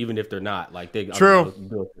new, even if they're not. Like they. True.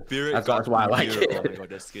 That's why I like it. Oh my god,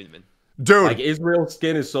 that skin, man. Dude, like Israel's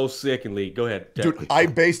skin is so sick in League. Go ahead, Jack. Dude. I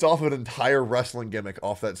based off of an entire wrestling gimmick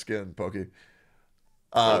off that skin, Pokey.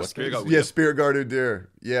 Spirit Guard yeah, Spirit Guard Udyr.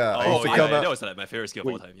 Yeah, I used to come out. That was like my favorite skill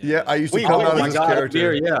of all time. Yeah, I used to come out as this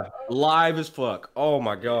character. Yeah, live as fuck. Oh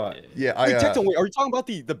my god. Yeah, Wait, Tectone, are you talking about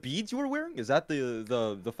the beads you were wearing? Is that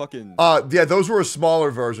the fucking? Yeah, those were a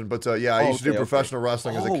smaller version, but yeah, I used to do professional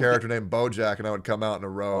wrestling as a character named Bojack, and I would come out in a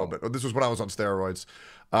robe. But this was when I was on steroids.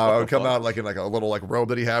 I would come out like in like a little like robe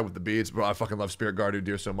that he had with the beads. But I fucking love Spirit Guard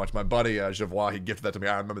Udyr so much. My buddy Javois, he gifted that to me.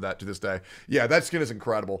 I remember that to this day. Yeah, that skin is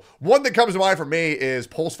incredible. One that comes to mind for me is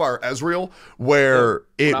Pulsefire Ezreal, where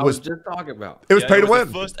it was just talking about. It was pay to win.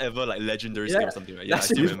 The first ever like legendary skin or something, right? Yeah, I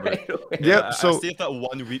still remember. Yeah, so I saved that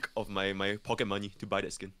 1 week of my pocket money to buy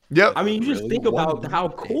that skin. Yep. I mean, you just think about how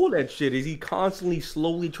cool that shit is. He constantly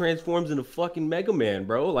slowly transforms into fucking Mega Man,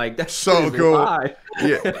 bro. Like that's so cool.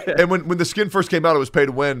 Yeah, and when the skin first came out, it was pay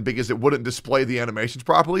to win because it wouldn't display the animations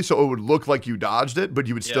properly, so it would look like you dodged it, but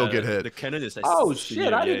you would still get hit. The cannon is like, oh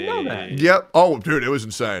shit, I didn't know that. Yep. Oh, dude, it was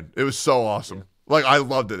insane. It was so awesome. Like I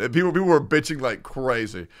loved it. And people were bitching like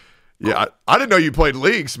crazy. Yeah, I didn't know you played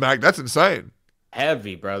League, Smack. That's insane.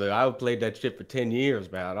 Heavy, brother. I played that shit for 10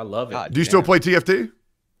 years, man. I love it. God, do you still play TFT?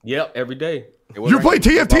 Yep, every day. You play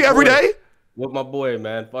TFT every day? With my boy,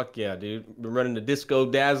 man. Fuck yeah, dude. Been running the Disco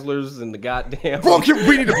Dazzlers and the goddamn. Bro,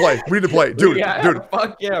 we need to play. We need to play, dude. Dude,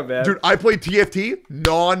 fuck yeah, man. Dude, I play TFT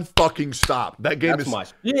non-fucking stop. That game is my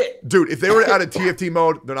shit. Dude, if they were to add a TFT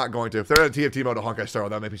mode, they're not going to. If they're at a TFT mode to Honkai Star Rail,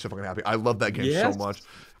 that would make me so fucking happy. I love that game so much.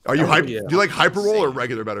 Are you hype? Do you like hyper roll or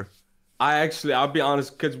regular better? I'll be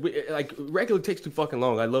honest, because like regular takes too fucking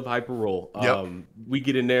long. I love hyper roll. We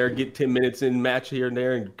get in there, get 10 minutes in match here and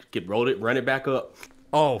there, and run it back up.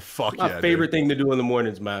 Oh fuck yeah! My favorite thing to do in the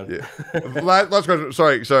mornings, man. Yeah. Last question.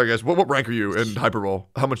 Sorry guys. What rank are you in hyper roll?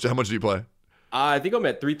 How much do you play? I think I'm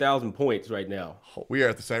at 3,000 points right now. We are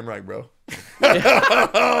at the same rank, bro.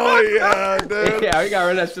 Oh yeah, dude. Yeah, we gotta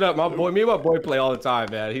run that shit up. Me and my boy play all the time,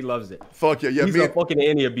 man. He loves it. Fuck yeah, yeah. He's a fucking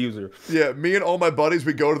anti-abuser. Yeah, me and all my buddies,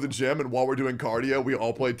 we go to the gym, and while we're doing cardio, we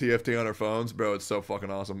all play TFT on our phones, bro. It's so fucking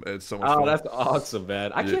awesome. It's so much fun. Oh, that's awesome,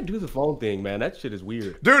 man. I can't do the phone thing, man. That shit is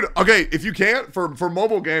weird. Dude, okay, if you can't, for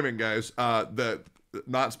mobile gaming, guys,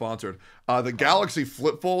 not sponsored. The Galaxy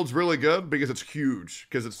Flip Fold's really good because it's huge.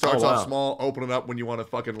 Because it starts off small, open it up when you want to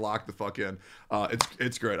fucking lock the fuck in.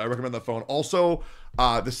 It's great. I recommend that phone. Also,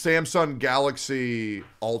 the Samsung Galaxy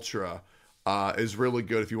Ultra is really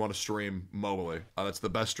good if you want to stream mobily. That's the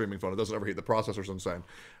best streaming phone. It doesn't overheat. The processor's insane.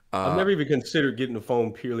 I've never even considered getting a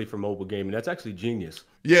phone purely for mobile gaming. That's actually genius.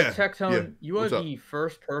 Yeah. Tectone, you are the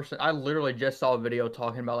first person. I literally just saw a video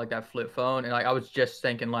talking about like that flip phone, and like I was just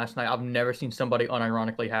thinking last night, I've never seen somebody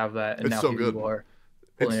unironically have that, and it's now so people good. are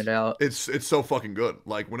pulling it out. It's so fucking good.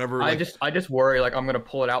 Like whenever I just worry like I'm gonna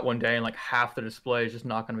pull it out one day and like half the display is just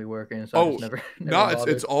not gonna be working. So I just never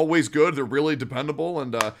it's always good. They're really dependable,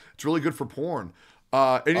 and it's really good for porn.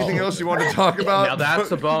 Anything else you want to talk about? Now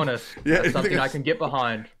that's a bonus. Yeah, that's something I can get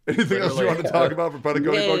behind. Anything else you want to talk about for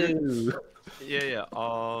Pedagogically? Yeah.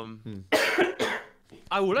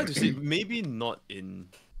 I would like to see maybe not in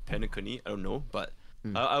Penacony, I don't know, but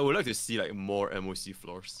I would like to see like more MOC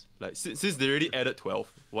floors. Like since they already added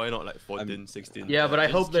 12, why not like 14, 16? Yeah, but I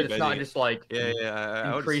hope that it's not just like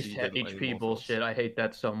increased HP bullshit. I hate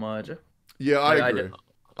that so much. Yeah, I agree.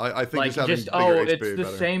 I think like just it's the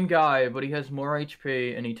better. same guy, but he has more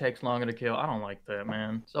HP and he takes longer to kill. I don't like that,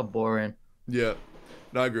 man. So boring. Yeah,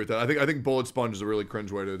 no, I agree with that. I think Bullet Sponge is a really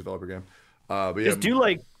cringe way to develop a game. But yeah, just do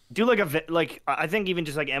like I think even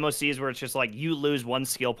just like MOCs where it's just like you lose 1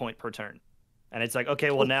 skill point per turn, and it's like okay,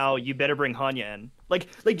 well now you better bring Hanya in. Like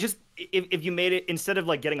just if you made it instead of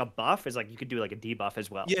like getting a buff, is like you could do like a debuff as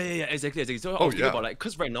well. Yeah, exactly. So I was thinking about like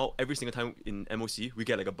because right now every single time in MOC we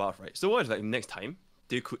get like a buff, right? So what if like next time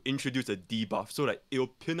they could introduce a debuff, so like it'll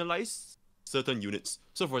penalize certain units.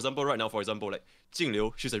 So for example, right now, like Jing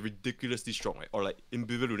Liu, she's like ridiculously strong, right? Or like in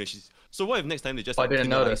Vivid Luna, so what if next time they just like,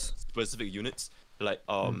 penalize specific units, like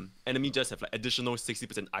enemy just have like additional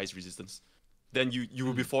 60% ice resistance, then you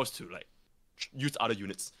will be forced to like use other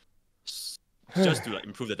units just to like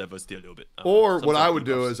improve the diversity a little bit. Or what I would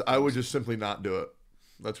do is I would just simply not do it.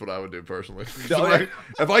 That's what I would do personally.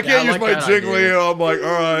 If I can't use my Jing Liu, I'm like,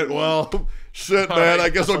 all right, well, shit, man. I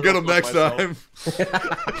guess I'll get him next time.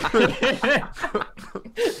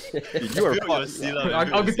 You are.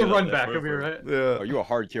 I'll get the run back. I'll be right. Yeah. Oh, you are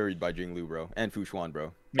hard carried by Jing Liu, bro, and Fu Xuan,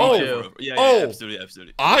 bro. Me too. Yeah,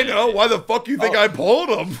 absolutely. I know. Why the fuck you think I pulled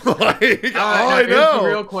him? Like, I know. Here's the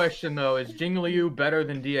real question though: is Jing Liu better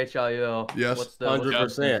than DHIL? Yes.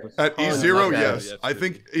 100%. At E0, yes. I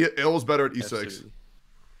think Ill's better at E6.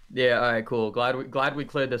 Yeah, all right, cool. Glad we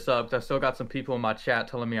cleared this up. 'Cause I still got some people in my chat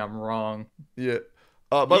telling me I'm wrong. Yeah.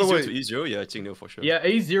 By the way, E0, yeah, Jingliu for sure. Yeah,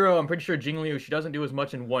 A0, I'm pretty sure Jingliu, she doesn't do as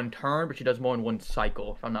much in one turn, but she does more in one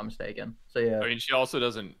cycle, if I'm not mistaken. So yeah. I mean, she also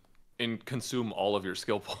doesn't consume all of your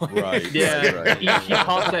skill points. Right. Yeah. She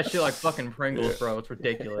pops that shit like fucking Pringles, bro. It's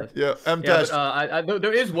ridiculous. Yeah.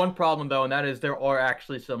 There is one problem though, and that is there are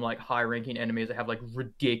actually some like high-ranking enemies that have like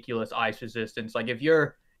ridiculous ice resistance. Like if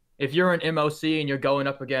you're an MOC and you're going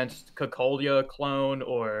up against Cocolia clone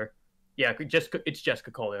or it's just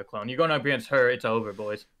Cocolia clone. You're going up against her, it's over,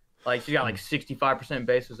 boys. Like she got like 65%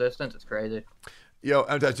 base resistance. It's crazy. Yo,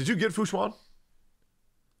 did you get Fushuan?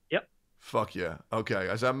 Yep. Fuck yeah. Okay.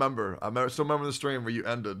 I still remember the stream where you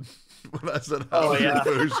ended when I said, "Oh yeah."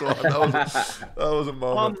 That was a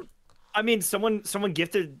moment. I mean, someone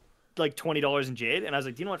gifted like $20 in Jade, and I was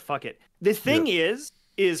like, you know what? Fuck it. The thing is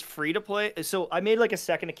free to play. So I made like a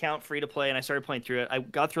second account free to play, and I started playing through it. I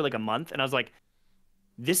got through like a month, and I was like,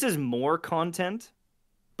 this is more content,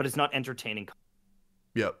 but it's not entertaining.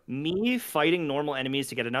 Yep. Me fighting normal enemies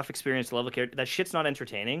to get enough experience to level character, that shit's not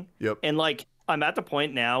entertaining. Yep. And like, I'm at the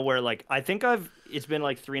point now where like, I think it's been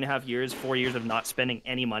like 3.5 years, 4 years of not spending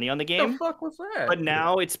any money on the game. What the fuck was that? But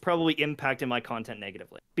now it's probably impacted my content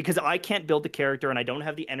negatively because I can't build the character and I don't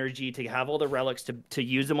have the energy to have all the relics to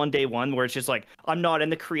use them on day one, where it's just like, I'm not in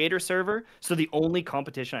the creator server. So the only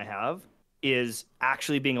competition I have is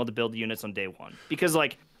actually being able to build units on day one. Because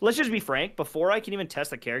like, let's just be frank, before I can even test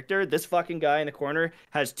the character, this fucking guy in the corner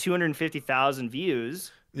has 250,000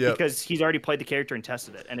 views because he's already played the character and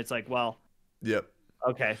tested it. And it's like, well, yep.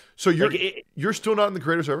 Okay. So you're still not in the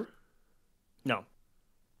creator server? No.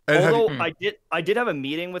 And although I did have a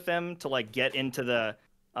meeting with them to like get into the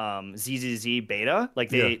ZZZ beta, like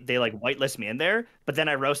they like whitelist me in there, but then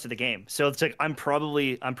I roasted the game, so it's like I'm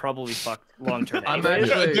probably fucked long term.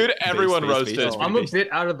 Dude, everyone roasted. I'm a bit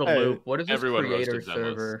out of the loop. What is this creator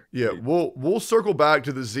server? Yeah, we'll circle back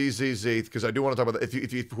to the ZZZ because I do want to talk about that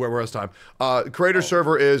if whoever has time. Creator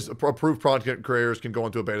server is approved content creators can go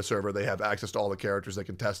into a beta server. They have access to all the characters. They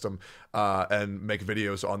can test them and make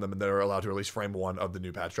videos on them, and they're allowed to release frame 1 of the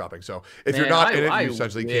new patch dropping. So if you're not in it, you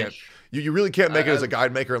essentially can't. You really can't make it as a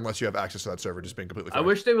guide maker unless you have access to that server. Just being completely frank. I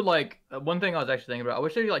wish they would like one thing I was actually thinking about. I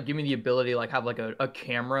wish they would like give me the ability to like have like a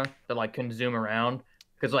camera that like can zoom around,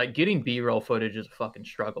 because like getting B-roll footage is a fucking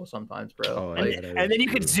struggle sometimes, bro. And then you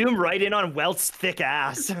can zoom right in on Welt's thick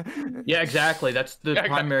ass. Yeah, exactly. That's the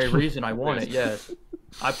primary reason I want it. Yes,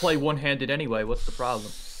 I play one-handed anyway. What's the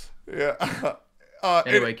problem? Yeah.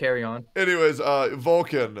 Anyway, carry on. Anyways,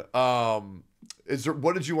 Vulcan,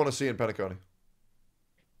 what did you want to see in Pentaconi?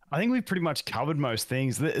 I think we've pretty much covered most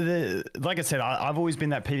things. Like I said, I've always been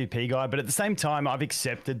that PvP guy, but at the same time, I've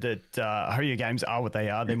accepted that Hoyo games are what they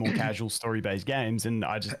are. They're more casual story-based games, and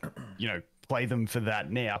I just, play them for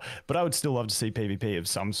that now. But I would still love to see PvP of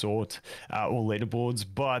some sort or leaderboards.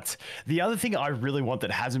 But the other thing I really want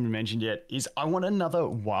that hasn't been mentioned yet is I want another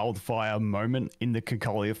wildfire moment in the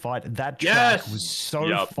Cocolia fight. That track was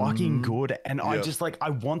so fucking good, and I just like I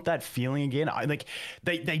want that feeling again. I like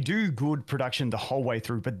they do good production the whole way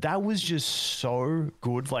through, but that was just so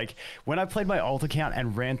good. Like when I played my alt account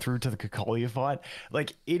and ran through to the Cocolia fight,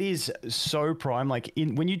 like it is so prime. Like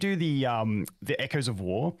when you do the Echoes of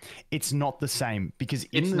War, it's not the same because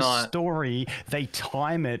in the story they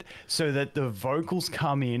time it so that the vocals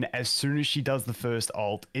come in as soon as she does the first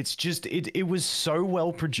alt. It's just it was so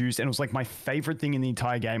well produced, and it was like my favorite thing in the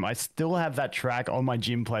entire game. I still have that track on my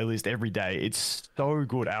gym playlist every day. It's so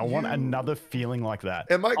good. I want another feeling like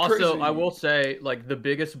that. Also, I will say, like, the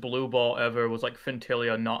biggest blue ball ever was like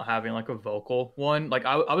Fentilia not having like a vocal one. Like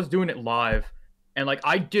I was doing it live, and like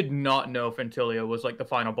I did not know Fentilia was like the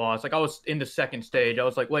final boss. Like I was in the second stage. I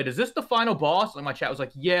was like, wait, is this the final boss? And my chat was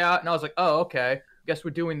like, yeah. And I was like, oh, okay. Guess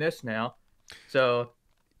we're doing this now. So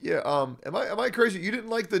yeah, am I crazy? You didn't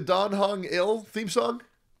like the Don Hung Il theme song?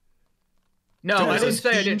 No, I didn't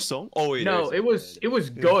say I didn't. Song? Oh, wait, no, it was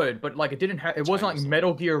good, but like it wasn't like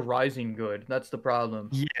Metal Gear Rising good. That's the problem.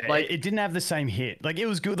 Yeah, like it didn't have the same hit. Like it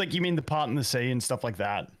was good. Like you mean the part in the sea and stuff like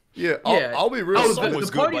that. Yeah, I'll be real.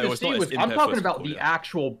 The party of the sea was. I'm talking about the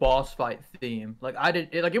actual boss fight theme. Like I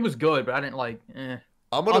did, like it was good, but I didn't like.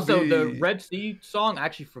 The Red Sea song. I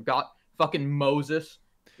actually forgot. Fucking Moses.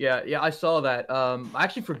 Yeah, I saw that. I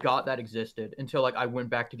actually forgot that existed until like I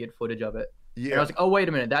went back to get footage of it. Yeah, and I was like, oh wait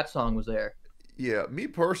a minute, that song was there. Yeah, me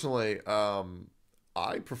personally,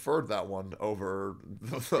 I preferred that one over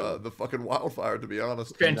the fucking Wildfire, to be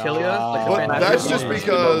honest. Fentilia? But that's just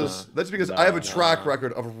because I have a track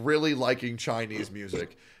record of really liking Chinese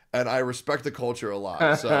music. and I respect the culture a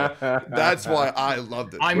lot. So that's why I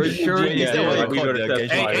loved it. I'm sure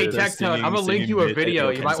Hey, Tectone, I'm gonna link you a video.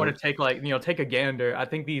 You might want to take take a gander. I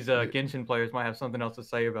think these Genshin players might have something else to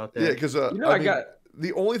say about that. Yeah, because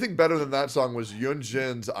the only thing better than that song was Yun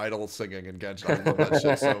Jin's idol singing in Genshin. I love that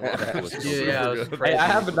shit so much. That was Hey, I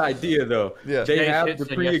have an idea though. Yeah. They have the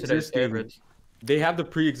pre-existing. They have the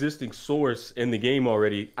pre-existing source in the game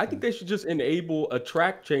already. I think they should just enable a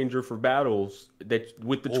track changer for battles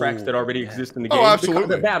with the tracks that already exist in the game. Oh,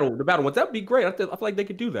 absolutely. The battle ones. That'd be great. I feel like they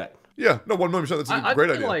could do that. Yeah, no, 100%. That's a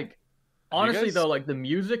great idea. Like, honestly though, like the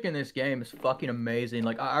music in this game is fucking amazing.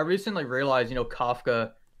 Like I recently realized,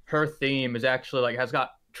 Kafka, her theme is actually has got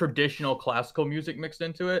traditional classical music mixed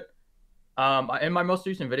into it. In my most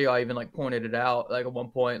recent video, I even pointed it out. At one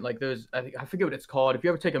point, there's I forget what it's called. If you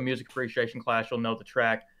ever take a music appreciation class, you'll know the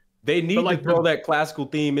track. They need to throw that classical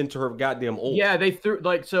theme into her goddamn ult. Yeah, they threw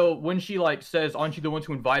so when she says, "Aren't you the one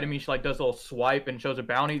who invited me?" She does a little swipe and shows a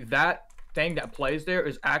bounty. That thing that plays there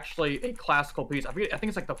is actually a classical piece. I think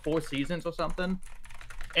it's the Four Seasons or something.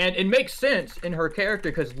 And it makes sense in her character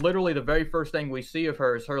because literally the very first thing we see of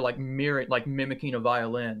her is her mirroring, mimicking a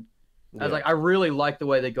violin. I was I really like the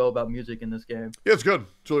way they go about music in this game. Yeah, it's good.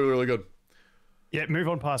 It's really, really good. Yeah, move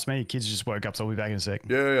on past me. Kids just woke up, so I'll be back in a sec.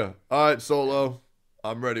 Yeah. All right, Solo.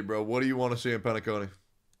 I'm ready, bro. What do you want to see in Penacony?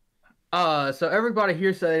 So everybody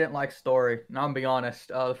here said they didn't like story. And I'm gonna be honest.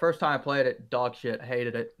 The first time I played it, dog shit,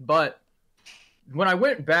 hated it. But when I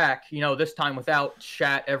went back, this time without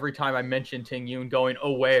chat every time I mentioned Ting Yun going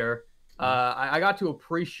aware, I got to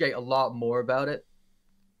appreciate a lot more about it.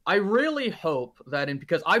 I really hope that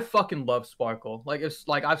because I fucking love Sparkle.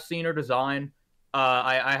 I've seen her design.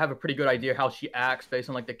 I have a pretty good idea how she acts based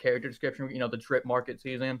on the character description, the drip market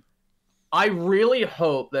season. I really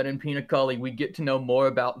hope that in Peanut Cully we get to know more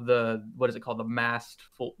about the masked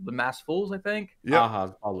fools, I think. Yeah,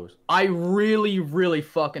 followers. I really, really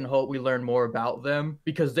fucking hope we learn more about them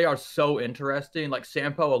because they are so interesting.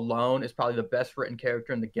 Sampo alone is probably the best written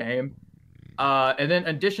character in the game. And then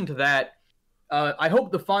in addition to that, I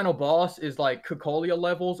hope the final boss is Cocolia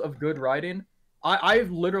levels of good writing. I've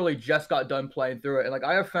literally just got done playing through it, and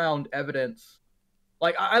I have found evidence.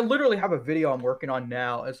 I literally have a video I'm working on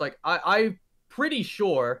now. It's I'm pretty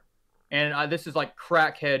sure, and this is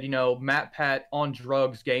crackhead, Matt Pat on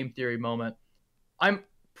drugs game theory moment. I'm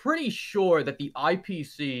pretty sure that the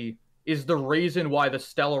IPC is the reason why the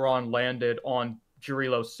Stellaron landed on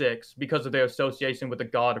Jirilo 6 because of their association with the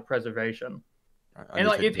god of preservation. And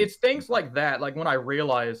it's things like that. When I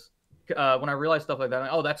realize stuff like that,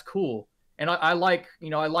 oh, that's cool. And I like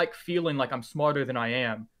feeling like I'm smarter than I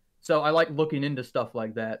am. So I like looking into stuff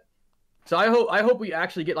like that. So I hope we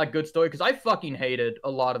actually get good story because I fucking hated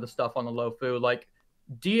a lot of the stuff on the Lofu.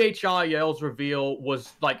 DHIL's reveal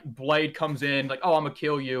was Blade comes in oh, I'm gonna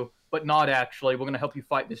kill you, but not actually. We're gonna help you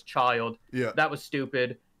fight this child. Yeah, that was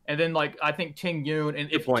stupid. And then I think Ting Yun,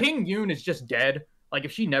 and if Ting Yun is just dead,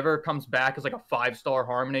 if she never comes back as a 5-star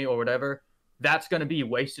harmony or whatever, that's gonna be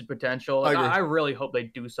wasted potential. I really hope they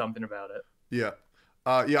do something about it. Yeah.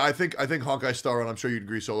 I think Honkai Star Rail, and I'm sure you'd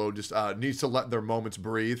agree, Solo, just needs to let their moments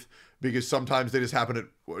breathe because sometimes they just happen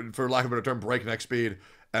at, for lack of a better term, breakneck speed,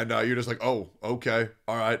 and you're just oh, okay,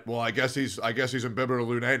 all right, well, I guess he's in Bibber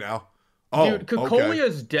Lune now. Oh, dude,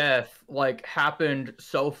 Cocolia's death happened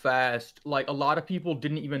so fast. A lot of people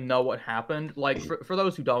didn't even know what happened. For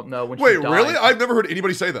those who don't know, when she died, really? I've never heard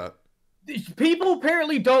anybody say that. People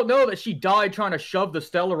apparently don't know that she died trying to shove the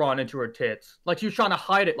Stellaron into her tits. She was trying to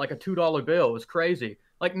hide it like a $2 bill. It was crazy.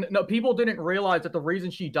 No, people didn't realize that the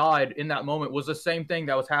reason she died in that moment was the same thing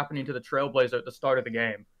that was happening to the Trailblazer at the start of the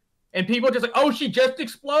game. And people just oh, she just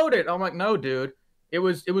exploded. I'm no, dude. It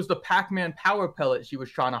was the Pac-Man power pellet she was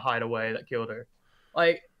trying to hide away that killed her.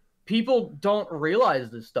 People don't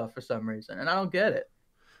realize this stuff for some reason, and I don't get it.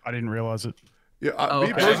 I didn't realize it. Yeah,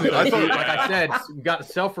 me personally, I thought, like I said, we got a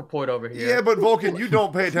self-report over here. Yeah, but Vulcan, you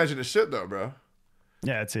don't pay attention to shit though, bro.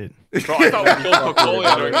 Yeah, that's it. Bro, I thought we killed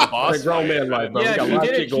Cocolia during the boss. Grown man life, bro.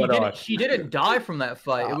 Yeah, she didn't die from that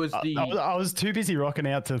fight. It was I was too busy rocking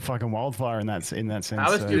out to fucking Wildfire in that sense. I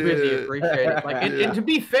was too busy appreciating it. And to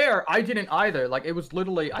be fair, I didn't either. It was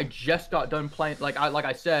literally I just got done playing. Like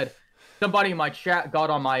I said, somebody in my chat got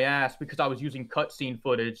on my ass because I was using cutscene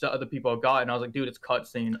footage that other people had got, and I was dude, it's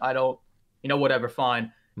cutscene. I don't, whatever,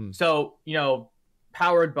 fine. So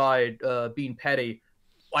powered by being petty,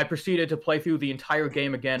 I proceeded to play through the entire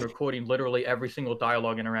game again, recording literally every single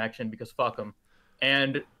dialogue interaction because fuck them.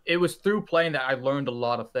 And it was through playing that I learned a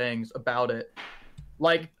lot of things about it.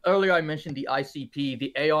 Like earlier I mentioned the ICP,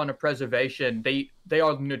 the Aeon of Preservation, they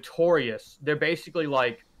are notorious. They're basically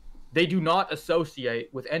they do not associate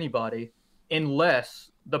with anybody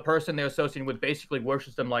unless the person they're associating with basically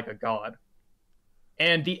worships them like a god.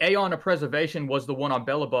 And the Aeon of Preservation was the one on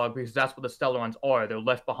Belobog because that's what the Stellarons are. They're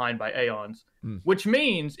left behind by Aeons. Which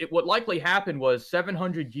means what likely happened was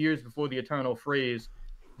 700 years before the Eternal Freeze,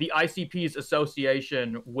 the ICP's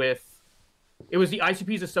association with... It was the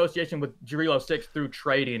ICP's association with Jirilo 6 through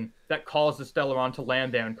trading that caused the Stellaron to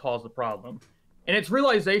land there and cause the problem. And it's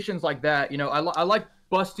realizations like that, you know, I like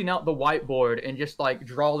busting out the whiteboard and just like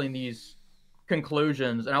drawing these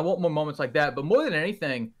conclusions. And I want more moments like that. But more than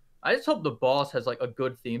anything, I just hope the boss has like a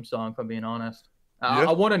good theme song, if I'm being honest.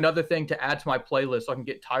 I want another thing to add to my playlist so I can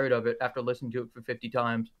get tired of it after listening to it for 50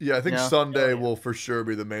 times. Yeah, I think Sunday will for sure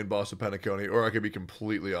be the main boss of Penacony, or I could be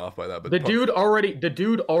completely off by that. But the dude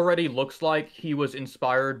already looks like he was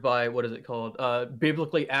inspired by, what is it called?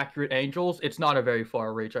 Biblically accurate angels. It's not a very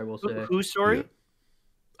far reach, I will say. Who's story?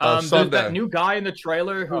 There's that new guy in the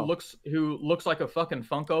trailer who looks like a fucking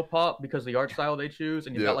Funko Pop because of the art style they choose,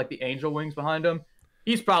 and he's got like the angel wings behind him.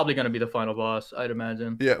 He's probably going to be the final boss, I'd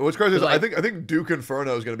imagine. Yeah, what's crazy is like, I think Duke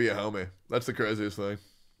Inferno is going to be a homie. That's the craziest thing.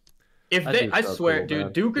 I swear, dude,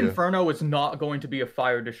 man. Duke Inferno is not going to be a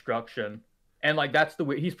fire destruction. And like that's the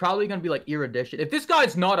way he's probably going to be like Erudition. If this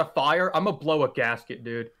guy's not a fire, I'm going to blow a gasket,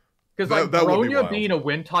 dude. Because like Bronya being a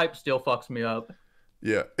wind type still fucks me up.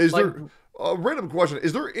 Yeah. Is like, there a random question,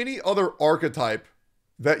 is there any other archetype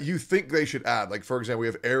that you think they should add? Like, for example, we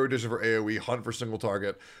have Erudition for AoE, Hunt for single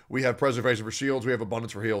target. We have Preservation for shields. We have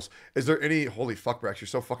Abundance for heals. Is there any... Holy fuck, Rex, you're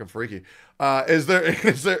so fucking freaky. Is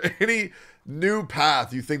there any new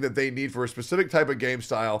path you think that they need for a specific type of game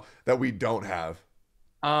style that we don't have?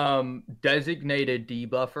 Designated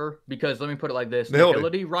debuffer. Because let me put it like this.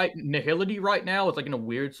 Nihility right now is like in a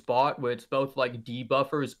weird spot where it's both like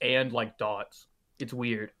debuffers and like dots. It's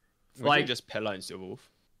weird. Like just Pella and Silverwolf.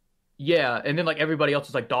 Yeah, and then like everybody else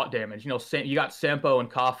is like dot damage. You know, you got Sampo and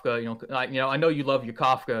Kafka. You know, I know you love your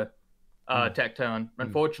Kafka, Tectone.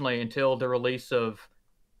 Unfortunately, until the release of,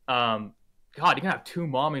 God, you can have 2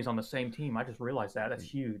 mommies on the same team. I just realized that. That's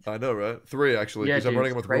huge. I know, right? 3 actually. Yeah, I'm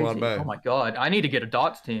running them with Roland May. Oh my god, I need to get a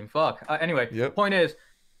dots team. Fuck. Anyway, point is,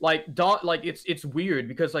 like it's weird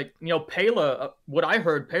because like you know, Pela. What I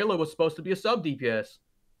heard, Pela was supposed to be a sub DPS.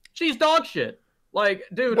 She's dog shit. Like,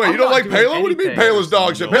 dude. Wait, you don't like Pela? What do you mean Pela's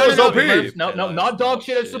dog shit? Pela's OP. No, not dog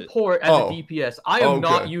shit as support, as a DPS. I am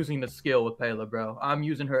not using the skill with Pela, bro. I'm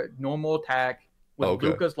using her normal attack with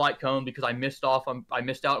Luca's light cone because I missed out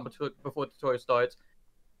before the tutorial starts.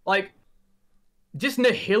 Like, just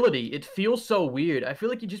Nihility. It feels so weird. I feel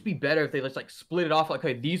like it'd just be better if they just like split it off. Like,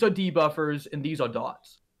 okay, these are debuffers and these are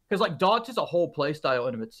dots. Because like dots is a whole playstyle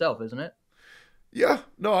in of itself, isn't it? Yeah,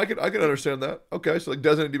 no, I can understand that. Okay, so like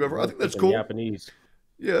designated debuffer, I think that's cool. Japanese.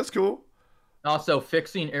 Yeah, that's cool. Also,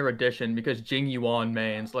 fixing Erudition because Jing Yuan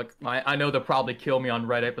mains. Like, I know they'll probably kill me on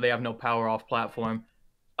Reddit, but they have no power off platform.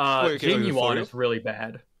 Jing Yuan is really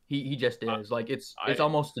bad. He just is. Like, it's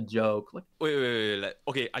almost a joke. Like, wait.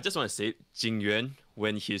 Okay, I just want to say, Jing Yuan,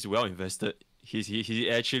 when he's well invested, he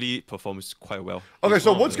actually performs quite well. Okay,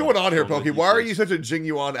 so what's going on here, Pokey? Why are you such a Jing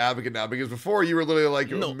Yuan advocate now? Because before you were literally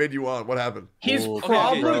like mid Yuan. What happened? His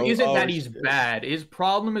problem isn't that he's bad. His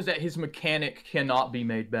problem is that his mechanic cannot be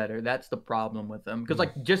made better. That's the problem with him. Because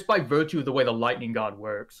like just by virtue of the way the Lightning God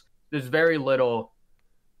works, there's very little.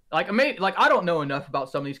 Like I don't know enough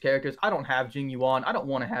about some of these characters. I don't have Jing Yuan. I don't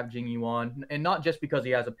want to have Jing Yuan, and not just because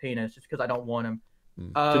he has a penis, just because I don't want him.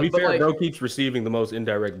 To be fair, bro keeps receiving the most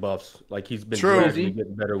indirect buffs. Like he's been gradually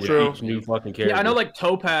getting better with each new fucking character. Yeah, I know. Like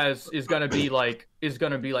Topaz is gonna be like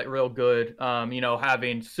real good. You know,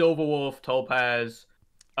 having Silverwolf, Topaz,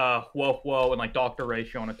 Whoa, and like Dr.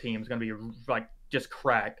 Ratio on a team is gonna be like just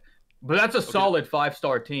cracked. But that's a solid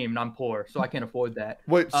 5-star team, and I'm poor, so I can't afford that.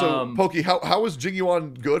 Wait, so Pokey, how is Jing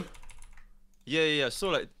Yuan good? Yeah. So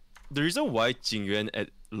like the reason why Jing Yuan at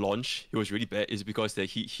launch he was really bad is because that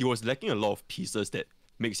he was lacking a lot of pieces that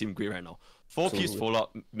makes him great right now. 4-piece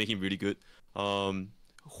Fallout make him really good.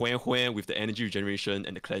 Huan with the energy regeneration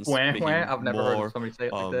and the cleanse. I've never heard somebody say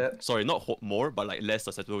it like that. Sorry, not more, but like less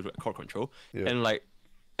susceptible to core control. Yeah. And like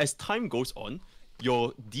as time goes on,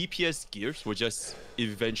 your DPS gears will just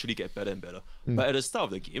eventually get better and better. But at the start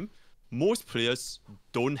of the game, most players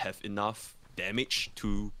don't have enough damage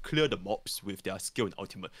to clear the mobs with their skill and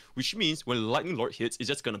ultimate, which means when Lightning Lord hits, it's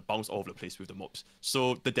just gonna bounce all over the place with the mobs.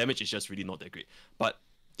 So the damage is just really not that great. But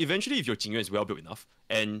eventually, if your Jing Yuan is well built enough,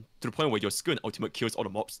 and to the point where your skill and ultimate kills all the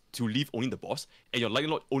mobs to leave only the boss, and your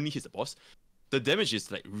Lightning Lord only hits the boss, the damage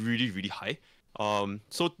is like really, really high.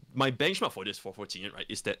 So my benchmark for this for Jing Yuan, right,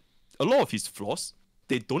 is that a lot of his flaws,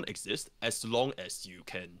 they don't exist as long as you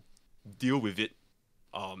can deal with it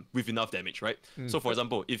with enough damage, right? So for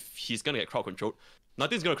example, if he's gonna get crowd controlled,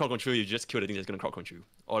 nothing's gonna crowd control you. Just kill the thing that's gonna crowd control you.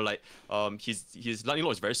 Or like his lightning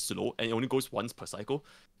lock is very slow and it only goes once per cycle.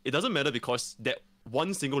 It doesn't matter because that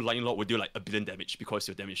one single lightning lock will do like 1 billion damage because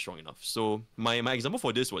your damage is strong enough. So my example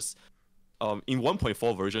for this was in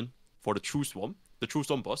 1.4 version for the True Swarm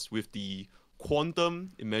boss with the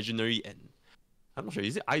Quantum, Imaginary, and I'm not sure,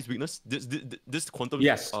 is it Ice Weakness? This Quantum.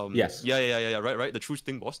 Yes. Yes. Yeah. Right. The True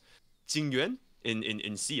Sting boss, Jingyuan in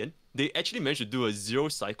CN, they actually managed to do a 0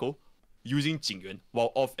 cycle using Jingyuan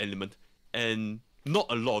while off element, and not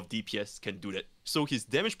a lot of DPS can do that. So his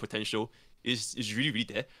damage potential is really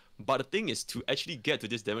there. But the thing is, to actually get to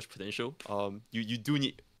this damage potential, you do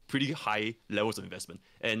need pretty high levels of investment.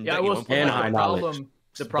 And yeah, high knowledge.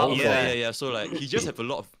 The problem. Yeah. So like he just have a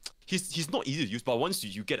lot of. He's not easy to use, but once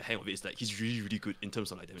you get a hang of it, it's like he's really good in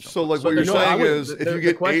terms of like damage. So like what you're saying is, if you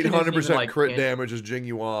get 800% crit damage as Jing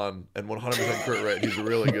Yuan and 100% crit rate, he's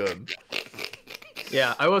really good.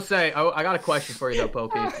 Yeah, I will say, I got a question for you though,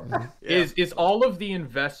 Pokey. Is all of the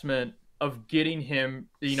investment of getting him,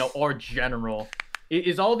 our general,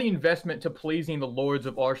 is all the investment to pleasing the lords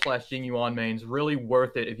of r/Jing Yuan mains really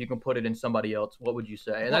worth it if you can put it in somebody else? What would you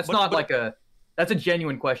say? And that's that's a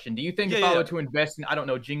genuine question. Do you think if I were to invest in, I don't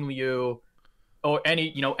know, Jing Liu or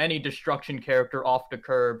any destruction character off the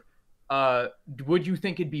curb, would you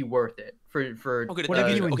think it'd be worth it for okay,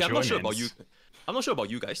 okay, I'm not sure about you. I'm not sure about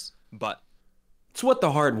you guys, but it's what the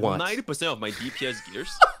hard wants. 90% of my DPS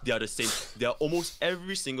gears, they are the same. They are almost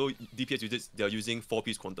every single DPS users, they are using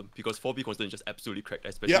 4-piece Quantum because 4-piece Quantum is just absolutely cracked,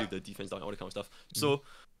 especially the defense down and all that kind of stuff. So,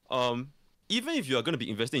 even if you are going to be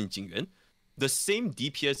investing in Jingyuan, the same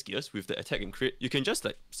DPS gears with the attack and crit, you can just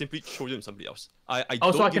like simply throw them to somebody else.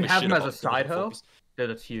 So I can have them as a side hoe? Yeah,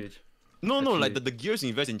 that's huge. No, like the gears you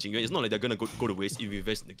invest in Jingyuan, it's not like they're gonna go to waste if you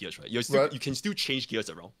invest in the gears, right? You can still change gears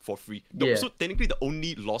around for free. So technically, the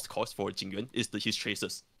only lost cost for Jingyuan is his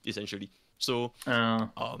traces, essentially. So,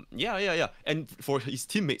 yeah. And for his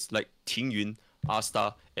teammates like Ting Yun,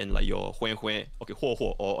 Asta, and like your Huan, okay,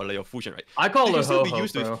 Huo, or like your Fusion, right? I call it Ho,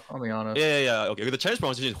 bro. I'll be honest. Yeah. Okay, the Chinese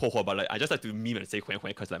pronunciation is Huo, but like I just like to meme and say Huan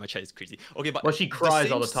because like my Chinese is crazy. Okay, but well, she cries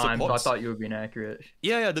all the time, so I thought you were being accurate.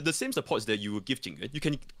 Yeah. The same supports that you would give Jingyuan, you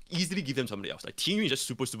can easily give them somebody else. Like Ting Yun is just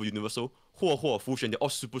super universal. Huo, Fusion, they're all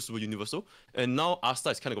super universal. And now Asta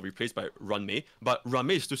is kind of got replaced by Ranmei, but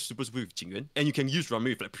Ranmei is still super with Jingyuan, and you can use Ranmei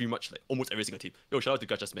with like pretty much like almost every single team. Yo, shout out to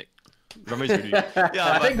Gacha Smack. Ranmei's really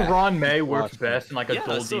I think Ranmei works best in like a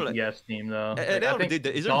gold DPS team though. At the end of the day,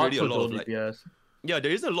 there isn't really a lot of like, DPS. Yeah,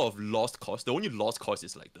 there isn't a lot of lost cost. The only lost cost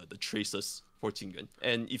is like the traces for Jingyuan.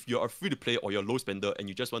 And if you're a free to play or you're a low spender and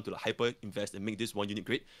you just want to like hyper invest and make this one unit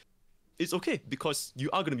great, it's okay because you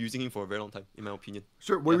are going to be using him for a very long time, in my opinion.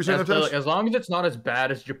 Sure. What were you saying, Amtesh? As long as it's not as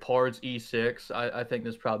bad as Japard's E6, I think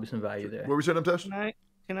there's probably some value there. What were you saying, Amtesh?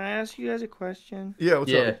 Can I ask you guys a question? Yeah.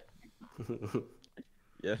 What's up?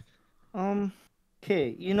 Yeah. Okay,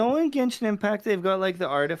 in Genshin Impact they've got like the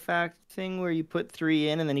artifact thing where you put 3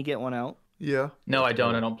 in and then you get 1 out. Yeah. No, I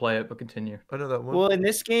don't. I don't play it, but continue. I know that one. Well, in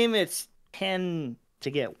this game it's 10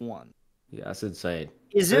 to get 1. Yeah, that's insane.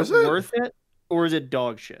 Is it worth it or is it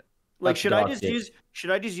dog shit? Like, That's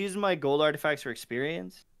should I just use my gold artifacts for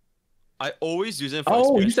experience? I always use them for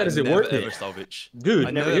experience. You said is it worth it? Salvage. Dude,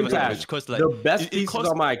 I never ever salvage because like the best pieces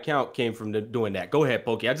on my account came from doing that. Go ahead,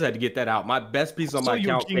 Pokey. I just had to get that out. My best piece on my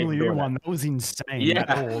account came from doing that. That was insane.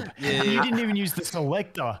 Yeah. You didn't even use the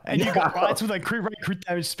selector, and you got rights with like crit rate, crit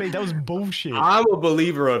damage, speed. That was bullshit. I'm a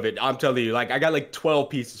believer of it. I'm telling you, like I got like 12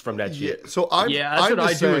 pieces from that shit. Yeah, so that's what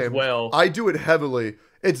I do as well. I do it heavily.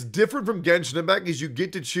 It's different from Genshin Impact because you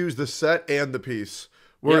get to choose the set and the piece,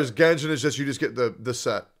 whereas Genshin is you just get the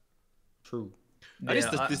set. True. I think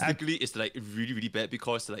statistically, it's like really bad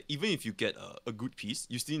because like even if you get a good piece,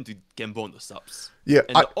 you still need to gamble on the subs. Yeah.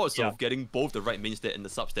 And the odds of getting both the right main stat and the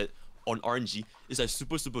sub stat on RNG is like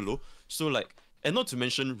super low. So like, and not to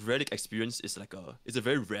mention relic experience is like it's a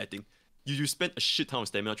very rare thing. You spend a shit ton of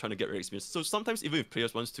stamina trying to get relic experience. So sometimes even if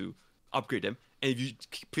players wants to upgrade them, and if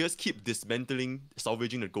players keep dismantling,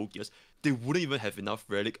 salvaging the gold gears, they wouldn't even have enough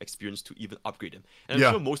relic experience to even upgrade them. And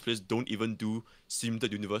I'm sure most players don't even do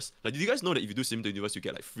Simulated Universe. Like, did you guys know that if you do Simulated Universe, you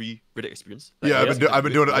get like free relic experience? Like, I've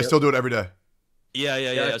been doing it. I still do it every day.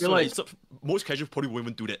 Yeah. So most casuals probably won't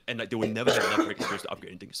even do that, and like they will never have enough relic experience to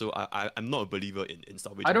upgrade anything. So I'm not a believer in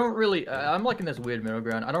salvaging. I don't really. I'm like in this weird middle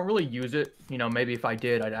ground. I don't really use it. Maybe if I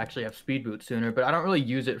did, I'd actually have speed boots sooner. But I don't really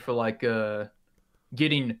use it for like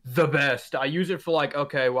getting the best. I use it for like,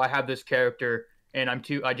 okay, well I have this character and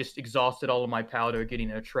I just exhausted all of my powder getting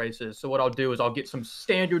their traces. So what I'll do is I'll get some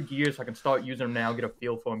standard gears so I can start using them now, get a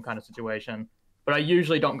feel for them kind of situation. But I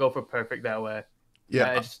usually don't go for perfect that way.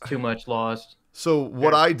 Yeah. It's too much lost. So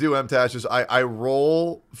what I do, MTash, is I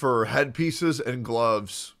roll for headpieces and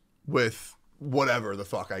gloves with whatever the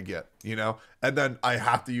fuck I get, you know? And then I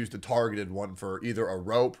have to use the targeted one for either a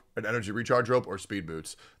rope, an energy recharge rope, or speed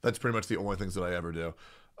boots. That's pretty much the only things that I ever do.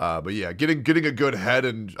 But yeah, getting a good head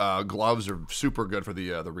and gloves are super good for the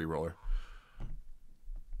reroller.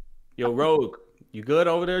 Yo, Rogue, you good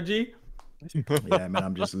over there, G? Yeah, man,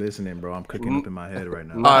 I'm just listening, bro. I'm cooking up in my head right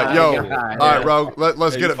now. All right, Rogue,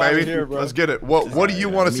 let's get it, baby. Let's get it. What do you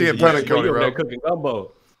want to see in Pennant, Cody, Rogue? Cooking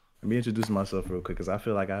gumbo. Let me introduce myself real quick because I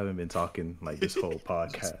feel like I haven't been talking like this whole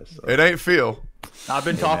podcast. So. It ain't Phil. I've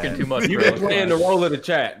been talking too much. You've been playing the role of the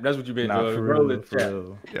chat. That's what you've been doing. For Role real, of the chat.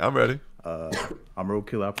 real. Yeah, I'm ready. I'm Road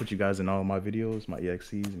Killer. I put you guys in all my videos, my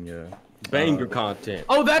EXEs, and yeah. Banger content.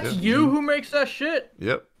 Oh, that's you who makes that shit?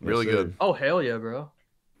 Yep, really good. Oh, hell yeah, bro.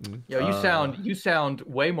 Yo, you sound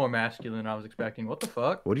way more masculine than I was expecting. What the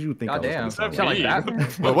fuck? What did you think? Goddamn, I was sound like Batman.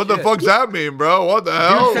 Well, what the fuck's that mean, bro? What the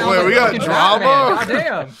hell? Wait, like we got drama?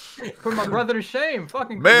 Goddamn. Put my brother to shame.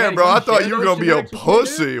 Fucking man, bro, I thought you were gonna be a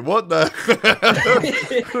pussy. What the?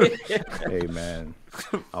 Hey, man,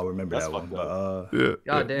 I'll remember that one. Yeah.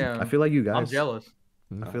 Goddamn. I feel like you guys. I'm jealous.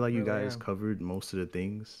 I feel like you guys covered most of the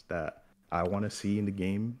things that I want to see in the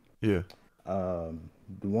game. Yeah.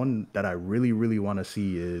 The one that I really, really want to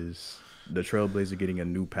see is the Trailblazer getting a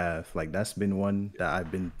new path. Like, that's been one that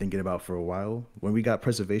I've been thinking about for a while. When we got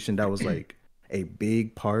Preservation, that was like a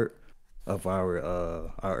big part of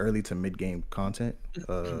our early to mid game content.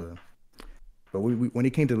 But when it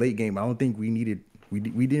came to late game, I don't think we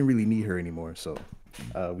didn't really need her anymore. So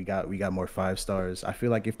we got more 5 stars. I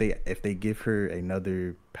feel like if they give her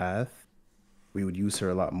another path, we would use her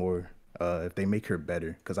a lot more. If they make her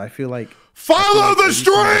better, because I feel like the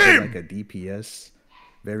stream, like a DPS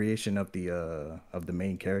variation of the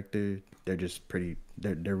main character, they're just pretty.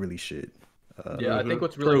 They're really shit. Yeah, I think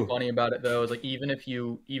what's really funny about it though is like even if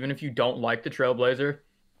you don't like the Trailblazer,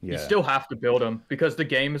 you still have to build them because the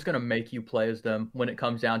game is gonna make you play as them when it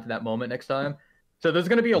comes down to that moment next time. So there's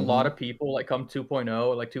gonna be a lot of people like come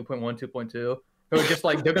 2.0, like 2.1, 2.2, who are just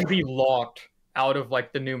like they're gonna be locked out of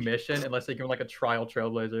like the new mission unless they give like a trial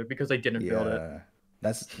Trailblazer because they didn't build it.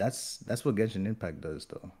 That's what Genshin Impact does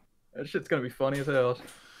though. That shit's gonna be funny as hell.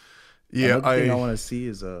 Yeah, another thing I want to see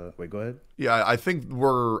is wait, go ahead. Yeah, I think the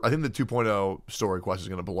 2.0 story quest is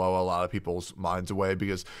going to blow a lot of people's minds away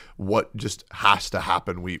because what just has to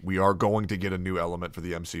happen. We are going to get a new element for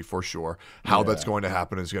the MC for sure. How that's going to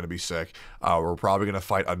happen is going to be sick. We're probably going to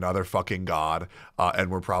fight another fucking god,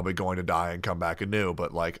 and we're probably going to die and come back anew.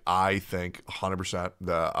 But like, I think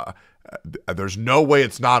 100% there's no way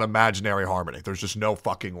it's not imaginary harmony. There's just no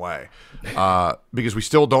fucking way, because we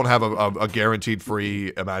still don't have a guaranteed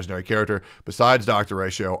free imaginary character besides Dr.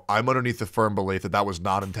 Ratio. I'm underneath the firm belief that was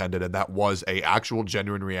not intended and that was a actual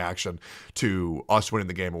genuine reaction to us winning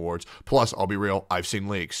the Game Awards. Plus, I'll be real, I've seen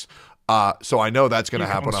leaks, so I know that's going to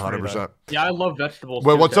happen 100%. Yeah, I love vegetables.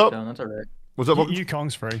 Wait, what's up? That's all right. What's up?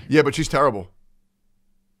 Yukong's free. Yeah, but she's terrible.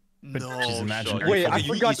 But she's imaginary. Wait, I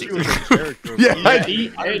forgot she was a character.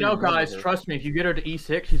 Hey, no, guys, trust me. If you get her to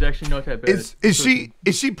E6, she's actually not that bad.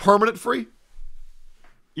 Is she permanent free?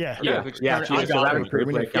 Yeah. I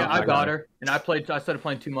got her, and I started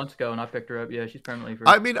playing 2 months ago, and I picked her up. Yeah, she's permanently free.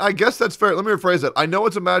 I mean, I guess that's fair. Let me rephrase that. I know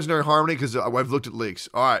it's imaginary harmony because I've looked at leaks.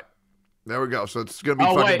 All right. There we go. So it's gonna be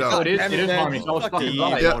fucking dope. Oh, it is harmony. So I was fucking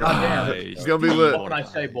right. Yeah. It's gonna be lit. What I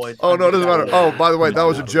say, boys? Oh no, it doesn't matter. Oh, by the way, that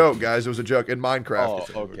was a joke, guys. It was a joke in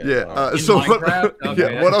Minecraft. Oh, okay. Yeah. In so Minecraft?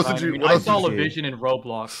 Okay, yeah. What else did you? I saw a vision in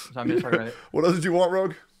Roblox. So I missed right. What else did you want,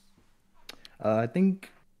 Rogue? I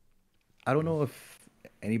don't know if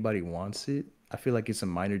anybody wants it. I feel like it's a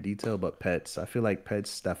minor detail, but pets. I feel like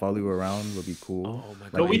pets that follow you around would be cool. Oh my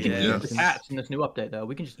god. But we can eat the cats in this new update, though.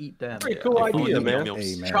 We can just eat them. Pretty cool idea, man.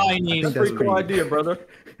 Hey, man. Chinese. That's a pretty cool idea, brother.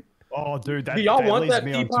 Oh, dude, Do y'all want leads that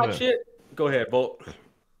me onto P-pop it. shit? Go ahead, Bolt. I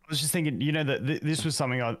was just thinking, that this was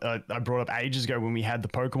something I brought up ages ago when we had the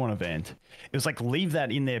Pokemon event. It was like, leave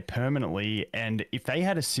that in there permanently, and if they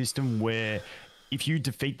had a system where if you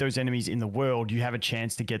defeat those enemies in the world, you have a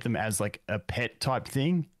chance to get them as like a pet type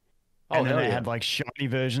thing. And then they had like shiny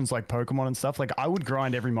versions like Pokemon and stuff. Like, I would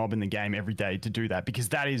grind every mob in the game every day to do that because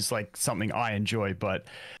that is like something I enjoy. But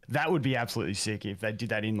that would be absolutely sick if they did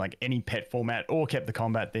that in like any pet format or kept the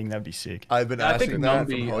combat thing. That'd be sick. I've been asking that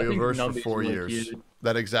from Hoyoverse for 4 years.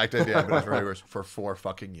 That exact idea I've been asking Hoyoverse for 4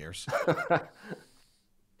 fucking years.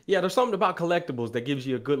 Yeah, there's something about collectibles that gives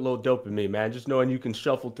you a good little dopamine, man. Just knowing you can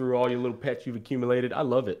shuffle through all your little pets you've accumulated. I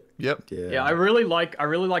love it. Yep. Yeah, I really like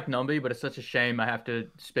Numby, but it's such a shame I have to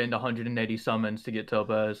spend 180 summons to get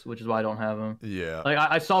Topaz, which is why I don't have him. Yeah. Like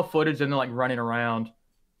I saw footage and they're like running around,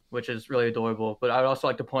 which is really adorable. But I would also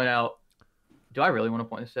like to point out Do I really want to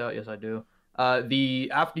point this out? Yes, I do.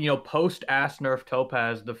 Post ass nerf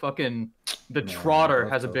Topaz, the Trotter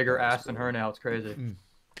has a bigger ass than her now. It's crazy.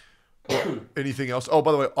 Anything else? Oh,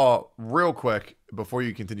 by the way, real quick before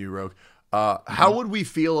you continue, Rogue, how would we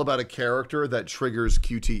feel about a character that triggers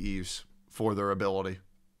QTEs for their ability?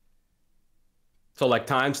 So like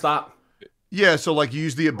time stop. Yeah, so like you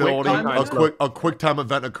use the ability, a quick time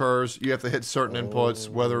event occurs. You have to hit certain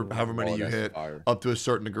inputs, however many you hit, up to a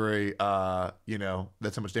certain degree. You know,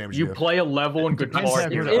 that's how much damage you do. Play a level in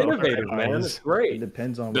guitar. You're innovative, man. It's great. It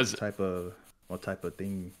depends on what type of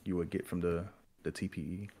thing you would get from the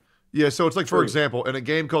TPE. Yeah, so it's like, for example, in a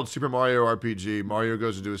game called Super Mario RPG, Mario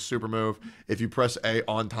goes to do a super move. If you press A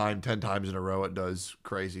on time 10 times in a row, it does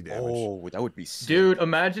crazy damage. Oh, that would be sick. Dude,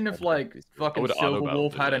 imagine if, like, fucking Silver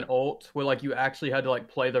Wolf had an ult where, like, you actually had to, like,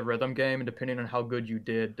 play the rhythm game, and depending on how good you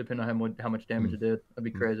did, depending on how much damage it did. That'd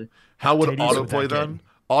be crazy. How would autoplay then?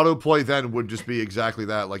 Autoplay then would just be exactly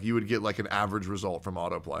that. Like, you would get, like, an average result from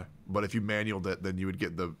autoplay. But if you manualed it, then you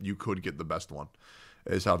could get the best one.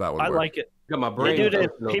 Is how that would work. I like it. Got my brain. They do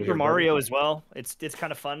it in Paper Mario as well. It's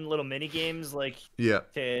kind of fun, little mini games, like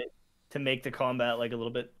to make the combat like a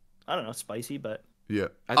little bit, I don't know, spicy, but yeah.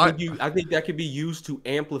 I think that could be used to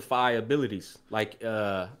amplify abilities. Like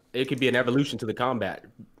it could be an evolution to the combat.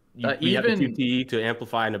 You have the QTE to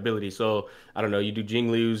amplify an ability. So I don't know, you do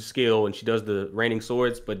Jing Liu's skill and she does the raining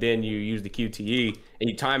swords, but then you use the QTE and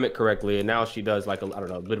you time it correctly, and now she does like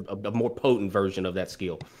a more potent version of that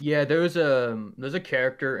skill. Yeah, there's a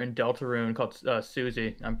character in Deltarune called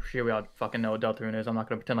Susie. I'm sure we all fucking know what Deltarune is. I'm not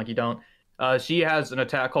gonna pretend like you don't. She has an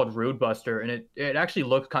attack called Rude Buster, and it actually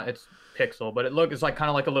looks it's pixel, but it's like kind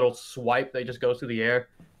of like a little swipe that just goes through the air.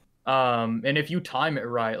 And if you time it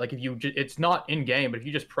right, like it's not in game, but if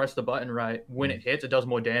you just press the button right when it hits, it does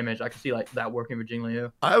more damage. I can see like that working for Jing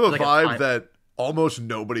Liu. I have a vibe that almost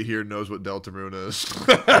nobody here knows what Deltarune is.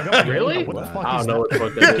 Really? What the fuck I don't know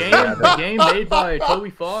what the game made by Toby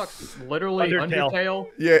Fox, literally Undertale.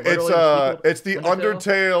 Yeah, it's the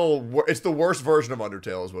Undertale. It's the worst version of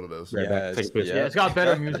Undertale, is what it is. Yeah, it's got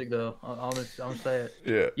better music though. I'm gonna say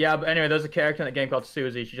it. Yeah, but anyway, there's a character in that game called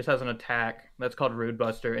Susie. She just has an attack that's called Rude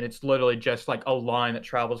Buster, and it's literally just like a line that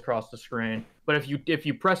travels across the screen. But if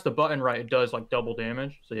you press the button right, it does like double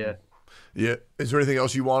damage. So yeah. Yeah. Is there anything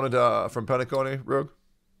else you wanted from Tectone, Rogue?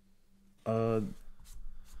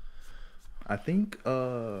 I think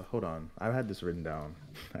hold on. I had this written down.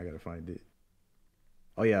 I gotta find it.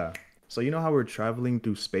 Oh yeah. So you know how we're traveling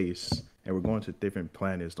through space and we're going to different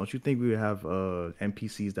planets. Don't you think we would have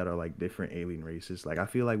NPCs that are like different alien races? Like I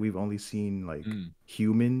feel like we've only seen like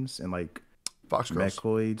humans and like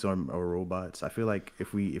mechoids or robots. I feel like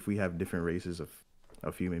if we have different races of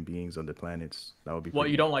human beings on the planets, that would be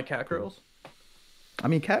you don't like cat girls? I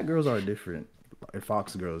mean, cat girls are different,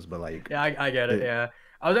 fox girls, but like yeah, I get it. Yeah,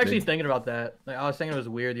 I was actually thinking about that. Like, I was thinking it was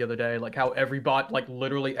weird the other day, like how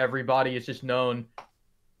literally everybody is just known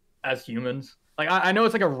as humans. Like I know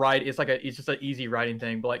it's like it's just an easy writing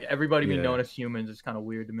thing, but like everybody being known as humans is kind of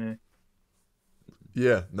weird to me.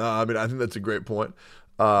 Yeah, no, I mean I think that's a great point.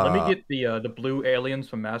 Let me get the blue aliens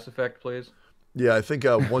from Mass Effect, please. Yeah, I think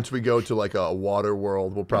once we go to like a water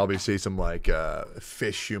world, we'll probably see some like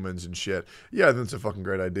fish humans and shit. Yeah, I think it's a fucking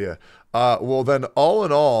great idea. Well, then, all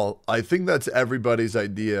in all, I think that's everybody's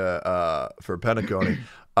idea for Tectone.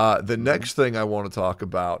 The next thing I want to talk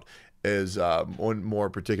about is one more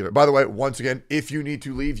particular. By the way, once again, if you need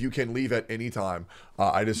to leave, you can leave at any time.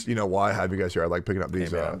 I just, why I have you guys here? I like picking up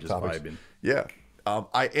these topics. Vibing. Yeah.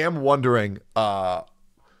 I am wondering...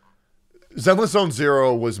 Zenless Zone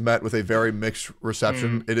Zero was met with a very mixed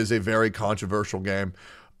reception. It is a very controversial game.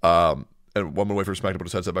 And one more way for Smack to put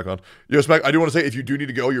his headset back on. Smack, I do want to say, if you do need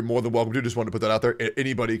to go, you're more than welcome to. Just wanted to put that out there.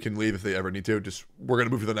 Anybody can leave if they ever need to. We're going to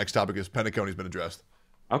move to the next topic because Tecone's been addressed.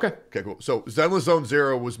 Okay, cool. So Zenless Zone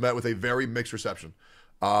Zero was met with a very mixed reception.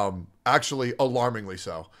 Actually, alarmingly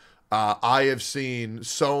so. I have seen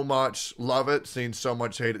so much love it, seen so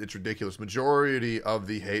much hate it. It's ridiculous. Majority of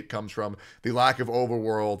the hate comes from the lack of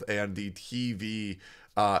overworld and the TV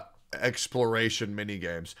exploration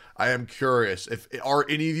minigames. I am curious, are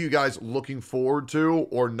any of you guys looking forward to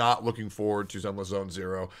or not looking forward to Zenless Zone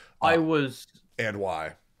Zero? And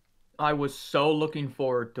why? I was so looking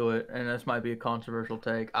forward to it, and this might be a controversial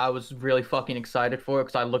take. I was really fucking excited for it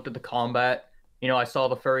because I looked at the combat. I saw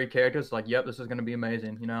the furry characters, like, yep, this is going to be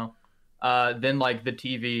amazing, Then, like, the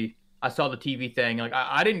TV, I saw the TV thing. Like,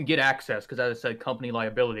 I didn't get access because, as I said, company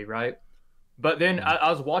liability, right? But then I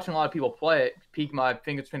was watching a lot of people play it, peek my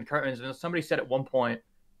fingers between the curtains, and somebody said at one point,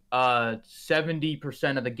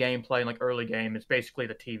 70% of the gameplay in, like, early game is basically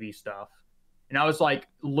the TV stuff. And I was like,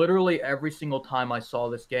 literally every single time I saw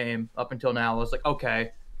this game up until now, I was like,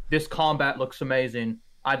 okay, this combat looks amazing.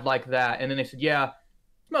 I'd like that. And then they said, yeah,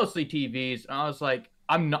 it's mostly TVs. And I was like,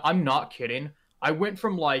 I'm not kidding. I went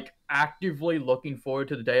from like actively looking forward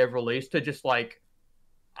to the day of release to just like,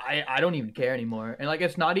 I don't even care anymore. And like,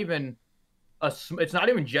 it's not even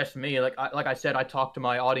just me. Like I said, I talk to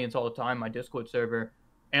my audience all the time, my Discord server.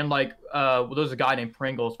 And like, there's a guy named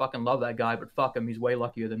Pringles. Fucking love that guy, but fuck him. He's way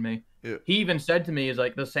luckier than me. Yeah. He even said to me, is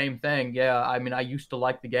like the same thing. Yeah, I mean, I used to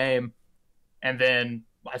like the game, and then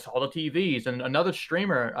I saw the TVs. And another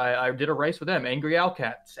streamer, I did a race with them, Angry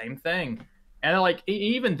Owlcat, same thing. And like,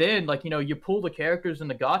 even then, like, you know, you pull the characters in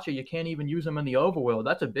the gacha, you can't even use them in the overworld.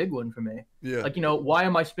 That's a big one for me. Yeah. Like, you know, why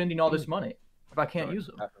am I spending all this money if I can't use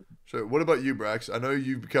them? So what about you, Brax? I know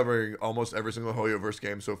you've been covering almost every single Hoyoverse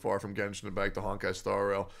game so far, from Genshin and back to Honkai Star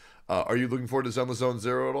Rail. Are you looking forward to Zenless Zone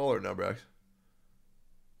Zero at all, or no, Brax?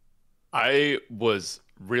 I was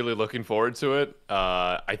really looking forward to it.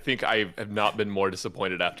 I think I have not been more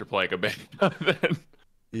disappointed after playing a beta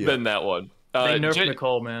than that one. They nerfed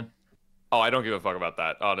Nicole, man. Oh, I don't give a fuck about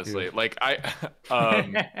that, honestly. Yeah. Like I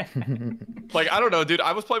don't know, dude.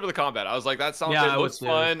 I was playing with the combat. I was like, that sounds it looks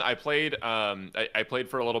fun. I played I played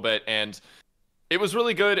for a little bit, and it was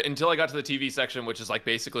really good until I got to the TV section, which is like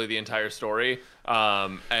basically the entire story.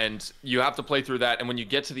 And you have to play through that, and when you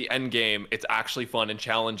get to the end game, it's actually fun and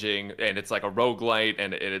challenging, and it's like a roguelite,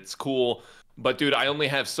 and it's cool. But dude, I only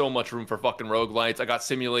have so much room for fucking roguelites. I got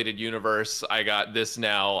Simulated Universe. I got this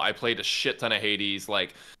now. I played a shit ton of Hades.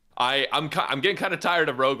 Like, I'm getting kind of tired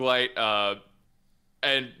of roguelite.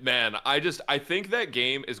 And man, I think that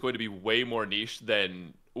game is going to be way more niche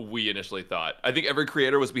than we initially thought. I think every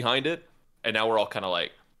creator was behind it, and now we're all kind of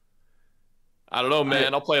like, I don't know,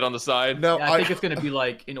 man. I'll play it on the side. No, yeah, I think it's going to be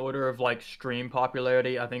like, in order of like stream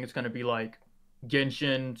popularity, I think it's going to be like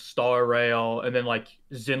Genshin, Star Rail, and then like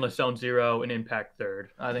Zenless Zone Zero and Impact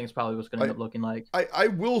third. I think it's probably what's going to end up looking like. I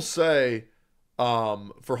will say,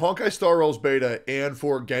 for Honkai Star Rail's beta and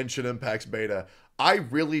for Genshin Impact's beta, I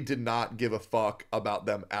really did not give a fuck about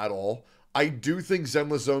them at all. I do think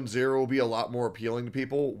Zenless Zone Zero will be a lot more appealing to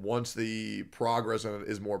people once the progress on it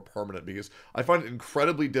is more permanent, because I find it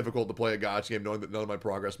incredibly difficult to play a gacha game knowing that none of my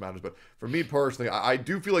progress matters. But for me personally, I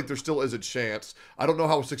do feel like there still is a chance. I don't know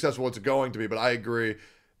how successful it's going to be, but I agree.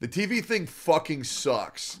 The TV thing fucking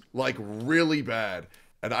sucks. Like, really bad.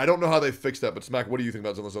 And I don't know how they fixed that, but Smack, what do you think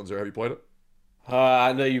about Zenless Zone Zero? Have you played it?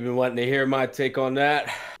 I know you've been wanting to hear my take on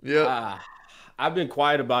that. Yeah. I've been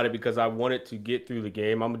quiet about it because I wanted to get through the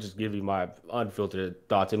game. I'm gonna just give you my unfiltered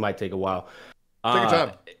thoughts. It might take a while. Take your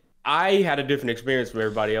time. I had a different experience from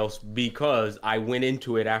everybody else because I went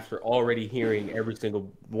into it after already hearing every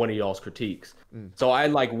single one of y'all's critiques. So I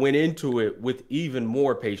like went into it with even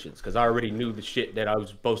more patience because I already knew the shit that I was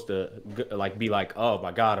supposed to like be like, oh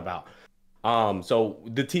my god, about. So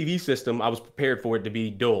the TV system, I was prepared for it to be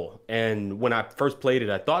dull. And when I first played it,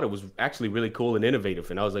 I thought it was actually really cool and innovative.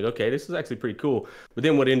 And I was like, okay, this is actually pretty cool. But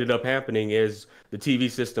then what ended up happening is the TV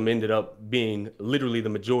system ended up being literally the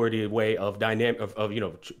majority way of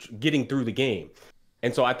getting through the game.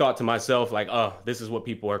 And so I thought to myself, like, oh, this is what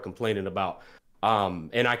people are complaining about.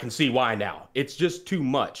 And I can see why now. It's just too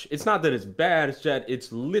much. It's not that it's bad. It's that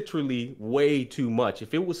it's literally way too much.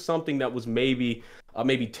 If it was something that was maybe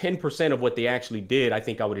 10% of what they actually did, I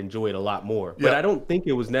think I would enjoy it a lot more. But I don't think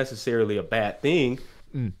it was necessarily a bad thing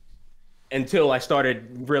until I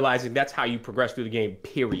started realizing that's how you progress through the game,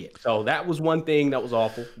 period. So that was one thing that was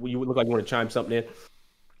awful. You look like you want to chime something in.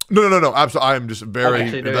 No. Absolutely. I am just very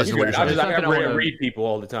invested in what you're saying. I read people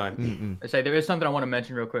all the time. I say there is something I want to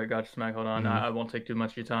mention real quick. Gotcha, Smack. Hold on. I won't take too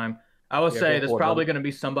much of your time. I will say there's probably going to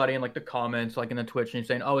be somebody in like the comments, like in the Twitch, and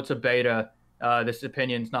saying, "Oh, it's a beta. This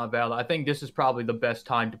opinion's not valid." I think this is probably the best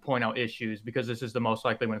time to point out issues because this is the most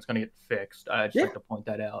likely when it's going to get fixed. I just like to point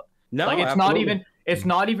that out. No, like it's absolutely.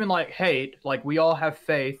 not even like hate. Like we all have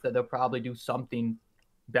faith that they'll probably do something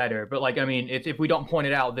better. But like, I mean, if we don't point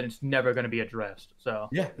it out, then it's never going to be addressed. So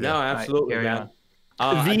no, absolutely. Right,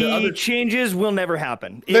 the changes will never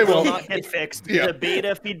happen. It will not get fixed. The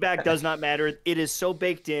beta feedback does not matter. It is so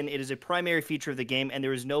baked in. It is a primary feature of the game, and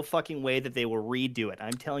there is no fucking way that they will redo it.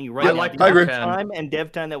 I'm telling you right now. I agree. Time and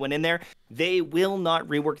dev time that went in there, they will not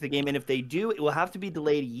rework the game, and if they do, it will have to be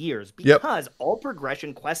delayed years because all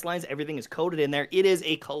progression, quest lines, everything is coded in there. It is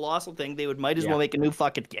a colossal thing. They might as well make a new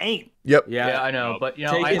fucking game. Yeah, I know, but you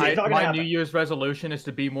know, my New Year's resolution is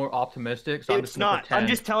to be more optimistic. So it's not. I'm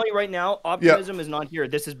just telling you right now, optimism is not here.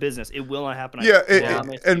 This is business. It will not happen.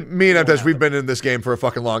 And me and Amtesh, we've been in this game for a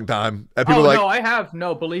fucking long time. And people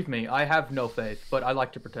believe me, I have no faith, but I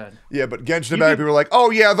like to pretend. Yeah, but Genshin Impact, people are like, oh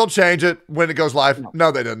yeah, they'll change it when it goes live. No,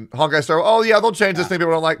 they didn't. Honkai Star go, oh yeah, they'll change this thing.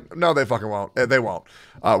 People don't like. No, they fucking won't. They won't.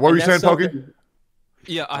 What were you saying, Pokey?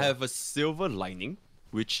 Yeah, I have a silver lining,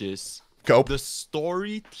 which is Go. the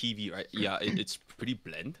story TV, right? Yeah, it's pretty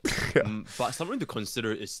bland. But something to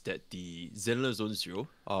consider is that the Zenless Zone Zero,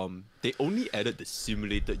 they only added the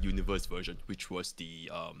simulated universe version, which was the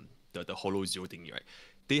Holo Zero thingy, right?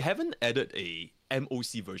 They haven't added a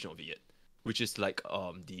MOC version of it yet, which is like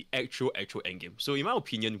the actual endgame. So in my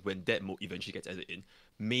opinion, when that mode eventually gets added in,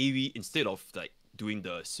 maybe instead of like doing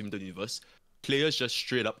the simulated universe, players just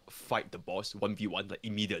straight up fight the boss 1v1 like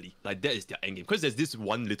immediately. Like that is their endgame. Because there's this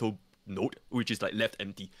one little node which is like left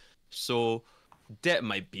empty. So that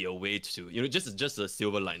might be a way to, just a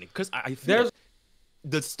silver lining. Because I feel like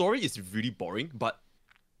the story is really boring, but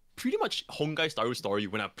pretty much Honkai Star Rail story,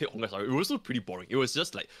 when I played Honkai Star Rail, it was also pretty boring. It was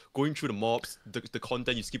just like going through the mobs, the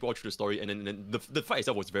content, you skip all through the story, and then the fight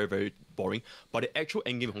itself was very, very boring. But the actual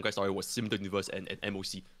endgame of Honkai Star Rail was simulated universe and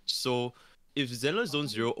MOC. So if Zenless Zone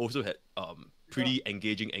Zero also had pretty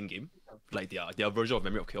engaging endgame, like their version of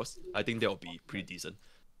Memory of Chaos, I think that would be pretty decent.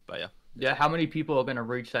 But yeah. Yeah, how many people are gonna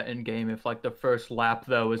reach that endgame if like the first lap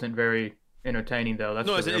though isn't very entertaining though?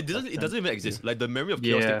 That's it doesn't even exist. Like the Memory of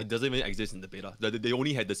Chaos thing, it doesn't even exist in the beta. They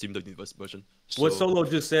only had the simulated universe version. So... What Solo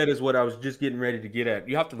just said is what I was just getting ready to get at.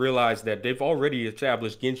 You have to realize that they've already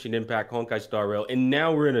established Genshin Impact, Honkai Star Rail, and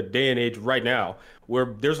now we're in a day and age right now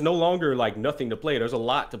where there's no longer like nothing to play. There's a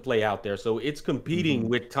lot to play out there. So it's competing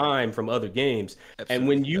with time from other games. Absolutely. And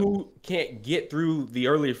when you can't get through the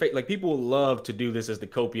earlier phase, like people love to do this as the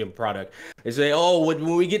copium product. They say, oh,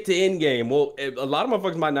 when we get to end game, well, a lot of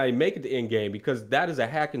motherfuckers might not even make it to end game because that is a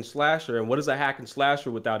hack and slasher. And what is a hack and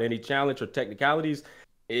slasher without any challenge or technicalities?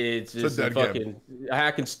 It's just a fucking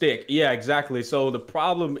hack and stick. Yeah, exactly. So the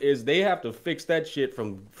problem is they have to fix that shit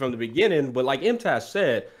from the beginning. But like MTAS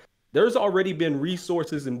said, there's already been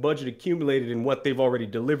resources and budget accumulated in what they've already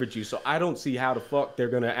delivered you. So I don't see how the fuck they're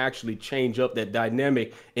going to actually change up that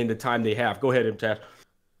dynamic in the time they have. Go ahead, MTAS.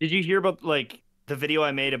 Did you hear about like the video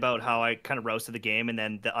I made about how I kind of roasted the game and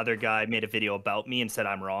then the other guy made a video about me and said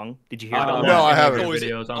I'm wrong? Did you hear about that? No, I haven't.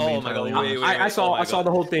 Videos on oh my god, wait, I saw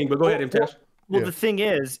the whole thing, but go ahead, MTAS. Well, the thing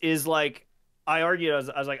is like, I argued, I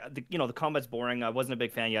was like, the combat's boring. I wasn't a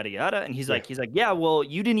big fan, yada yada. And he's like, yeah, well,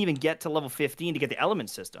 you didn't even get to level 15 to get the element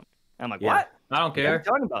system. And I'm like, what? I don't care. What are you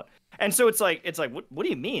talking about? And so it's like, what do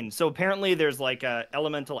you mean? So apparently there's like a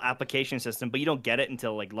elemental application system, but you don't get it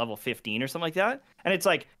until like level 15 or something like that. And it's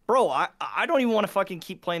like, bro, I don't even want to fucking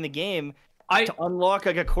keep playing the game to unlock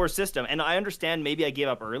like a core system. And I understand maybe I gave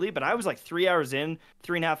up early, but I was like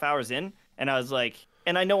 3.5 hours in, and I was like,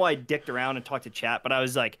 and I know I dicked around and talked to chat, but I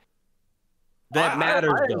was like, that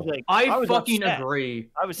matters though. I fucking agree.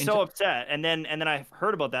 I was so upset. And then I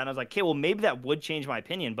heard about that and I was like, okay, well maybe that would change my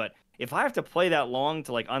opinion, but if I have to play that long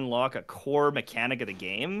to like unlock a core mechanic of the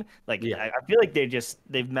game, like I feel like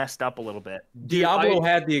they've messed up a little bit. Diablo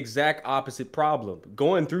had the exact opposite problem.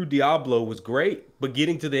 Going through Diablo was great, but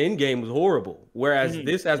getting to the end game was horrible. Whereas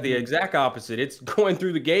this has the exact opposite. It's going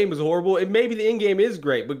through the game is horrible, and maybe the end game is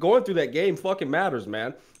great, but going through that game fucking matters,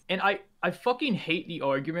 man. And I fucking hate the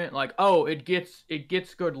argument like, oh, it gets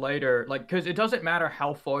good later, like, because it doesn't matter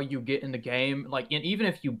how far you get in the game, like, and even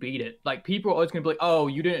if you beat it, like, people are always gonna be like, oh,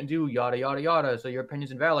 you didn't do yada yada yada, so your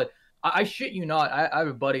opinion's invalid. I shit you not, I have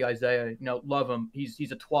a buddy, Isaiah, love him,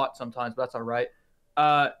 he's a twat sometimes, but that's all right.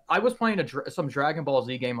 I was playing some Dragon Ball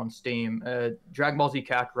Z game on Steam, Dragon Ball Z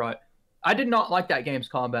Kakarot. I did not like that game's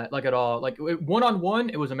combat, like, at all. Like, one-on-one,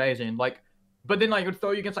 it was amazing, like, but then, like, it would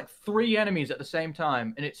throw you against, like, 3 enemies at the same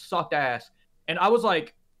time, and it sucked ass. And I was,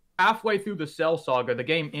 like, halfway through the Cell Saga, the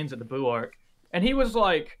game ends at the Boo arc, and he was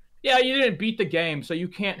like, yeah, you didn't beat the game, so you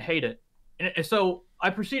can't hate it. And so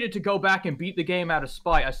I proceeded to go back and beat the game out of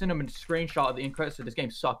spite. I sent him a screenshot of the end credits, said this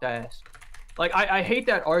game sucked ass. Like, I hate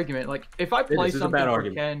that argument. Like, if I play something for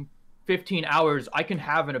 10, 15 hours, I can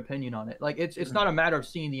have an opinion on it. Like, it's not a matter of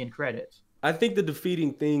seeing the end credits. I think the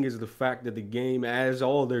defeating thing is the fact that the game, as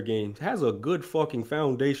all their games, has a good fucking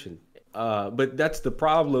foundation. But that's the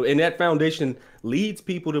problem. And that foundation leads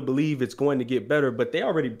people to believe it's going to get better, but they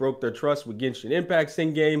already broke their trust with Genshin Impact's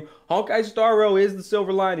in-game. Honkai Star Rail is the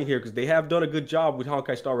silver lining here because they have done a good job with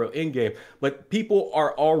Honkai Star Rail in-game. But people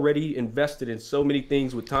are already invested in so many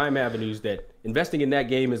things with time avenues that investing in that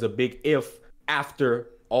game is a big if after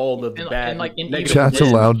all of the bad. Chat's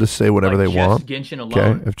allowed to say whatever they want.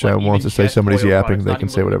 Okay, if chat wants to say somebody's yapping, they can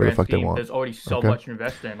say whatever the fuck they want. There's already so much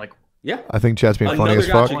invested in. Like, yeah, I think chat's being funny as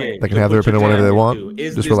fuck. They can have their opinion whatever they want.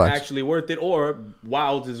 Is just this relax. actually worth it? Or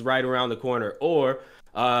Wilds is right around the corner, or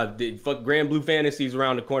the fuck Grand Blue Fantasy's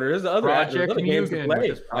around the corner. There's other games to play.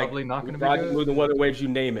 Which is probably not going to be Project good. Blue and Weather Waves, you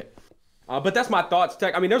name it. But that's my thoughts,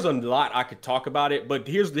 Tech. I mean, there's a lot I could talk about it, but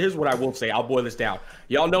here's what I will say. I'll boil this down.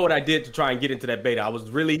 Y'all know what I did to try and get into that beta. I was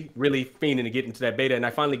really fiending to get into that beta, and I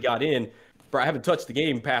finally got in. Bro, I haven't touched the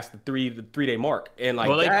game past the 3-day mark, and like,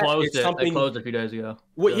 well, they closed it. Something... They closed it a few days ago.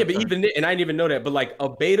 Well, yeah, but even and I didn't even know that. But like, a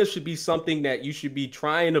beta should be something that you should be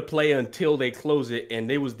trying to play until they close it,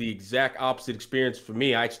 and it was the exact opposite experience for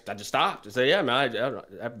me. I just stopped and said, yeah, man,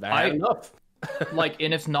 I had enough. Like,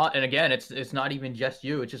 and it's not, and again, it's not even just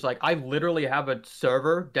you. It's just like, I literally have a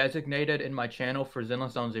server designated in my channel for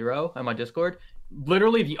Zenless Zone Zero on my Discord.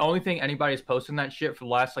 Literally, the only thing anybody's posting that shit for the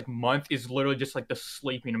last like month is literally just like the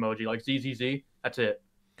sleeping emoji, like ZZZ. That's it.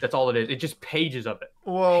 That's all it is. It's just pages of it.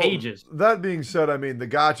 Well, pages. That being said, I mean, the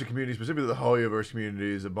Gacha community, specifically the Hoyoverse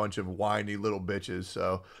community, is a bunch of whiny little bitches.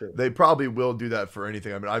 So they probably will do that for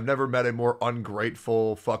anything. I mean, I've never met a more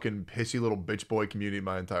ungrateful, fucking pissy little bitch boy community in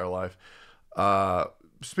my entire life.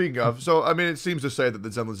 Speaking of, so I mean, it seems to say that the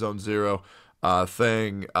Zenless Zone Zero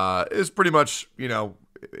thing is pretty much, you know,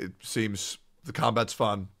 it seems the combat's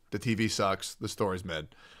fun, the TV sucks, the story's mid.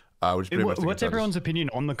 Which is pretty much what's everyone's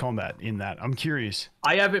opinion on the combat in that? I'm curious.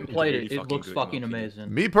 I haven't played it. It looks fucking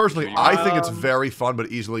amazing. Me personally, I think it's very fun,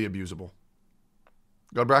 but easily abusable.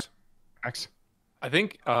 Go, Brax. I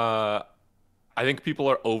think people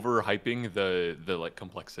are overhyping the like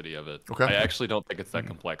complexity of it. Okay. I actually don't think it's that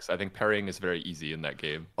complex. I think parrying is very easy in that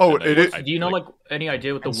game. Oh, it is. Do you know like any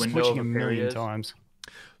idea what the window of a million times?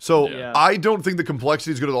 So I don't think the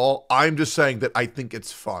complexity is good at all. I'm just saying that I think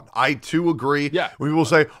it's fun. I too agree. Yeah. When people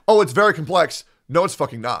say, "Oh, it's very complex," no, it's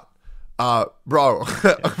fucking not. Bro.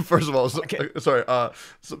 First of all, sorry. So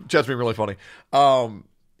chat's being really funny.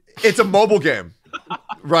 It's a mobile game,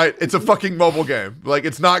 right? It's a fucking mobile game. Like,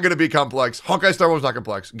 it's not going to be complex. Honkai Star Rail is not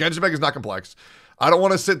complex. Genshin Impact is not complex. I don't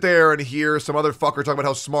want to sit there and hear some other fucker talk about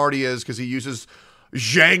how smart he is because he uses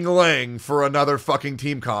Zhang for another fucking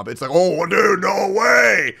team comp. It's like, oh, dude, no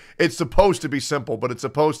way. It's supposed to be simple, but it's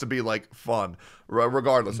supposed to be like fun,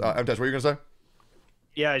 regardless. MTech, what are you gonna say?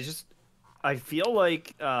 Yeah, I feel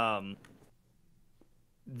like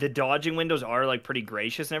the dodging windows are like pretty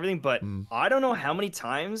gracious and everything, but I don't know how many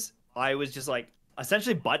times I was just like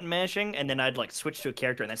essentially button mashing, and then I'd like switch to a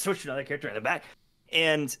character and then switch to another character in the back,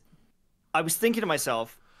 and I was thinking to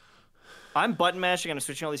myself, I'm button mashing and I'm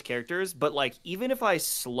switching all these characters, but like, even if I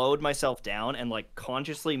slowed myself down and like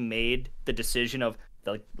consciously made the decision of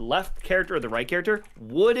the left character or the right character,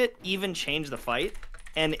 would it even change the fight?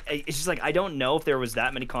 And it's just like, I don't know if there was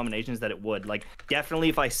that many combinations that it would. Like, definitely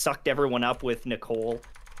if I sucked everyone up with Nicole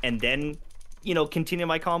and then, you know, continue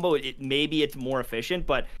my combo, maybe it's more efficient,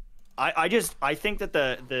 but I think that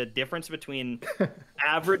the difference between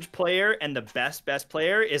average player and the best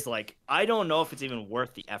player is like, I don't know if it's even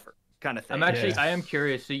worth the effort. Kind of thing. I am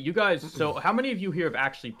curious. So you guys, so how many of you here have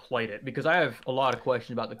actually played it? Because I have a lot of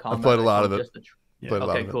questions about the combat. I've played a lot of it.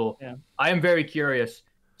 Okay, cool. Yeah. I am very curious.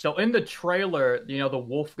 So in the trailer, you know, the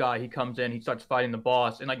wolf guy, he comes in, he starts fighting the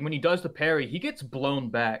boss, and like when he does the parry, he gets blown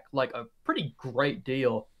back like a pretty great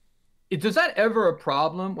deal. Does that ever a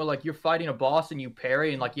problem where like you're fighting a boss and you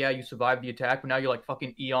parry and like, yeah, you survive the attack, but now you're like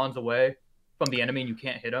fucking eons away from the enemy and you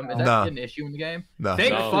can't hit him? Is that an issue in the game? No.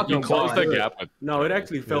 Thank fucking God. No, it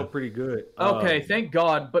actually felt pretty good. Okay, thank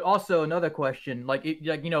God. But also another question, like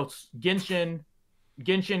you know, Genshin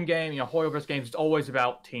game, you know, Hoyoverse games, it's always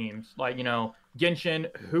about teams. Like, you know,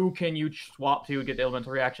 Genshin, who can you swap to get the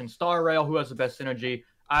elemental reaction? Star Rail, who has the best synergy?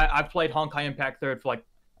 I played Honkai Impact 3rd for like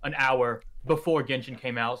an hour before Genshin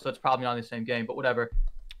came out, so it's probably not the same game, but whatever.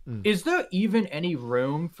 Is there even any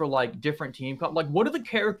room for like different team like, what do the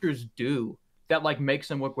characters do that like makes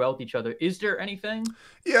them work well with each other? Is there anything?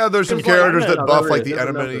 Yeah, there's some characters that buff like the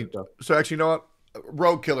enemy. So actually, you know what?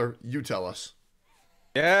 Rogue Killer, you tell us.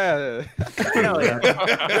 Yeah.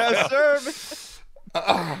 Yes, sir.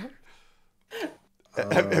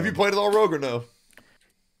 Have you played it all, Rogue, or no?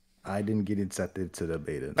 I didn't get accepted to the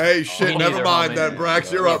beta. Hey, shit, never mind then,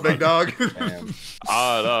 Brax. You're up, big dog.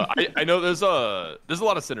 I know there's a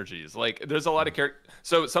lot of synergies. Like, there's a lot of character.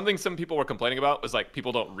 So some people were complaining about was like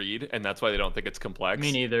people don't read, and that's why they don't think it's complex.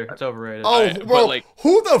 Me neither. It's overrated. Oh, bro, like,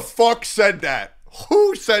 who the fuck said that?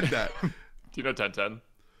 Who said that? Do you know 1010?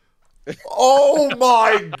 Oh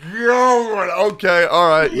my God! Okay, all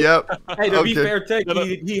right, yep. Hey, to be fair, Tech,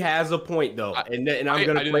 he has a point though, and I'm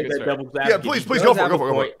gonna play that devil's advocate. Yeah, please go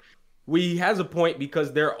for it. He has a point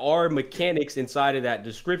because there are mechanics inside of that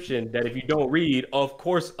description that if you don't read, of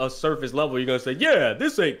course, a surface level, you're gonna say, yeah,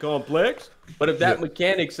 this ain't complex. But if that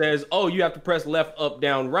mechanic says, oh, you have to press left, up,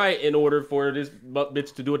 down, right in order for this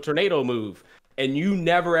bitch to do a tornado move, and you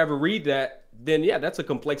never ever read that, then yeah, that's a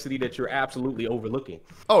complexity that you're absolutely overlooking.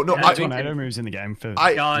 Oh no, tornado moves in the game for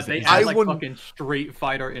God, they add like fucking Street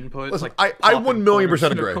Fighter inputs. Listen, like I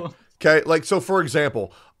 1,000,000% agree. Okay, like so for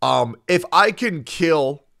example, if I can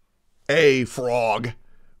kill a frog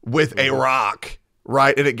with a rock,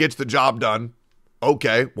 right, and it gets the job done,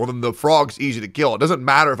 okay, well then the frog's easy to kill. It doesn't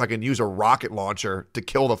matter if I can use a rocket launcher to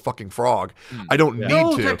kill the fucking frog. I don't need to.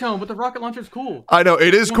 No, Tectone, but the rocket launcher's cool. I know,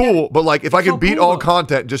 it is cool, but like if I can beat all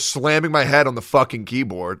content just slamming my head on the fucking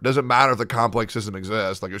keyboard, doesn't matter if the complex system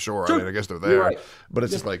exists. Like, sure, I mean, I guess they're there. Right. But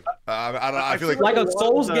it's just like, I feel like a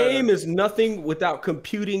Souls game is nothing without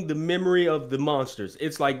computing the memory of the monsters.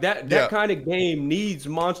 It's like that kind of game needs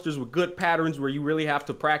monsters with good patterns where you really have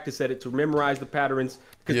to practice at it to memorize the patterns,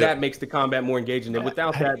 because that makes the combat more engaging. And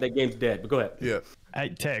without that game's dead. But go ahead. Yeah. Hey,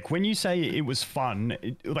 Tech, when you say it was fun,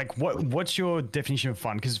 like what's your definition of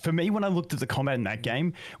fun? Because for me, when I looked at the combat in that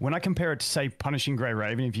game, when I compare it to, say, Punishing Grey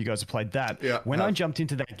Raven, if you guys have played that, when I jumped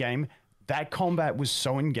into that game, that combat was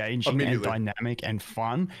so engaging and dynamic and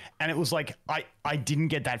fun. And it was like, I didn't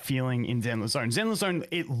get that feeling in Zenless Zone. Zenless Zone,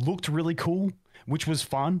 it looked really cool, which was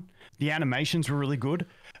fun. The animations were really good,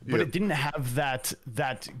 but it didn't have that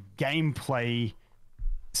gameplay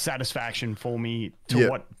satisfaction for me to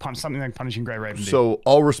what something like Punishing Grey Raven did. So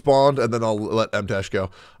I'll respond and then I'll let MTash go.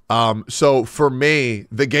 So for me,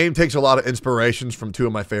 the game takes a lot of inspirations from two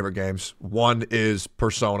of my favorite games. One is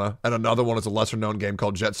Persona, and another one is a lesser known game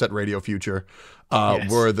called Jet Set Radio Future,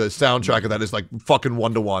 where the soundtrack of that is like fucking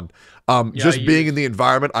 1-to-1. Just being in the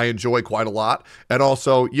environment, I enjoy quite a lot. And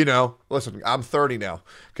also, you know, listen, I'm 30 now.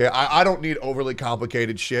 Okay, I don't need overly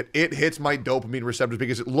complicated shit. It hits my dopamine receptors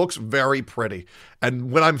because it looks very pretty.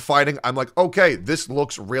 And when I'm fighting, I'm like, okay, this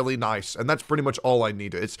looks really nice. And that's pretty much all I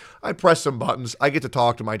need to. I press some buttons, I get to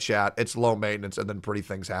talk to my chat, it's low maintenance, and then pretty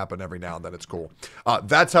things happen every now and then. It's cool.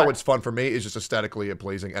 That's how it's fun for me, is just aesthetically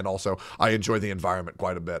pleasing, and also I enjoy the environment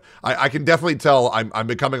quite a bit. I can definitely tell I'm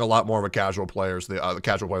becoming a lot more of a casual player, the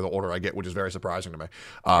casual player the older I get, which is very surprising to me.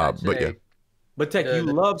 But yeah. But Tech, you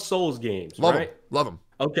love Souls games, right? Love them.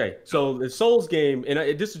 Okay, so the Souls game,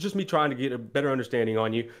 and this is just me trying to get a better understanding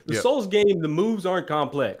on you. The Souls game, the moves aren't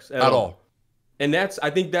complex at all. And I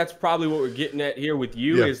think that's probably what we're getting at here with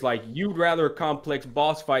you, is like you'd rather a complex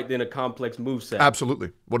boss fight than a complex move set.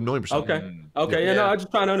 Absolutely, 1,000,000%. Okay, I'm just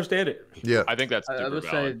trying to understand it. Yeah, I think that's super valid.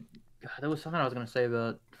 Say, God, there was something I was gonna say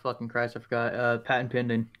about fucking Christ, I forgot. Patent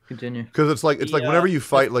pending. Continue. Because it's like whenever you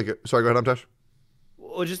fight, like, sorry, go ahead, Amtash.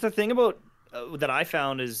 Well, just the thing about that I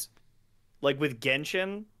found is, like with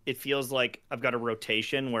Genshin, it feels like I've got a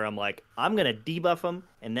rotation where I'm like, I'm gonna debuff him,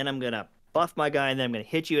 and then I'm gonna buff my guy, and then I'm gonna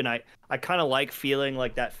hit you, and I kind of like feeling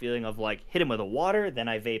like that feeling of like hit him with a water, then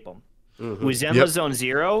I vape him. With Zenless Zone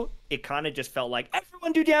Zero, it kind of just felt like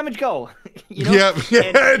everyone do damage, go. You know?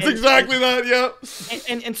 It's exactly that.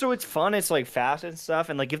 And so it's fun. It's like fast and stuff.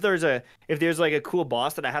 And like if there's like a cool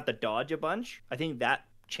boss that I have to dodge a bunch, I think that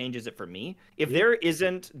changes it for me. If there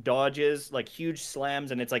isn't dodges, like huge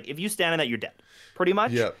slams, and it's like if you stand in that, you're dead, pretty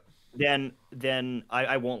much. Then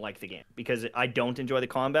I won't like the game because I don't enjoy the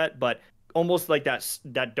combat. But almost like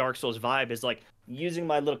that Dark Souls vibe is like using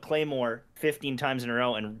my little claymore 15 times in a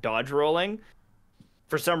row and dodge rolling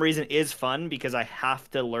for some reason is fun because I have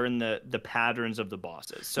to learn the patterns of the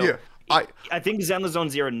bosses. So I think Zenless Zone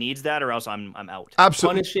Zero needs that, or else I'm out.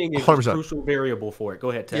 Absolutely, punishing is 100%. A crucial variable for it. Go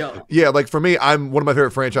ahead, Ted. Yeah, like for me, one of my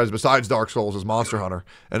favorite franchises besides Dark Souls is Monster Hunter,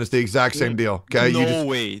 and it's the exact same deal. Okay, no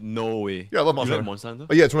way. Yeah, I love Monster Hunter.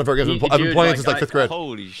 Oh, yeah, it's one of my favorite games. I've been playing since like 5th grade.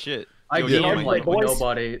 Holy shit. I game like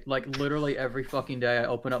nobody. Like literally every fucking day, I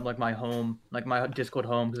open up like my home, like my Discord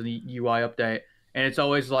home, because of the UI update, and it's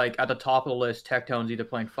always like at the top of the list. Tectone's either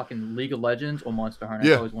playing fucking League of Legends or Monster Hunter.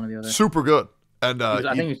 It's always one or the other. Super good. And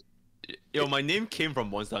I think. Yo, my name came from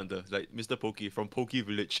Monster Hunter, like Mr. Pokey from Pokey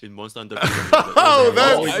Village in Monster Hunter. Oh,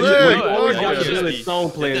 that's sick! Song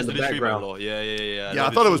playing in the background. Yeah, I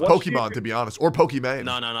thought it was Pokemon, to be honest, or Pokemon.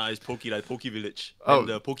 No, it's Pokey, like Pokey Village. And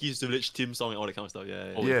the Pokey's Village theme song and all that kind of stuff.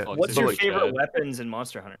 Yeah. What's your favorite weapons in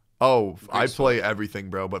Monster Hunter? Oh, I play everything,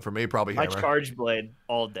 bro. But for me, probably hammer. My Charge Blade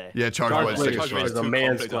all day. Yeah, Charge Blade is a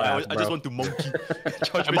man's class. I just want to monkey.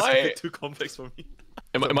 Charge Blade is too complex for me.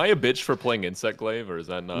 Am I a bitch for playing Insect Glaive, or is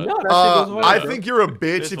that not? No, I think you're a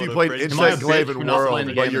bitch if you played Insect Glaive in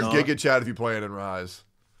World, but you're Giga Chad if you play it in Rise.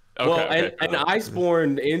 Okay, and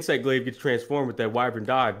Iceborne Insect Glaive gets transformed with that Wyvern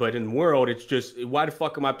dive, but in World, it's just, why the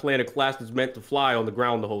fuck am I playing a class that's meant to fly on the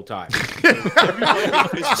ground the whole time?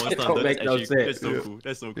 Don't make no sense. That's so cool.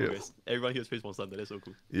 That's so cool, guys. Everyone here plays Monster Hunter. That's so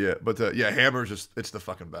cool. Yeah, but Hammer's just, it's the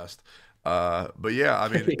fucking best. But yeah, I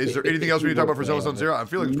mean, is there anything else we need to talk about for Zone Zero? I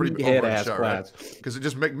feel like it's pretty over the show, right? Because it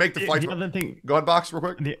just make the fight. The other thing. Go ahead, Box, real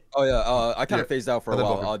quick. Oh yeah, I kind of phased out for a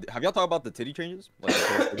while. Have y'all talked about the titty changes? Like,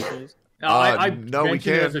 titty changes? I no, we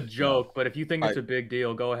mentioned it can't. as a joke, but if you think it's a big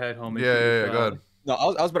deal, go ahead, homie. Yeah, go ahead. No,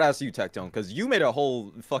 I was about to ask you, Tectone, because you made a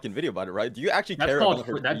whole fucking video about it, right? Do you actually care about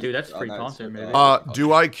her? That's free content, man.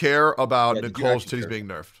 Do I care about Nicole's titties being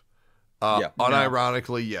nerfed?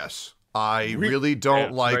 Unironically, yes. I really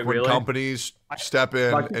don't like when companies step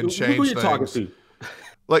in and change who you talking things. to?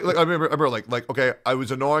 Like I remember like okay, I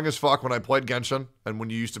was annoying as fuck when I played Genshin, and when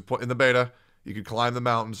you used to put in the beta, you could climb the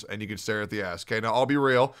mountains and you could stare at the ass. Okay, now I'll be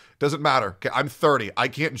real. Doesn't matter. Okay, I'm 30. I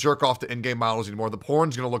can't jerk off to in-game models anymore. The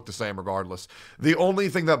porn's gonna look the same regardless. The only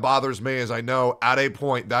thing that bothers me is I know at a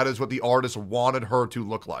point that is what the artist wanted her to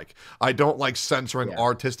look like. I don't like censoring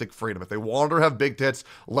artistic freedom. If they want her to have big tits,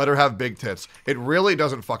 let her have big tits. It really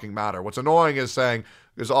doesn't fucking matter. What's annoying is saying,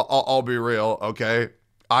 because I'll be real, okay?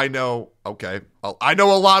 I know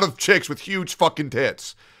a lot of chicks with huge fucking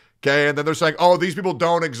tits. Okay, and then they're saying, oh, these people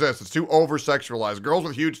don't exist. It's too over-sexualized. Girls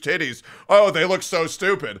with huge titties, oh, they look so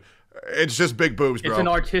stupid. It's just big boobs, bro. It's an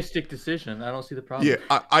artistic decision. I don't see the problem.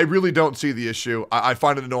 Yeah, I really don't see the issue. I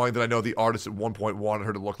find it annoying that I know the artist at one point wanted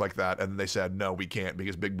her to look like that, and then they said, no, we can't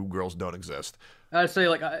because big boob girls don't exist. I'd say,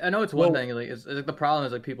 like, I know it's one thing. Like, it's like the problem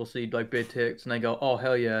is, like, people see, like, big tits, and they go, oh,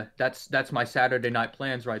 hell yeah, that's my Saturday night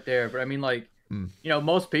plans right there. But, I mean, like, you know,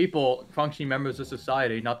 most people, functioning members of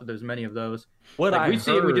society, not that there's many of those, we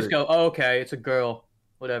see it, we just go, oh, okay, it's a girl,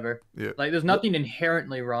 whatever. Yeah. Like, there's nothing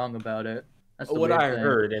inherently wrong about it. That's what I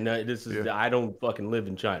heard, and this is, I don't fucking live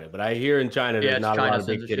in China, but I hear in China there's not a lot of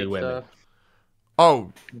big titty women.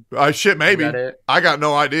 Oh, shit, maybe. I got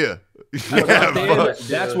no idea.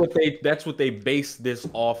 That's what they base this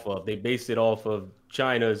off of. They base it off of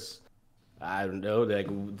China's, I don't know, like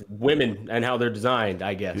women and how they're designed,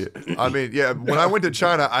 I guess. Yeah. I mean, yeah, when I went to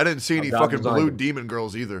China, I didn't see any fucking blue demon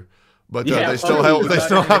girls either. But they still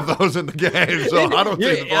have those in the game, so I don't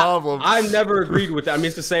see the problem. I never agreed with that. I mean,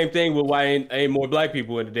 it's the same thing with why ain't more black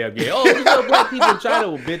people in the damn game. Oh, there's no black people in China.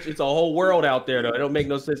 Well, bitch, it's a whole world out there, though. It don't make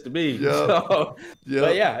no sense to me. Yeah. So,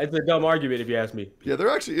 but yeah, it's a dumb argument if you ask me. Yeah, there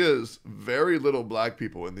actually is very little black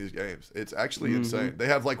people in these games. It's actually insane. They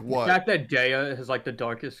have like what? The fact that Daya has like the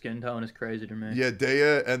darkest skin tone is crazy to me. Yeah,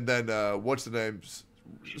 Daya, and then what's the name?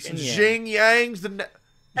 Jing Yang's the.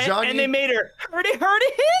 And they made her hurdy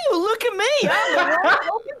hoo. Look at me, I'm a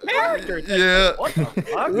broken character. Yeah. What the fuck?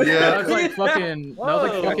 Yeah. That was like fucking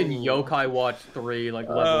Yokai Watch 3 like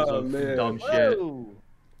levels of dumb shit.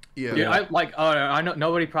 Yeah. Dude, I know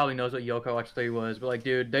nobody probably knows what Yokai Watch 3 was, but like,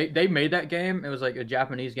 dude, they made that game. It was like a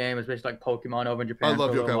Japanese game. It was basically like Pokemon over in Japan. I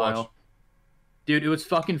love Yokai Watch. Dude, it was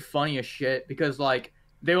fucking funny as shit because like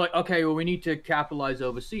they were like, okay, well we need to capitalize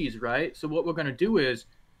overseas, right? So what we're gonna do is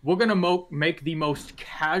we're gonna make the most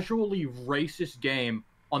casually racist game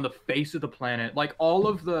on the face of the planet. Like all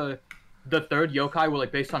of the third yokai were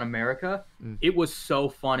like based on America. It was so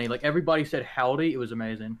funny. Like everybody said howdy. It was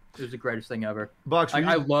amazing. It was the greatest thing ever. Box,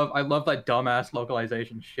 I love that dumbass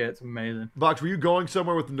localization shit. It's amazing. Box, were you going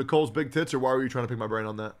somewhere with Nicole's big tits, or why were you trying to pick my brain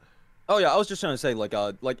on that? Oh yeah, I was just trying to say like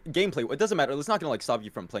gameplay. It doesn't matter. It's not gonna like stop you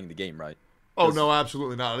from playing the game, right? Oh no,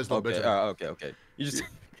 absolutely not. I just love bitching. Okay. You just.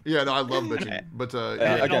 Yeah, no, I love bitching, but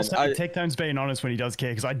again, Tectone's being honest when he does care,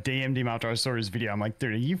 because I DM'd him after I saw his video. I'm like,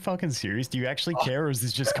 dude, are you fucking serious? Do you actually care, or is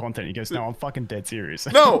this just content? He goes, no, I'm fucking dead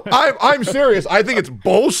serious. No, I'm serious. I think it's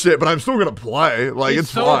bullshit, but I'm still gonna play. Like it's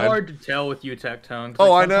so fine. hard to tell with you, Tectone.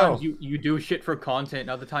 Oh, I know. You do shit for content, and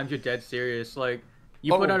other times you're dead serious. Like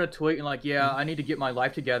you put out a tweet and like, yeah, I need to get my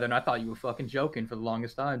life together, and I thought you were fucking joking for the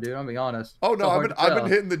longest time, dude. I'm being honest. Oh no, I've been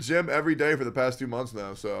hitting the gym every day for the past 2 months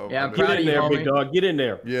now. So yeah, get in there, big dog. Get in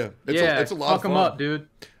there. Yeah, it's a lot of fun. Fuck 'em up, dude.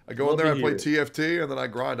 I go in there, I play TFT, and then I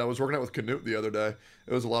grind. I was working out with Canute the other day.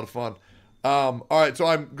 It was a lot of fun. All right, so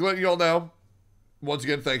I'm letting you all know. Once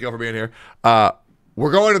again, thank you all for being here.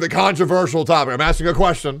 We're going to the controversial topic. I'm asking a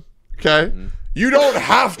question. Okay, you don't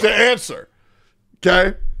have to answer.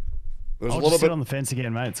 Okay. I'll just sit on the fence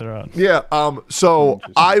again, mate. It's all right. Yeah. So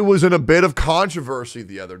I was in a bit of controversy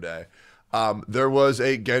the other day. There was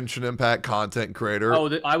a Genshin Impact content creator.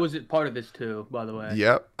 Oh, I was part of this too, by the way.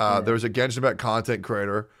 Yep. There was a Genshin Impact content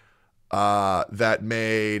creator that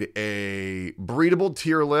made a breedable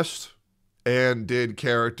tier list and did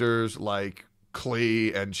characters like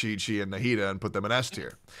Klee and Chi-Chi and Nahida and put them in S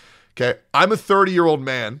tier. Okay. I'm a 30-year-old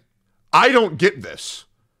man. I don't get this.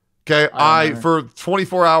 Okay, for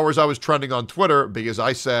 24 hours I was trending on Twitter because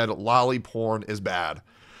I said lolly porn is bad.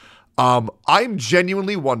 I'm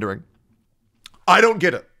genuinely wondering. I don't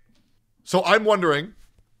get it. So I'm wondering.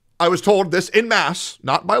 I was told this in mass,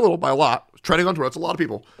 not by a little, by a lot. Trending on Twitter, that's a lot of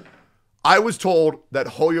people. I was told that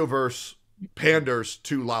Hoyoverse panders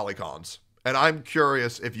to lolicons, and I'm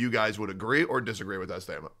curious if you guys would agree or disagree with that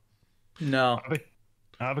statement. No.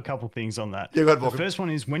 I have a couple things on that. Yeah, go ahead, the first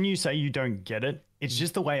one is when you say you don't get it, it's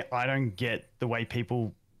just the way I don't get the way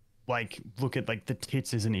people like look at like the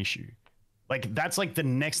tits as an issue. Like that's like the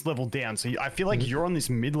next level down. So I feel like you're on this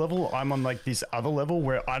mid level. I'm on like this other level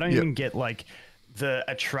where I don't even get like the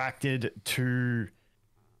attracted to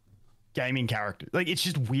gaming character. Like it's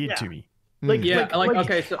just weird to me. Like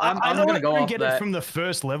okay, so I'm gonna go off get that. It from the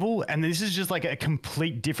first level, and this is just like a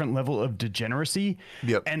complete different level of degeneracy.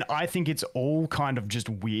 Yep. And I think it's all kind of just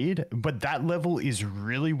weird, but that level is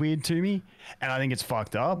really weird to me, and I think it's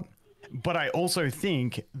fucked up. But I also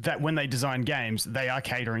think that when they design games, they are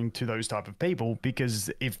catering to those type of people because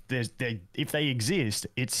if they exist,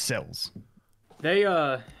 it sells. They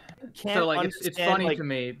so like it's funny like, to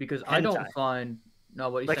me because I don't find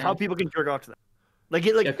what you like saying? How people can jerk off to that. Like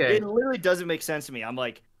it it literally doesn't make sense to me. I'm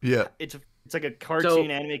like, it's like a cartoon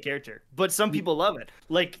anime character, but some people love it.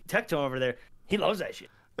 Like Tectone over there, he loves that shit.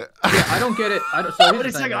 Yeah, I don't get it. But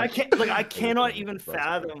it's like I cannot even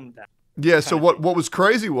fathom that. Yeah. So what was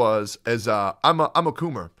crazy was I'm a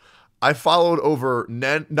Coomer. I followed over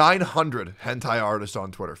 900 hentai artists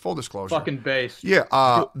on Twitter. Full disclosure. Fucking base. Yeah.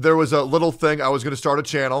 There was a little thing. I was going to start a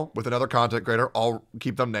channel with another content creator. I'll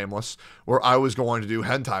keep them nameless. Where I was going to do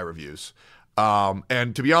hentai reviews.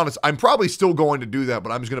 And to be honest, I'm probably still going to do that,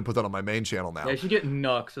 but I'm just going to put that on my main channel now. Yeah, you should get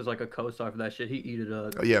Nux as like a co-star for that shit. He eat it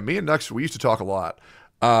up. Yeah, me and Nux, we used to talk a lot.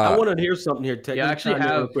 I want to hear something here, Tech. Yeah, I actually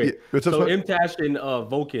have. So, Imtash and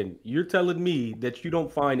Vulcan, you're telling me that you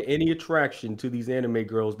don't find any attraction to these anime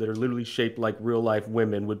girls that are literally shaped like real life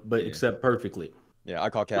women, except perfectly. Yeah,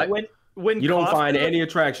 I call cat. Like when you don't find any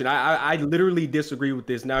attraction. I literally disagree with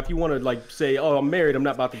this. Now, if you want to like say, "Oh, I'm married," I'm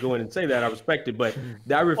not about to go in and say that. I respect it, but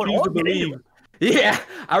I refuse to believe. Yeah,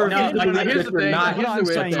 I refuse to believe that there's not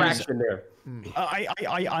attraction there.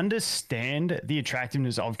 I understand the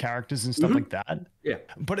attractiveness of characters and stuff like that. Yeah.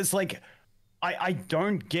 But it's like I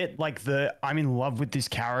don't get like the I'm in love with this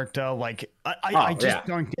character. Like I just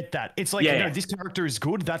don't get that. It's like no, this character is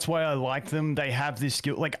good. That's why I like them. They have this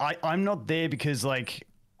skill. Like I'm not there because like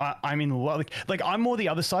I'm in love. Like I'm more the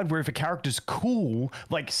other side where if a character's cool,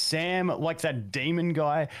 like Sam, like that demon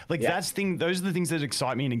guy, like those are the things that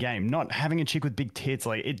excite me in a game. Not having a chick with big tits.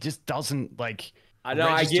 Like it just doesn't like. I know,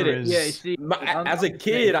 I get it. Yeah, you see, as a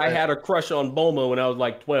kid, I had a crush on Bulma when I was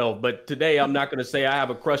like 12, but today I'm not going to say I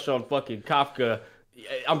have a crush on fucking Kafka.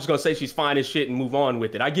 I'm just going to say she's fine as shit and move on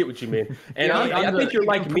with it. I get what you mean. And I think you're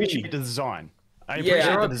like me. The design. I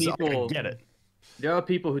get it. There are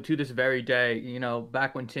people who to this very day, you know,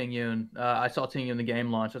 back when Ting Yun, I saw Ting Yun in the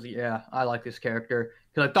game launch, I was like, yeah, I like this character.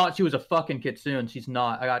 Because I thought she was a fucking kitsune. She's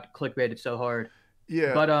not. I got clickbaited so hard.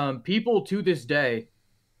 Yeah. But people to this day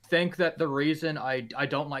think that the reason I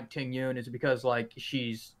don't like Ting Yun is because like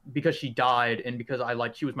she died and because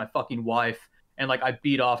she was my fucking wife and like I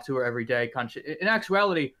beat off to her every day. In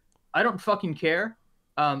actuality, I don't fucking care.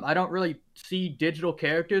 I don't really see digital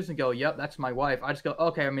characters and go, yep, that's my wife. I just go,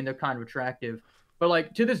 okay, I mean, they're kind of attractive. But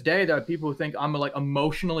like to this day, there are people who think I'm like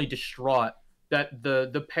emotionally distraught that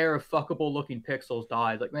the pair of fuckable looking pixels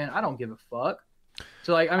died. Like, man, I don't give a fuck.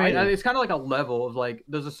 So like, I mean, it's kind of like a level of like,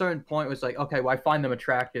 there's a certain point where it's like, okay, well, I find them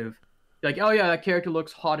attractive. Like, oh yeah, that character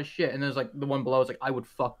looks hot as shit. And there's like the one below is like, I would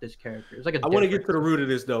fuck this character. It's like I want to get to the root of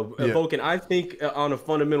this though, Vulcan. I think on a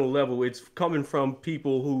fundamental level, it's coming from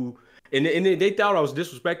people who, and they thought I was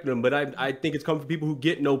disrespecting them, but I think it's coming from people who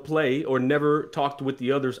get no play or never talked with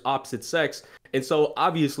the other's opposite sex. And so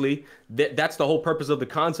obviously that's the whole purpose of the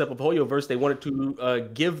concept of Hoyoverse. They wanted to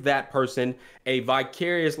give that person a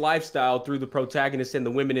vicarious lifestyle through the protagonists and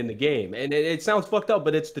the women in the game. And it sounds fucked up,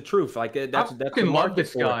 but it's the truth. Like that's I love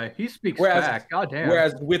this guy. He speaks back. Goddamn.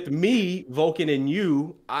 Whereas with me, Vulcan, and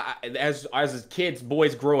you, as kids,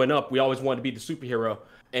 boys growing up, we always wanted to be the superhero.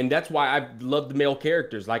 And that's why I love the male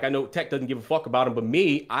characters. Like, I know Tech doesn't give a fuck about them, but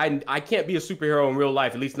me, I can't be a superhero in real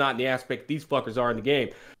life, at least not in the aspect these fuckers are in the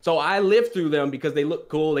game. So I live through them because they look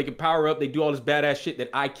cool, they can power up, they do all this badass shit that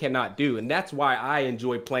I cannot do. And that's why I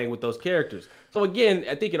enjoy playing with those characters. So again,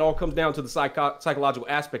 I think it all comes down to the psychological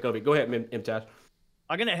aspect of it. Go ahead, Imtash.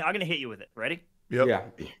 I'm gonna hit you with it. Ready? Yep. Yeah.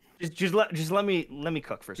 Just let me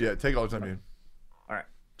cook for a second. Yeah, take all the time, man. All right.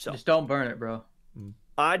 So just don't burn it, bro.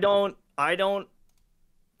 I don't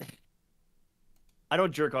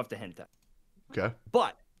jerk off to hentai. Okay.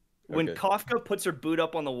 But when Kafka puts her boot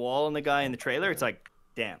up on the wall and the guy in the trailer, it's like,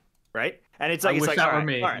 damn, right? And it's like, that were right,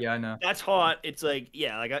 me. Right, yeah, I know. That's hot. It's like,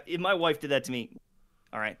 yeah, like if my wife did that to me,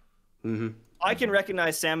 all right. Mm-hmm. I can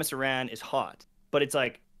recognize Samus Aran is hot, but it's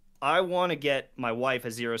like, I want to get my wife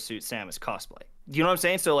a Zero Suit Samus cosplay. You know what I'm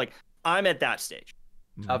saying? So like, I'm at that stage.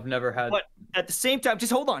 I've never had. But at the same time,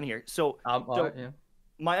 just hold on here. So, yeah.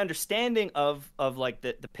 My understanding of like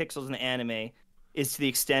the pixels in the anime is to the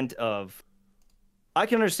extent of, I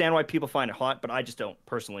can understand why people find it hot, but I just don't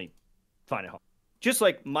personally find it hot. Just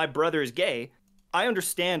like my brother is gay, I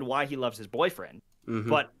understand why he loves his boyfriend,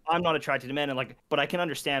 but I'm not attracted to men, and but I can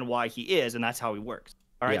understand why he is, and that's how he works.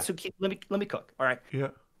 All right, so let me cook. All right. Yeah.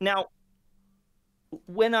 Now,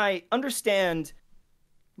 when I understand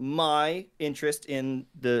my interest in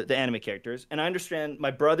the anime characters, and I understand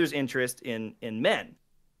my brother's interest in men,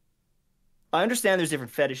 I understand there's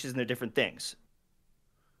different fetishes and they're different things.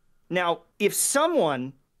 Now, if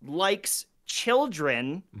someone likes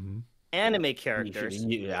children anime characters,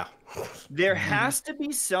 there has to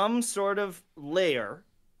be some sort of layer,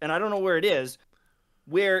 and I don't know where it is,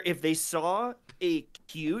 where if they saw a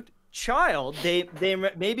cute child, they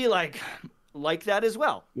maybe like that as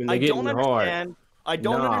well. I don't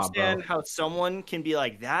understand how someone can be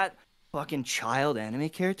like, that fucking child anime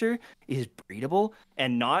character is breedable,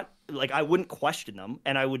 and not like, I wouldn't question them,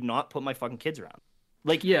 and I would not put my fucking kids around.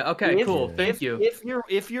 Like, yeah, okay, cool. Thank you.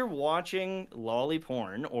 If you're watching lolly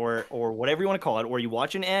porn or whatever you want to call it, or you're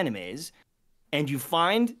watching animes, and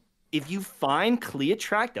if you find Klee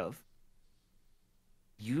attractive,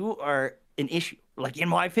 you are an issue. Like, in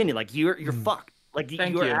my opinion, like you're fucked. Like,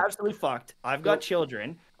 you are absolutely fucked. I've got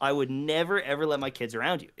children. I would never ever let my kids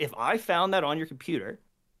around you. If I found that on your computer,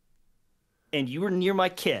 and you were near my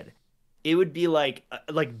kid, it would be like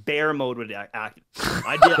bear mode would act.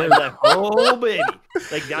 I'd be like, oh baby,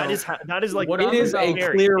 like that is like, what it is a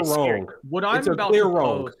clear wrong. What I'm about to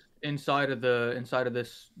post inside of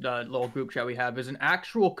this little group chat we have is an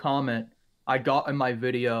actual comment I got in my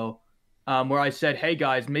video, where I said, hey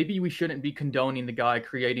guys, maybe we shouldn't be condoning the guy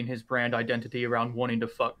creating his brand identity around wanting to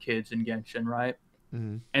fuck kids in Genshin, right?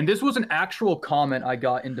 And this was an actual comment I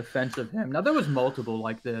got in defense of him. Now there was multiple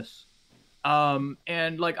like this.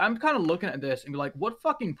 And like, I'm kind of looking at this and be like, what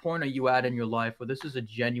fucking point are you at in your life where this is a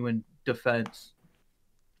genuine defense?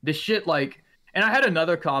 This shit, like, and I had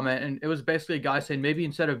another comment, and it was basically a guy saying, maybe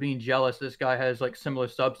instead of being jealous, this guy has like similar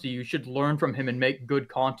subs to you, you should learn from him and make good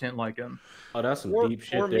content like him. Oh, that's some deep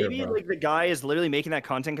shit. Or maybe like the guy is literally making that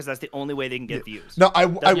content because that's the only way they can get views. No, I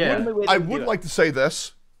would like to say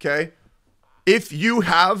this, okay? If you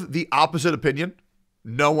have the opposite opinion,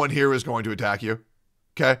 no one here is going to attack you,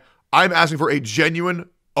 okay? I'm asking for a genuine,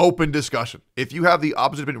 open discussion. If you have the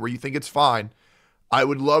opposite opinion where you think it's fine, I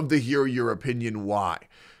would love to hear your opinion why.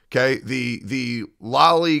 Okay? The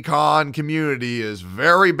lolicon community is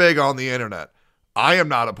very big on the internet. I am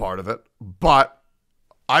not a part of it, but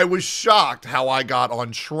I was shocked how I got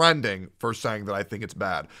on trending for saying that I think it's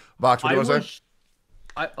bad. Vox, what do you want to say?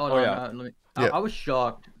 I was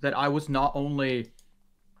shocked that I was not only...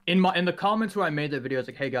 In the comments where I made that video, I was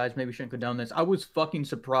like, hey guys, maybe we shouldn't condone this. I was fucking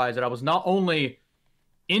surprised that I was not only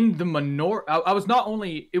in the minority,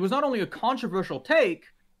 it was not only a controversial take,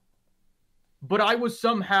 but I was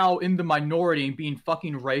somehow in the minority and being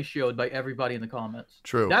fucking ratioed by everybody in the comments.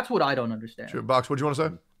 True. That's what I don't understand. True. Box, what do you want to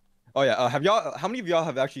say? Oh yeah, how many of y'all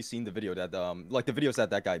have actually seen the video that like the videos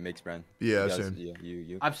that guy makes, Brand? Yeah, I've seen.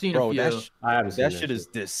 You. I've seen a few. I haven't seen that shit is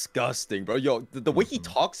disgusting, bro. Yo, the way he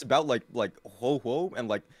talks about like ho and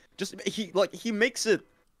like just he makes it.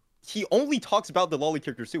 He only talks about the lolly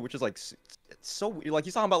characters too, which is like so weird. Like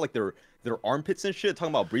he's talking about like their armpits and shit,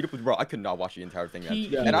 talking about breed up with, bro. I could not watch the entire thing.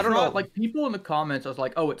 And I don't know, like people in the comments, I was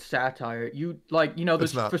like, oh, it's satire.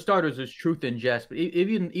 There's for starters, there's truth in jest, but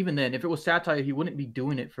even then, if it was satire, he wouldn't be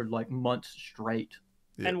doing it for like months straight.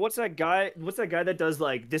 Yeah. And what's that guy that does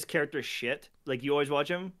like this character shit? Like you always watch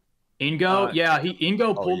him? Ingo?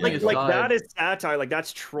 Ingo pulled me aside. Like that is satire. Like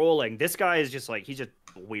that's trolling. This guy is just like, he's just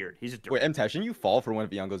weird. He's just wait, MTash, didn't you fall for one of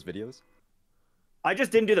Yango's videos? I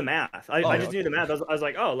just didn't do the math. I just didn't do the math. I was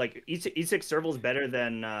like, oh, like E6 serval is better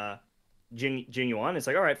than Jing Yuan. It's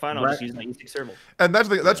like, all right, fine, I'll just use my E6 serval. And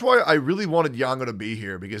that's why I really wanted Yango to be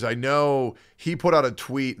here, because I know he put out a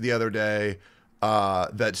tweet the other day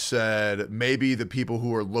that said maybe the people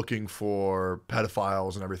who are looking for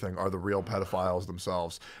pedophiles and everything are the real pedophiles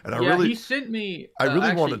themselves. And he sent me. I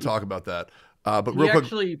really wanted to talk about that. But real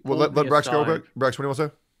quick, let Brex go quick. Brex, what do you want to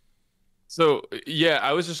say? So yeah,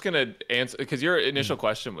 I was just gonna answer because your initial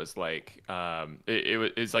question was like,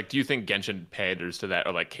 it's like, do you think Genshin panders to that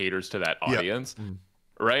or like caters to that audience,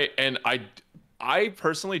 right? And I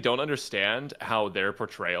personally don't understand how their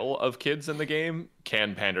portrayal of kids in the game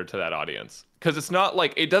can pander to that audience, because it's not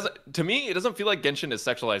like it doesn't feel like Genshin is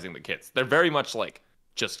sexualizing the kids. They're very much like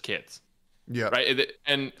just kids, right?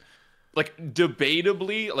 And like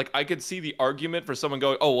debatably, like I could see the argument for someone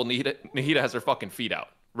going, oh well, Nahida has her fucking feet out.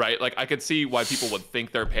 right? Like I could see why people would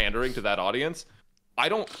think they're pandering to that audience. I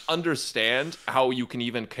don't understand how you can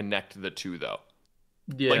even connect the two though.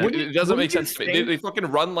 Yeah, like, it doesn't make sense to me. They fucking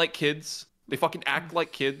run like kids. They fucking act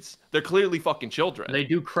like kids. They're clearly fucking children. They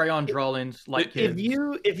do crayon drawings like kids.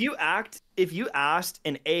 If you asked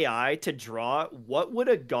an AI to draw what would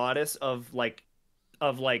a goddess of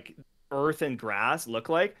earth and grass look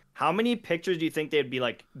like, how many pictures do you think they'd be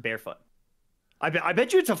like barefoot? I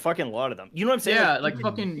bet you it's a fucking lot of them. You know what I'm saying? Yeah, like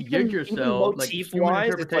fucking Yggdrasil, like human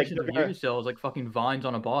interpretation of Yggdrasil is like fucking vines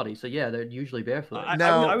on a body. So yeah, they're usually barefoot.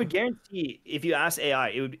 I would guarantee if you ask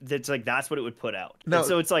AI, that's what it would put out. No,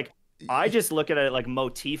 so it's like I just look at it like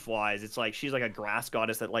motif wise. It's like she's like a grass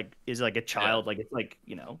goddess that like is like a child. Like it's like,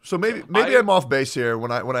 you know. So maybe I'm off base here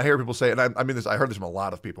when I hear people say, and I mean this, I heard this from a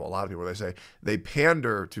lot of people. They say they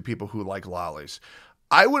pander to people who like lollies.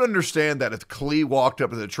 I would understand that if Klee walked up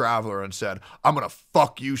to the Traveler and said, "I'm gonna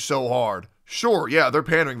fuck you so hard." Sure, yeah, they're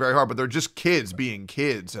pandering very hard, but they're just kids being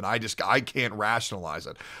kids, and I can't rationalize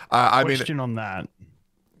it. Question on that.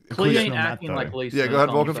 Klee ain't acting like Lisa. Yeah, go ahead,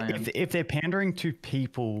 Vulcan. If they're pandering to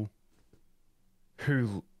people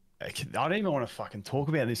who, I don't even want to fucking talk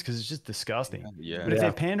about this because it's just disgusting. Yeah. But if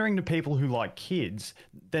they're pandering to people who like kids,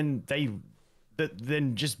 then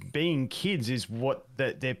then just being kids is what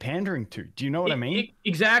they're pandering to. Do you know what I mean?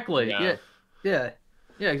 Exactly. Yeah,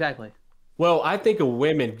 exactly. Well, I think of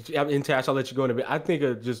women, in Tash, I'll let you go in a bit. I think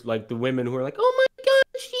of just like the women who are like, oh my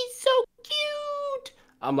God, she's so cute.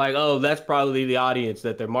 I'm like, oh, that's probably the audience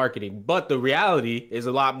that they're marketing. But the reality is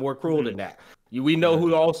a lot more cruel than that. We know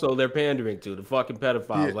who also they're pandering to, the fucking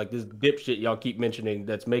pedophiles, like this dipshit y'all keep mentioning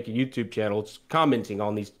that's making YouTube channels commenting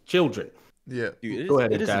on these children. Yeah, dude,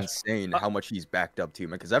 it is insane how much he's backed up to,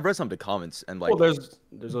 man. Because I've read some of the comments and like, well, there's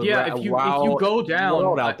if you go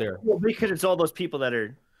down out there, well, because it's all those people that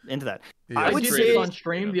are into that. Yeah. I would say on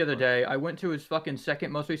stream the other day, I went to his fucking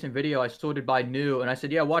second most recent video. I sorted by new, and I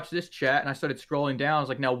said, "Yeah, watch this chat." And I started scrolling down. I was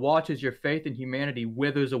like, "Now watch as your faith in humanity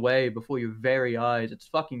withers away before your very eyes." It's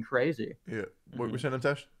fucking crazy. Yeah, what were you saying,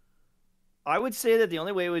 Tesh? I would say that the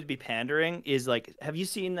only way it would be pandering is like, have you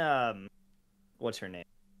seen what's her name?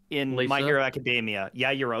 In Lisa? My Hero Academia,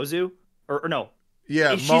 Yorozu, or no?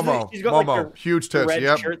 Yeah, Momo. She's got Momo, like huge tits. Red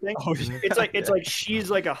Yep. shirt thing. Oh, yeah. It's like she's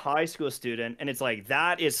like a high school student, and it's like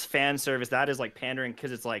that is fan service. That is like pandering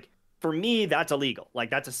because it's like for me that's illegal. Like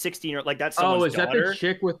that's a 16-year-old. Like that's someone's daughter. That the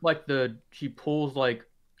chick with like she pulls like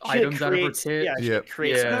items out of her tit? Yeah, she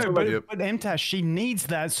creates. No, but MTash, she needs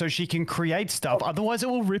that so she can create stuff. Otherwise, it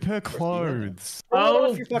will rip her clothes.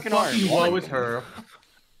 Oh, your fucking arm. Woe is her.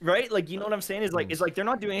 Right? Like, you know what I'm saying? Is like they're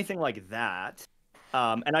not doing anything like that.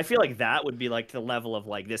 And I feel like that would be like the level of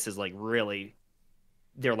like this is like really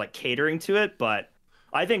they're like catering to it, but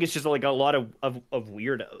I think it's just like a lot of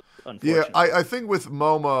weirdos, unfortunately. Yeah, I think with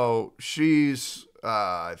Momo, she's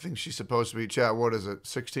I think she's supposed to be what is it,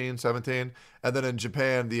 16, 17? And then in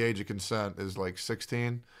Japan the age of consent is like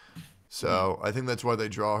 16. So I think that's why they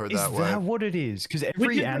draw her that way. Is that what it is? Because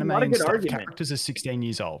every anime and stuff characters are 16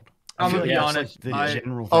 years old. I'm gonna be honest. Like the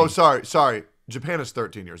general thing. Oh, sorry. Japan is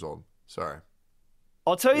 13 years old. Sorry.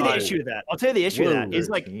 I'll tell you the issue with that. Is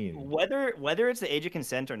like whether it's the age of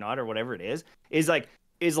consent or not or whatever it is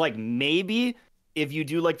like maybe if you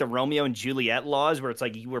do like the Romeo and Juliet laws where it's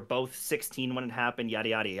like you were both 16 when it happened, yada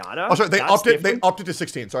yada yada. Oh, sorry, they upped to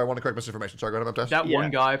 16. Sorry, I want to correct misinformation. Sorry, go ahead, Baptiste. That one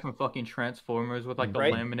guy from fucking Transformers with like the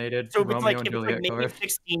laminated so Romeo and Juliet maybe cover.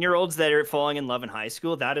 16-year-olds that are falling in love in high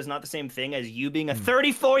school, that is not the same thing as you being a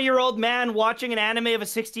 34-year-old man watching an anime of a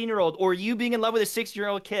 16-year-old or you being in love with a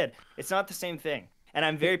 6-year-old kid. It's not the same thing. And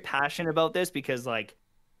I'm very passionate about this because like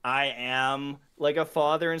I am like a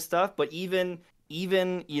father and stuff, but even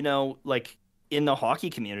you know like in the hockey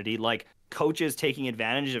community, like coaches taking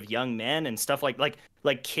advantage of young men and stuff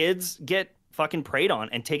like kids get fucking preyed on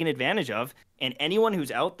and taken advantage of, and anyone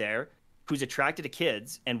who's out there who's attracted to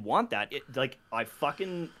kids and want that, like I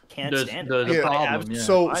fucking can't stand it. The problem,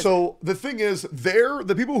 So the thing is,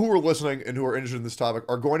 the people who are listening and who are interested in this topic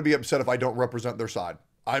are going to be upset if I don't represent their side.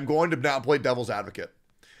 I'm going to now play devil's advocate.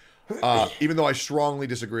 Even though I strongly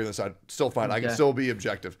disagree on this side, still fine. I can still be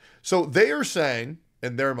objective. So they are saying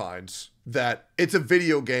in their minds that it's a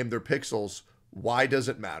video game, they're pixels. Why does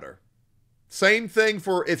it matter? Same thing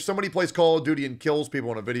for if somebody plays Call of Duty and kills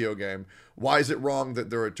people in a video game. Why is it wrong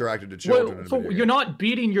that they're attracted to children? Well, so you're not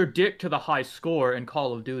beating your dick to the high score in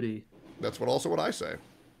Call of Duty. That's what I say.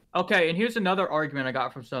 Okay, and here's another argument I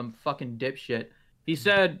got from some fucking dipshit. He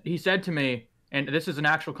said to me, and this is an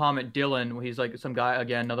actual comment, Dylan, where he's like, some guy,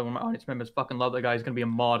 again, another one of my audience members, fucking love that guy. He's going to be a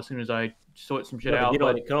mod as soon as I sort some shit out.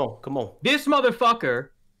 Come on. This motherfucker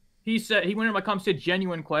He went in my comments, said,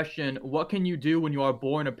 genuine question, what can you do when you are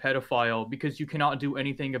born a pedophile because you cannot do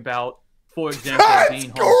anything about, for example,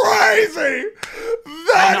 being homosexual? Crazy!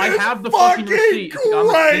 That I have the fucking receipt. crazy!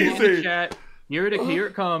 I'm sending it in the chat. Here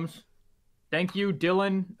it comes. Thank you,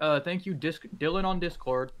 Dylan. Thank you, Dylan on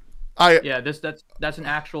Discord. That's an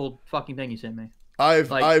actual fucking thing he sent me.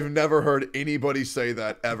 I've never heard anybody say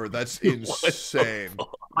that ever. That's insane.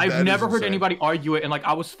 I've never heard anybody argue it, and like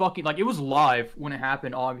I was fucking like it was live when it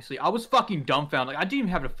happened. Obviously, I was fucking dumbfounded. Like I didn't even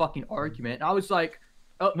have a fucking argument. I was like,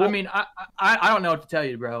 I mean, I don't know what to tell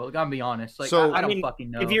you, bro. Like, I'm gonna be honest. Like I don't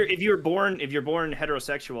fucking know. If you're born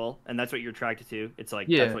heterosexual and that's what you're attracted to, it's like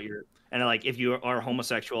that's what you're. And like if you are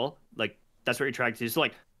homosexual, like that's what you're attracted to. So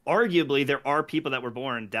like arguably there are people that were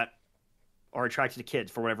born that are attracted to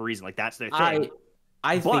kids for whatever reason. Like that's their thing.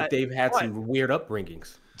 I think they've had some weird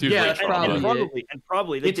upbringings. Dude, yeah, that's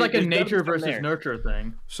probably it's like a nature versus nurture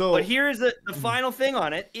thing. So, but here's the final thing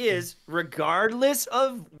on it is, regardless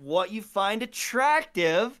of what you find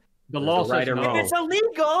attractive, the law says if it's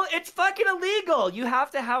illegal, it's fucking illegal. You have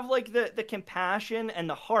to have like the compassion and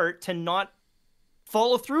the heart to not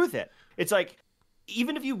follow through with it. It's like,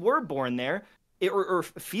 even if you were born there, or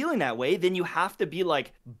feeling that way, then you have to be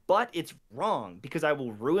like, but it's wrong because I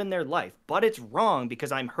will ruin their life. But it's wrong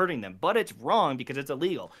because I'm hurting them. But it's wrong because it's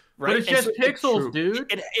illegal. Right? But it's just pixels,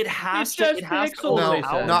 dude. It has to. It has to.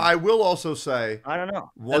 Now, I will also say, I don't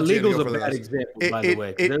know. Illegal's a bad example, by the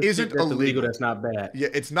way. It isn't illegal. That's not bad. Yeah,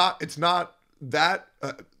 it's not that.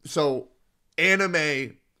 So,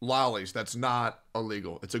 anime lollies, that's not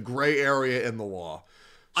illegal. It's a gray area in the law.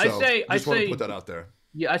 So, I just want to put that out there.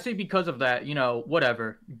 Yeah, I say because of that, you know,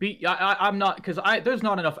 whatever. I'm not, because there's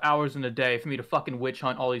not enough hours in the day for me to fucking witch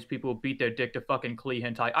hunt all these people who beat their dick to fucking Klee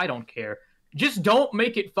hentai. I don't care. Just don't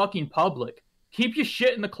make it fucking public. Keep your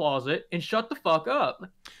shit in the closet and shut the fuck up.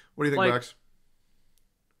 What do you think, Max?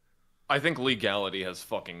 I think legality has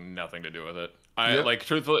fucking nothing to do with it. Like,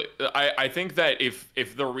 truthfully, I think that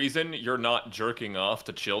if the reason you're not jerking off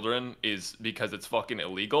to children is because it's fucking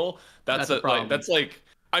illegal, that's like.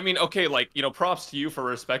 I mean, okay, like, you know, props to you for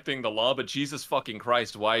respecting the law, but Jesus fucking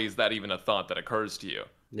Christ, why is that even a thought that occurs to you?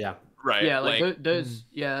 Yeah. Right. Yeah, like at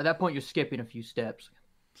that point you're skipping a few steps.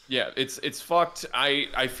 Yeah, it's fucked.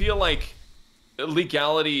 I feel like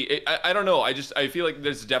legality, I don't know, I feel like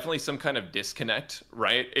there's definitely some kind of disconnect,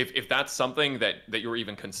 right? If that's something that you're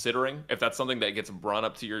even considering, if that's something that gets brought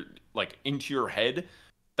up to your, like, into your head,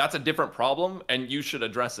 that's a different problem and you should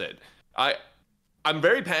address it. I'm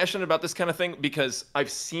very passionate about this kind of thing because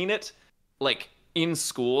I've seen it, like, in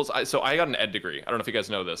schools. So I got an ed degree. I don't know if you guys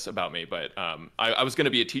know this about me, but I was going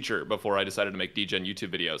to be a teacher before I decided to make DGen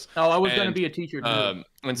YouTube videos. Oh, I was going to be a teacher too.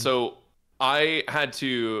 And so I had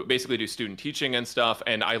to basically do student teaching and stuff,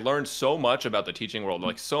 and I learned so much about the teaching world.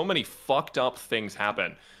 Like, so many fucked up things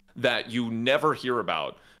happen that you never hear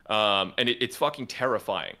about. And it's fucking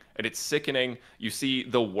terrifying and it's sickening. You see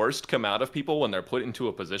the worst come out of people when they're put into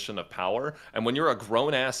a position of power. And when you're a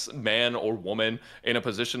grown ass man or woman in a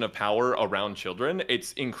position of power around children,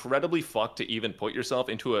 it's incredibly fucked to even put yourself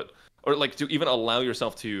into it, or like to even allow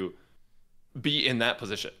yourself to be in that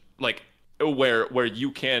position. Like where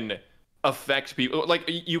you can affect people, like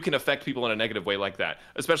you can affect people in a negative way like that,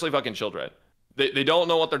 especially fucking children. They don't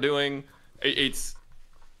know what they're doing.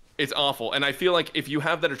 It's awful. And I feel like if you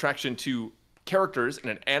have that attraction to characters in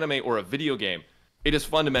an anime or a video game, it is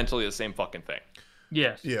fundamentally the same fucking thing.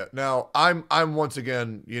 Yes. Yeah. Now, I'm once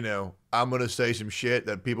again, you know, I'm going to say some shit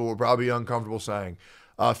that people will probably be uncomfortable saying.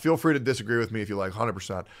 Feel free to disagree with me if you like,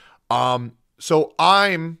 100%. So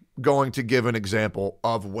I'm going to give an example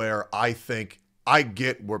of where I think I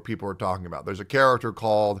get what people are talking about. There's a character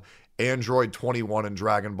called Android 21 in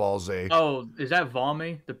Dragon Ball Z. Oh, is that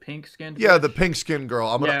Vami, the pink skinned? Yeah, the pink skinned girl.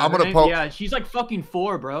 I'm gonna post. Yeah, she's like fucking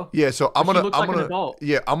 4, bro. Yeah, so I'm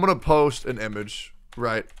gonna post an image,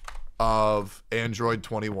 right, of Android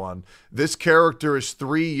 21. This character is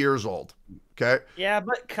 3 years old. Okay. Yeah,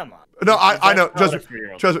 but come on. No, I know. Trust me.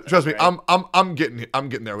 Right? I'm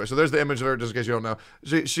getting there. So there's the image of her, just in case you don't know.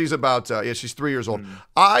 She's about she's 3 years old.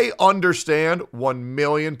 I understand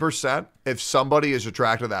 1,000,000% if somebody is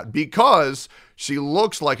attracted to that because she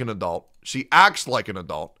looks like an adult, she acts like an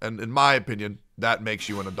adult, and in my opinion, that makes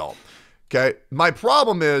you an adult. Okay. My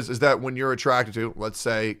problem is that when you're attracted to, let's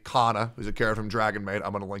say, Kana, who's a character from Dragon Maid.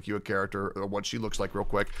 I'm gonna link you a character, what she looks like real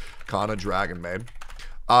quick. Kana, Dragon Maid.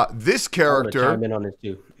 This character, chime in on this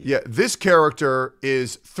too. Yeah, this character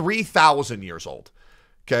is 3,000 years old.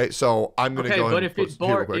 Okay, so I'm gonna go ahead.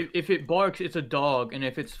 But if it barks, it's a dog, and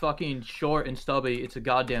if it's fucking short and stubby, it's a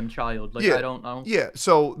goddamn child. Like I don't. Yeah,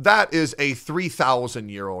 so that is a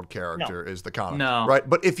 3,000-year-old character is the canon. No. Right,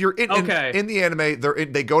 but if you're in the anime,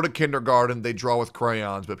 they go to kindergarten, they draw with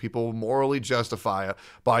crayons, but people morally justify it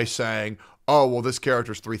by saying, "Oh, well, this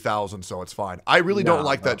character's 3,000, so it's fine." I really don't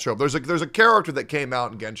like that trope. There's a character that came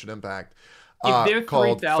out in Genshin Impact. If they're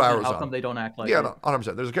 3,000, how come they don't act like it? Yeah,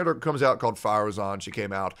 100%. There's a character that comes out called Faruzan. She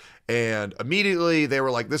came out, and immediately they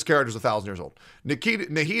were like, this character's 1,000 years old.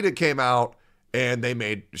 Nahida came out, and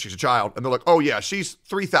she's a child, and they're like, oh yeah, she's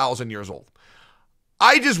 3,000 years old.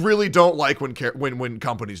 I just really don't like when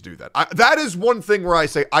companies do that. That is one thing where I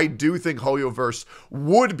say I do think Hoyoverse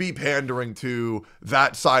would be pandering to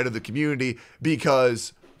that side of the community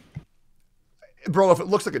because, bro, if it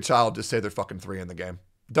looks like a child, just say they're fucking 3 in the game.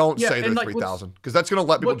 Don't say they're 3,000 because that's going to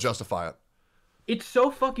let people justify it. It's so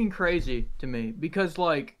fucking crazy to me because,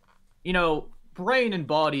 like, you know, brain and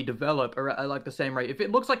body develop at like the same rate. If it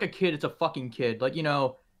looks like a kid, it's a fucking kid. Like, you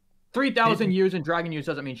know, 3,000 years in Dragon Years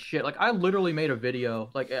doesn't mean shit. Like, I literally made a video.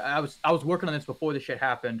 Like, I was working on this before this shit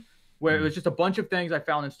happened, where it was just a bunch of things I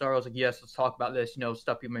found in Star Rail. I was like, yes, let's talk about this, you know,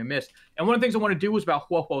 stuff people may miss. And one of the things I want to do was about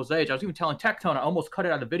Huohuo's age. I was even telling Tectone, I almost cut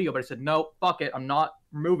it out of the video, but I said, no, fuck it, I'm not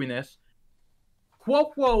removing this.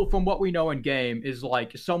 Huohuo, from what we know in game, is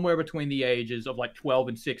like somewhere between the ages of like 12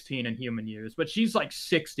 and 16 in human years, but she's like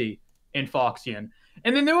 60 in Foxian.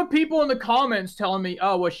 And then there were people in the comments telling me,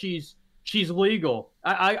 oh, well, she's legal.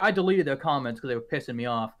 I deleted their comments because they were pissing me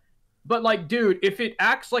off. But like, dude, if it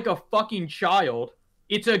acts like a fucking child,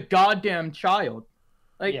 it's a goddamn child.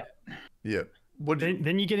 Like, yeah.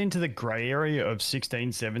 Then you get into the gray area of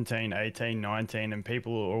 16, 17, 18, 19, and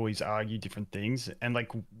people always argue different things. And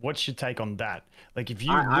like, what's your take on that? Like, if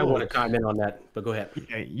you, I want to comment on that, but go ahead.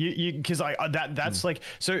 Yeah, because that's like,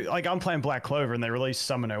 so like I'm playing Black Clover and they released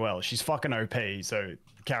Summer Noelle. She's fucking OP, so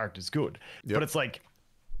the character's good. Yep. But it's like,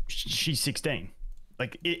 she's 16.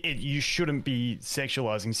 Like, you shouldn't be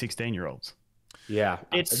sexualizing 16-year-olds. Yeah,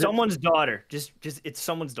 it's someone's daughter. Just it's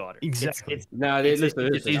someone's daughter. Exactly.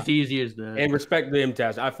 It's as easy as that. And respect to him,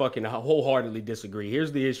 Taz. I fucking wholeheartedly disagree.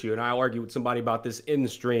 Here's the issue, and I argued with somebody about this in the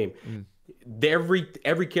stream. Every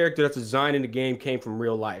character that's designed in the game came from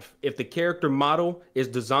real life. If the character model is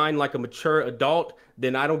designed like a mature adult,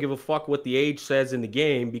 then I don't give a fuck what the age says in the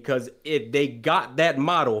game because they got that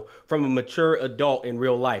model from a mature adult in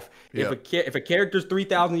real life. Yeah. If a character's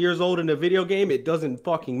 3,000 years old in a video game, it doesn't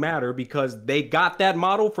fucking matter because they got that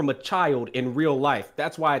model from a child in real life.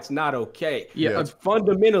 That's why it's not okay. Yeah, it's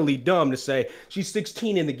fundamentally dumb to say she's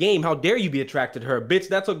 16 in the game. How dare you be attracted to her, bitch?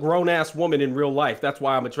 That's a grown ass woman in real life. That's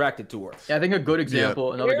why I'm attracted to her. Yeah, I think a good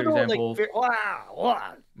example. Another good example.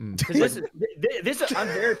 This is I'm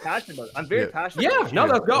very passionate about it. I'm very passionate. Yeah, no,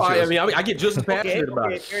 let's go. I mean, I get just as passionate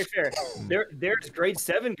about it. Very fair. There's grade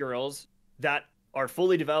 7 girls that are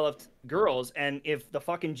fully developed girls, and if the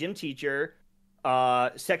fucking gym teacher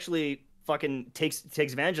sexually fucking takes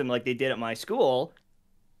advantage of them like they did at my school,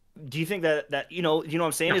 do you think that you know what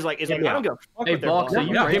I'm saying? Is like I don't give a fuck with their body.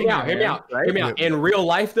 Hear me out. In real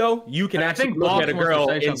life, though, you can actually look at a girl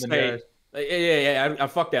and say. Yeah.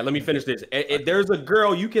 Fuck that. Let me finish this. There's a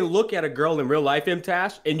girl, you can look at a girl in real life,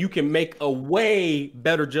 Tash, and you can make a way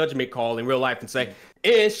better judgment call in real life and say,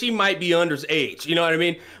 she might be underage. You know what I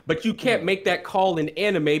mean? But you can't make that call in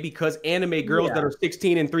anime because anime girls that are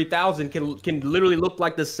 16 and 3,000 can literally look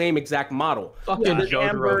like the same exact model. Fucking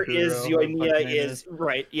Amber is Yoimiya is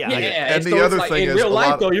right. Yeah. And the other thing in real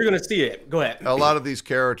life, though, you're going to see it. Go ahead. A lot of these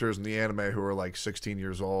characters in the anime who are like 16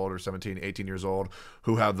 years old or 17, 18 years old,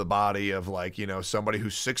 who have the body of like, you know, somebody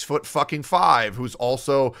who's 6'5", who's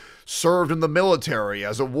also served in the military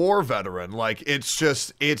as a war veteran. Like, it's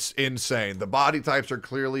insane. The body types are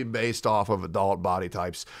clearly based off of adult body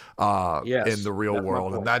types in the real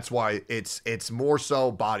world, and that's why it's more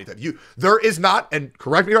so body type. There is not, and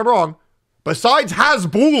correct me if I'm wrong, besides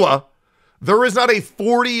Hasbulla, there is not a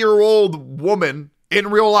 40-year-old woman in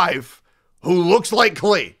real life who looks like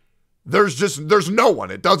Klee. There's no one.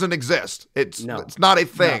 It doesn't exist. It's not a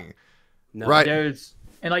thing. No. Right?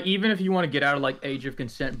 And like, even if you want to get out of like age of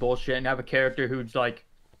consent bullshit and have a character who's like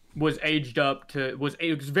was aged up to was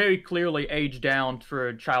very clearly aged down for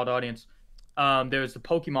a child audience. There's the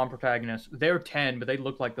Pokemon protagonist. They're 10, but they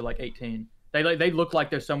look like they're like 18. They look like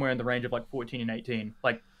they're somewhere in the range of like 14 and 18,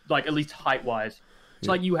 like at least height wise.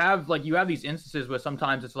 So like you have these instances where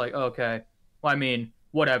sometimes it's like, oh, okay, well, I mean,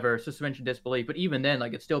 whatever, suspension disbelief, but even then,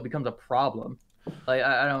 like, it still becomes a problem. Like,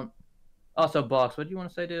 I don't. Also, Box, what do you want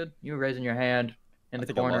to say, dude? You were raising your hand. in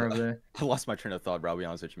the corner over there. I lost my train of thought, bro. I'll be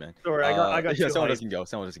honest with you, man. Sorry, I got yeah, someone doesn't go.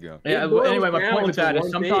 Someone doesn't go. Yeah, but anyway, my point with that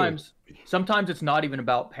is sometimes it's not even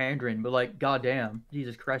about pandering, but like, goddamn,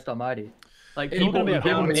 Jesus Christ Almighty, like people give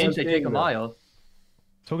them an inch, they take a mile.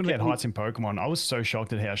 Talking about heights in Pokemon, I was so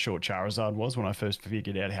shocked at how short Charizard was when I first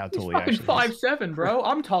figured out how tall he actually is. Fucking 5'7", bro.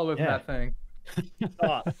 I'm taller than that thing.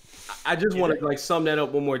 I just want to like sum that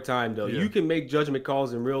up one more time though. You can make judgment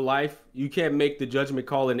calls in real life. You can't make the judgment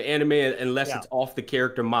call in anime unless it's off the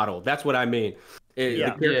character model. That's what I mean.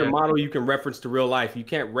 The character model you can reference to real life. You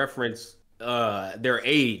can't reference their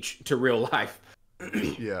age to real life.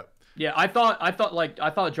 Yeah, I thought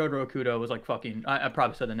Jotaro Kudo was like fucking. I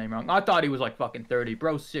probably said the name wrong. I thought he was like fucking 30.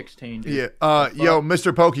 Bro, 16. Dude. Yeah. Yo,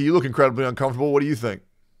 Mr. Pokey, you look incredibly uncomfortable. What do you think?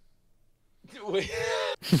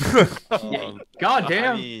 God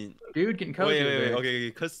damn, dude, getting cozy. Wait, okay,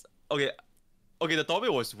 because okay, the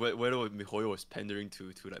topic was whether Mihoyo was pandering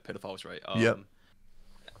to like pedophiles, right? Yep.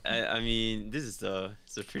 I mean, this is a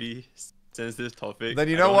pretty sensitive topic. Then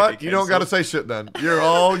you know what? You don't gotta say shit. Then you're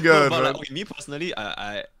all good. No, but like, me personally,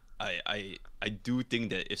 I do think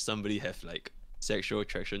that if somebody have like sexual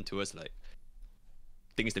attraction towards like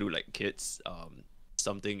things that look like kids,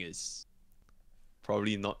 something is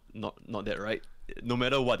probably not that right. No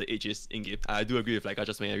matter what the age is in game, I do agree with like I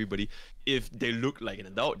just meant everybody. If they look like an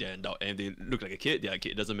adult, they're an adult, and if they look like a kid, they're a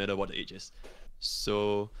kid. It doesn't matter what the age is.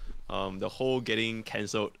 So, the whole getting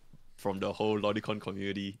cancelled from the whole Lodicon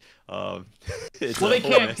community, well, they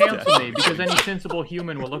can't cancel me because any sensible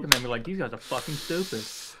human will look at them and be like, these guys are fucking stupid.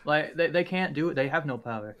 Like they can't do it. They have no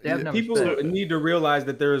power. They have no People need to realize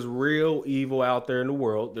that there is real evil out there in the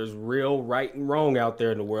world. There's real right and wrong out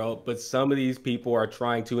there in the world. But some of these people are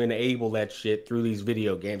trying to enable that shit through these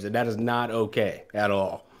video games, and that is not okay at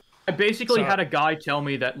all. I basically had a guy tell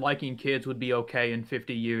me that liking kids would be okay in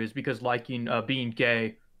 50 years because liking being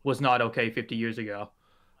gay was not okay 50 years ago.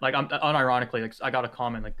 Like, unironically, like, I got a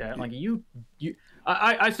comment like that. Like,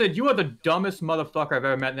 I said, you are the dumbest motherfucker I've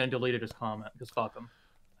ever met, and then deleted his comment. Just fuck him.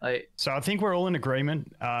 So I think we're all in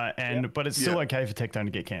agreement, but it's still okay for Tectone to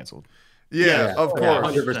get cancelled. Yeah, of course.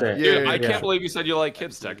 100%. Dude, I can't believe you said you like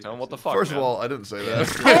kids, Tectone. What the fuck? First of all, I didn't say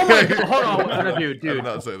that. Oh my god, hold on, dude. I did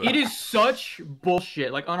not say that. It is such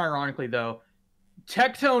bullshit. Like, unironically, though,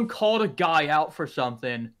 Tectone called a guy out for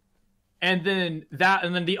something, and then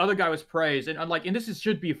the other guy was praised, and I'm like, and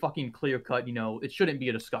should be a fucking clear cut, you know, it shouldn't be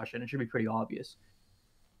a discussion. It should be pretty obvious.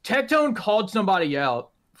 Tectone called somebody out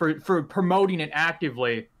for promoting it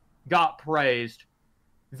actively, got praised,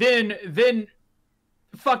 then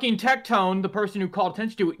fucking Tectone, the person who called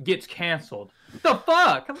attention to it, gets canceled. The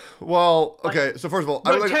fuck? Well, okay, so first of all,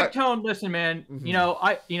 Tectone, listen, man, you know,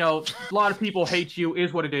 a lot of people hate you,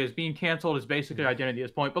 is what it is. Being canceled is basically identity at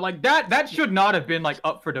this point. But like that should not have been like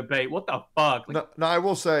up for debate. What the fuck? Like, no, I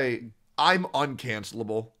will say I'm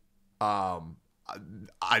uncancelable.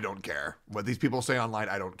 I don't care what these people say online.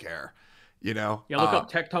 I don't care. You know? Yeah, look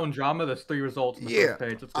up Tectone drama. There's 3 results on the first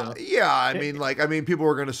page. Let's go. Yeah, I mean, people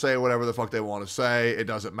are going to say whatever the fuck they want to say. It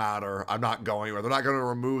doesn't matter. I'm not going anywhere. They're not going to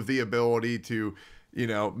remove the ability to, you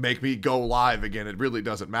know, make me go live again. It really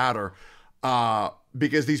doesn't matter.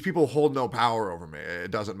 Because these people hold no power over me. It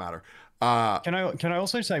doesn't matter. Can I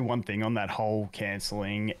also say one thing on that whole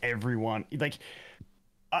canceling everyone? Like,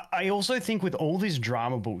 I also think with all this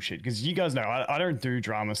drama bullshit, because you guys know I don't do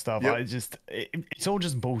drama stuff. Yep. It's all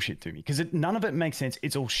just bullshit to me because none of it makes sense.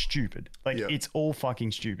 It's all stupid. Like It's all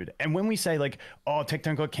fucking stupid. And when we say like, oh,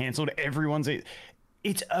 Tectone got cancelled,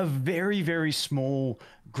 it's a very, very small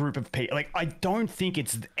group of people. Like, I don't think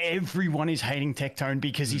everyone is hating Tectone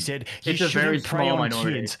because he said you shouldn't prey on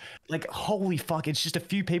kids. Like, holy fuck, it's just a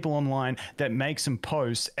few people online that make some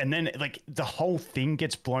posts, and then like the whole thing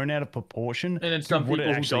gets blown out of proportion. And then some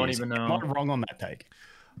people who don't even know. Am I wrong on that take?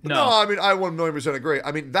 No, I mean, I 1,000,000% agree.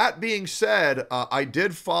 I mean, that being said, I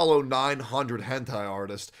did follow 900 hentai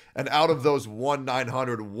artists, and out of those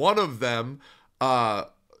 900, one of them,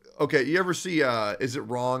 okay, you ever see, is it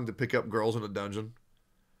wrong to pick up girls in a dungeon?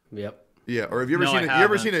 Yep. Yeah, or have you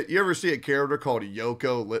ever see a character called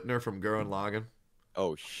Yoko Littner from Gurren Lagann?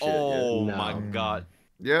 Oh shit! Oh my god!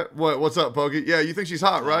 Yeah, what's up, Pokey? Yeah, you think she's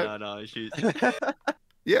hot, right? No, she's.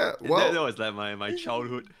 Yeah, well, that was like my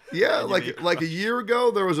childhood. Yeah, like a year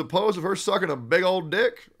ago, there was a post of her sucking a big old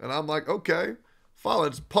dick, and I'm like, okay, follow.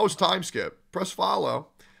 It's post time skip. Press follow.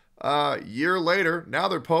 Year later, now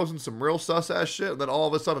they're posting some real sus ass shit, and then all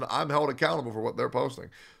of a sudden, I'm held accountable for what they're posting.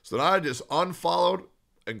 So then I just unfollowed,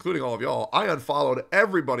 including all of y'all. I unfollowed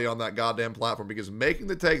everybody on that goddamn platform because making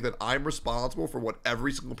the take that I'm responsible for what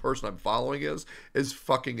every single person I'm following is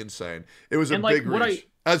fucking insane. It was a big reach.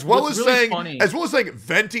 As well as saying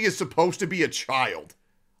Venti is supposed to be a child.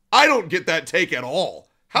 I don't get that take at all.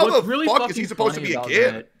 How What's the really fuck is he supposed to be a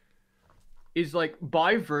kid? Is like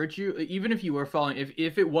by virtue, even if you were following,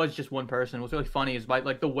 if it was just one person, what's really funny is by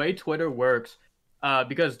like the way Twitter works,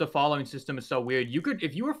 because the following system is so weird. You could,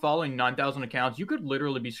 if you were following 9,000 accounts, you could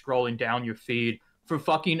literally be scrolling down your feed for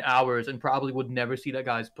fucking hours and probably would never see that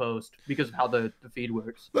guy's post because of how the feed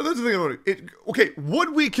works. That's the thing about it. Okay,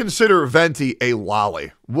 would we consider Venti a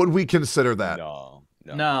lolly? Would we consider that? No.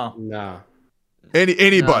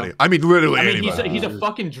 Anybody? No. I mean, literally anybody. He's a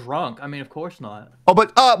fucking drunk. I mean, of course not. Oh,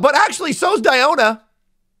 but actually, so's Diona.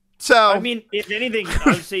 So I mean, if anything, I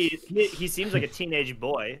would say he seems like a teenage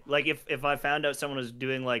boy. Like if I found out someone was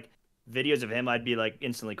doing like videos of him, I'd be like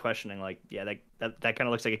instantly questioning. Like, yeah, that kind of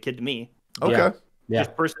looks like a kid to me. Okay. Yeah.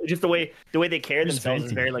 Just the way they carry themselves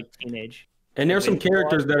is very like teenage. And there's some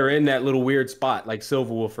characters that are in that little weird spot, like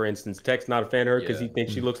Silverwolf, for instance. Tech's not a fan of her because he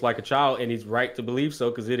thinks she looks like a child, and he's right to believe so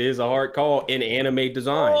because it is a hard call in anime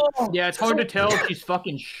design. Yeah, it's hard to tell if she's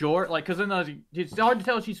fucking short, like, because it's hard to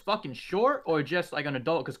tell if she's fucking short or just like an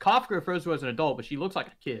adult. Because Kafka refers to her as an adult, but she looks like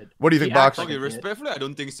a kid. What do you think, Box? Okay, respectfully, I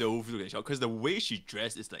don't think Silverwolf looks like a child because the way she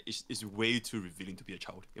dressed is like it's way too revealing to be a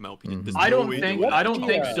child, in my opinion. I don't think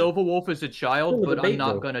Silverwolf is a child, but I'm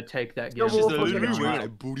not gonna take that. She's literally wearing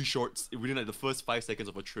like booty shorts within like the first 5 seconds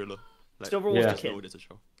of a trailer. Like, Silverwolf's a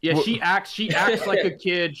kid. Yeah, she acts like a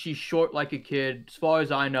kid. She's short like a kid. As far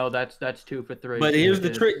as I know, that's 2 for 3. But here's the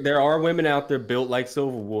trick: there are women out there built like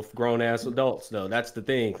Silverwolf, grown ass adults. Though that's the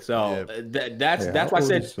thing. So that's why I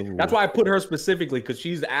said that's why I put her specifically because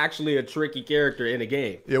she's actually a tricky character in the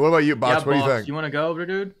game. Yeah. What about you, Box? Yeah, what do you think? You want to go over,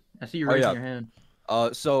 dude? I see you raising your hand.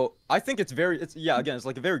 So I think it's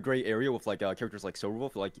like a very gray area with like characters like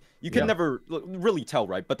Silverwolf. Like you can never really tell,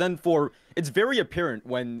 right? But then it's very apparent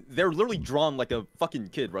when they're literally drawn like a fucking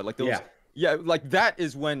kid, right? Like those, like that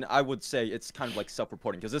is when I would say it's kind of like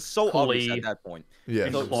self-reporting because it's so obvious at that point. Yeah.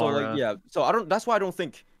 So that's why I don't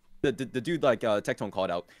think the dude like Tectone called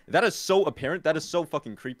out. That is so apparent. That is so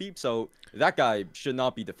fucking creepy. So that guy should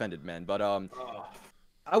not be defended, man. But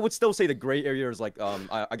I would still say the gray area is like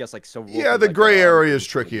I guess like Silverwolf. Yeah, the gray area is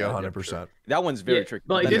tricky 100%. That one's very tricky.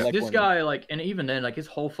 But like, this guy like, and even then like his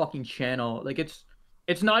whole fucking channel, like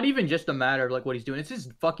it's not even just a matter of like what he's doing. It's his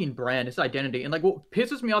fucking brand, his identity. And like what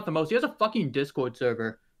pisses me off the most, he has a fucking Discord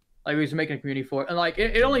server. Like he's making a community for it. And like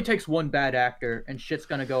it only takes one bad actor and shit's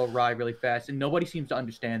gonna go awry really fast. And nobody seems to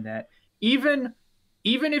understand that. Even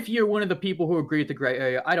if you're one of the people who agree with the gray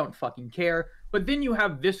area, I don't fucking care. But then you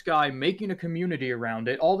have this guy making a community around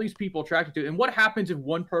it, all these people attracted to it. And what happens if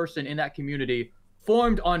one person in that community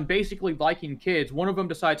formed on basically liking kids, one of them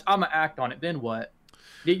decides, I'm gonna act on it, then what?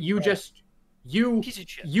 You were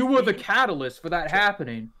the catalyst for that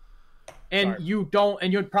happening. And you don't,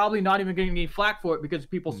 and you're probably not even getting any flack for it because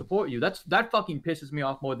people support you. That fucking pisses me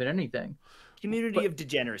off more than anything. Community of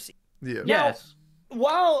degeneracy. Yeah. Yes.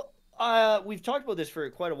 While we've talked about this for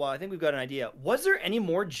quite a while, I think we've got an idea. Was there any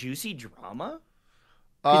more juicy drama?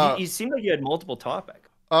 You seemed like you had multiple topics.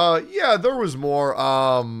 Yeah, there was more.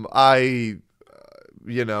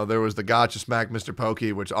 There was the Gacha Smack Mr.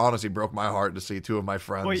 Pokey, which honestly broke my heart to see two of my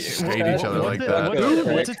friends hate each other like that.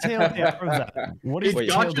 What's a TLDR from that? What is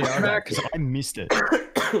TLDR? Smack? Because I missed it.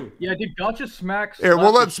 Yeah, did Gacha Smack? Here,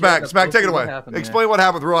 we'll let Smack take it away. Explain what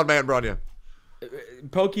happened with Ron Man Brunya.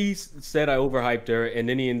 Pokey said I overhyped her, and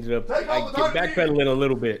then he ended up backpedaling a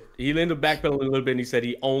little bit. He ended up backpedaling a little bit, and he said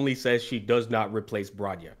he only says she does not replace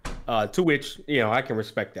Bronya. To which, I can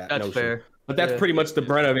respect that. That's fair. But that's pretty much the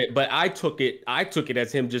brunt of it. But I took it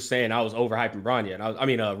as him just saying I was overhyping Bronya,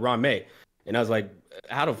 and Ron May. And I was like,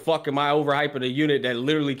 how the fuck am I overhyping a unit that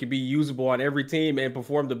literally could be usable on every team and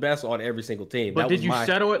perform the best on every single team? But did you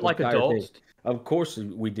settle it like adults? Thing. Of course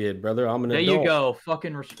we did, brother. I'm an adult. There you go.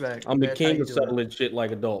 Fucking respect. I'm the king of settling shit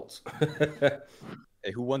like adults.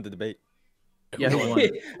 Hey, who won the debate? Yeah, who won?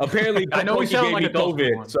 Apparently, I know we sound like adults.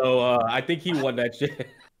 COVID, so I think he won that shit.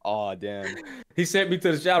 Oh, damn. He sent me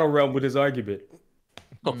to the Shadow Realm with his argument.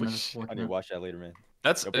 Oh, shit. I need to watch that later, man.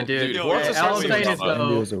 That's dude. All I'm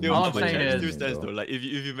saying is though, like if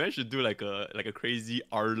you manage to do like a crazy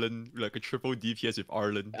Arlen, like a triple DPS with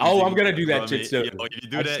Arlen. Oh, I'm gonna do that shit soon. If you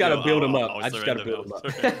do I just gotta build him up.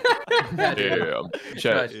 Damn.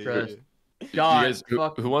 Chat. You guys,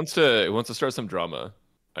 who wants to start some drama?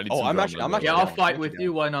 I need some drama. Yeah, I'll fight with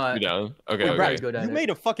you. Why not? You down? Okay. You made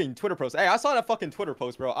a fucking Twitter post. Hey, I saw that fucking Twitter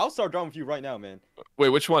post, bro. I'll start drama with you right now, man. Wait,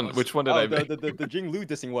 which one? Which one did I make? The Jing Lu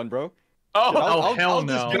dissing one, bro. Oh, hell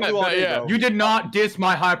no. Yeah. You did not diss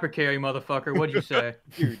my hypercarry, motherfucker. What'd you say?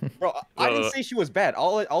 Dude, bro, I didn't say she was bad.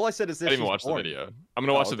 All I said is that I didn't even watch the video. I'm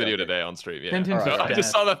gonna watch the video today on stream. Yeah. I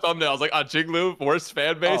just saw the thumbnail. I was like, Jinglu, worst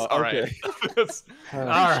fan base? All right. All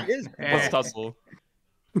right. Let's tussle.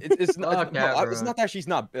 It's not. Yeah, it's not that she's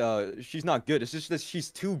not good. It's just that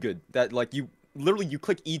she's too good. That like you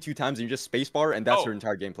click E 2 times and you just spacebar and that's her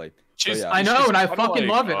entire gameplay. So, yeah. I know, and I fucking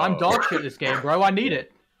love it. I'm dog shit this game, bro. I need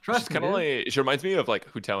it. Trust me. Kind of like she reminds me of like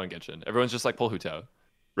Hu Tao and Genshin. Everyone's just like pull Hu Tao.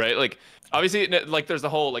 Right, like obviously, like there's the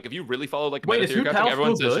whole like if you really follow like meta theory crafting,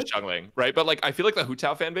 everyone says just jungling, right? But like I feel like the Hu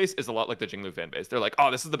Tao fan base is a lot like the Jinglu fan base. They're like, oh,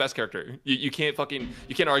 this is the best character. You can't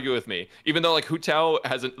argue with me. Even though like Hu Tao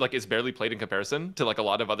hasn't like is barely played in comparison to like a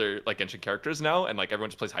lot of other like Genshin characters now, and like everyone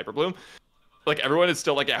just plays Hyper Bloom. Like everyone is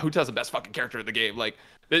still like, yeah, Hu Tao's the best fucking character in the game. Like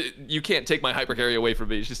you can't take my hyper carry away from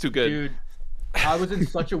me. She's too good. Dude. I was in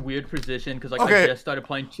such a weird position because like I just started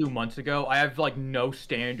playing 2 months ago. I have like no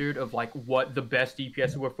standard of like what the best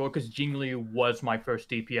DPS were for because Jingli was my first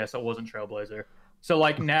DPS. I wasn't Trailblazer. So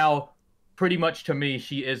like now, pretty much to me,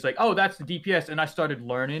 she is like, oh, that's the DPS. And I started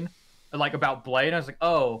learning like about Blade. And I was like,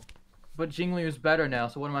 oh, but Jingli is better now.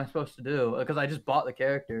 So what am I supposed to do? Because I just bought the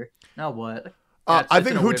character. Now what? I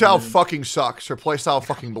think Hu Tao fucking sucks. Her playstyle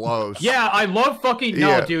fucking blows. Yeah, I love fucking...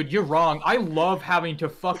 No, dude, you're wrong. I love having to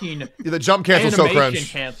fucking... the jump cancel so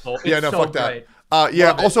cringe. Cancel. It's no, so fuck great. that.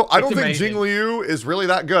 Yeah, also, I don't think Jingliu is really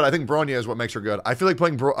that good. I think Bronya is what makes her good. I feel like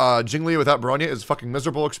playing Jingliu without Bronya is a fucking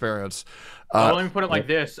miserable experience. Well, let me put it like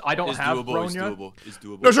this. I don't have Bronya. It's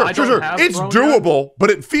doable. No, sure. It's doable, but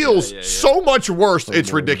it feels so much worse.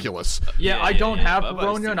 It's ridiculous. Yeah, I don't have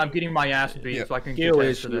Bronya, and I'm getting my ass beat, so I can get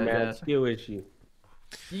issue, man. Skill issue.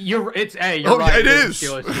 You're right. It is.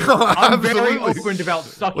 I'm very open about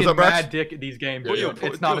sucking mad dick at these games.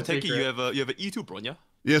 It's not a secret. You have a E2 Bronya?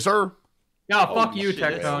 Yes, sir. Yeah, fuck you,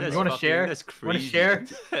 Tectone. You want to share? That's crazy. Want to share?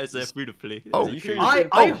 That's free to play.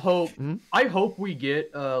 I hope we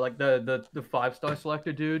get like the 5-star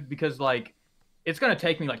selector, dude, because like it's gonna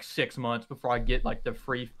take me like 6 months before I get like the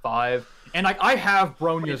free 5. And like I have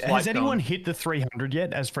Bronya's. Has anyone hit the 300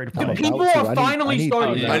 yet as free to play? People are finally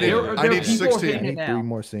starting. I need 16. I need 3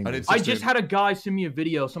 more singles. I just had a guy send me a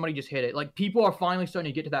video. Somebody just hit it. Like people are finally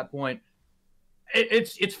starting to get to that point.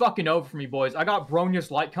 It's fucking over for me, boys. I got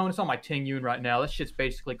Bronya's light cone. It's on my Ting Yun right now. That shit's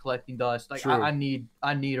basically collecting dust. Like I need a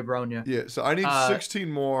Bronya. Yeah, so I need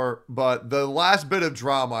 16 more. But the last bit of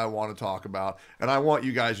drama I want to talk about, and I want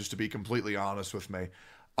you guys just to be completely honest with me.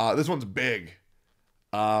 This one's big.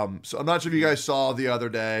 So I'm not sure if you guys saw the other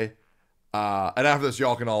day. And after this,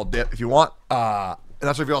 y'all can all dip if you want. And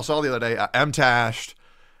not sure if y'all saw the other day. MTashed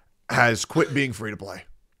has quit being free to play.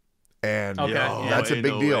 And that's a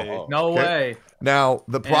big deal. No way. Now,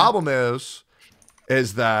 the problem is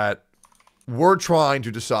that we're trying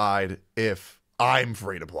to decide if I'm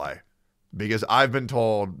free to play. Because I've been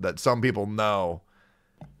told that some people know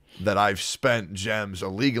that I've spent gems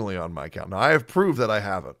illegally on my account. Now, I have proved that I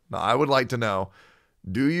haven't. Now, I would like to know,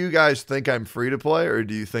 do you guys think I'm free to play, or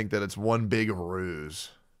do you think that it's one big ruse?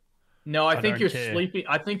 No, I think you're sleeping.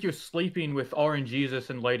 I think you're sleeping with Orange Jesus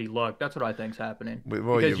and Lady Luck. That's what I think's happening.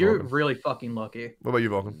 Because you're really fucking lucky. What about you,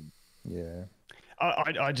 Vulcan? Yeah.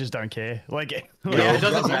 I just don't care. Like, it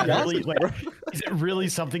doesn't matter. Really, is it really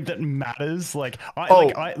something that matters? Like,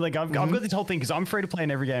 I've got this whole thing because I'm free to play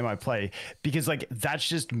in every game I play because like that's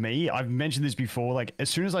just me. I've mentioned this before. Like,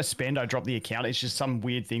 as soon as I spend, I drop the account. It's just some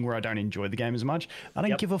weird thing where I don't enjoy the game as much. I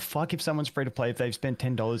don't give a fuck if someone's free to play if they've spent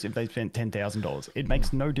 $10, if they've spent $10,000. It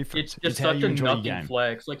makes no difference. It's just such a nothing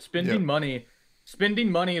flex. Like spending money.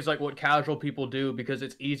 Spending money is like what casual people do because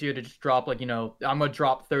it's easier to just drop like, I'm gonna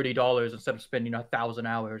drop $30 instead of spending 1,000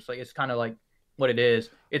 hours. Like it's kind of like what it is.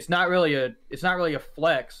 It's not really a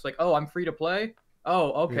flex. Like, oh, I'm free to play.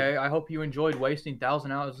 Oh, okay. I hope you enjoyed wasting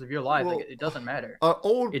 1,000 hours of your life. Well, like, it doesn't matter.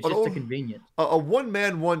 It's just a convenience. A one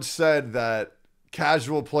man once said that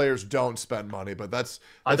casual players don't spend money, but that's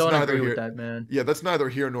I don't neither agree here. with that, man. Yeah, that's neither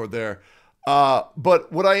here nor there.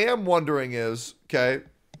 But what I am wondering is, okay,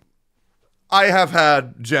 I have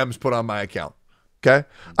had gems put on my account. Okay,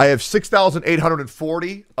 I have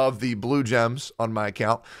 6,840 of the blue gems on my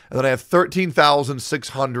account, and then I have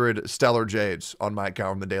 13,600 stellar jades on my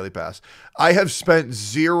account from the daily pass. I have spent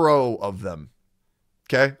 0 of them.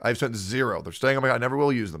 Okay, I've spent 0. They're staying on my account. I never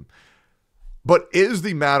will use them. But is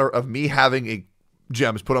the matter of me having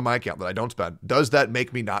gems put on my account that I don't spend, does that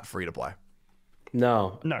make me not free to play?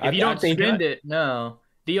 No. If you don't spend it, no.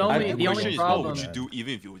 The only problem. What would you do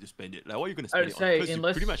even if you were to spend it? Like, what are you gonna spend it on? Because you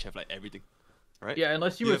pretty much have like everything, right? Yeah,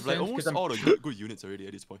 unless you have like almost all the good units already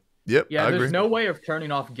at this point. Yep. Yeah, there's no way of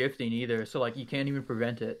turning off gifting either. So like, you can't even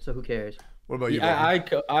prevent it. So who cares? What about you?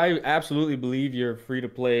 I absolutely believe you're free to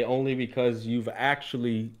play only because you've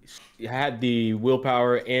actually had the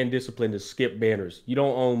willpower and discipline to skip banners. You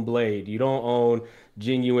don't own Blade. You don't own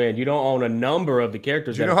Genuine. You don't own a number of the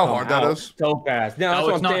characters. Do you know how hard that is? So fast. No, that's it's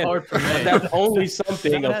what I'm not saying. hard for me. That's only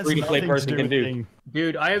something a free to play person can do.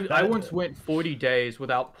 Dude, I once went 40 days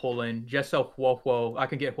without pulling just so Huohuo. I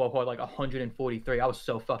could get Huohuo like 143. I was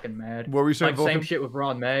so fucking mad. What were you saying? Like same shit with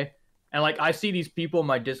Ron May. And like I see these people in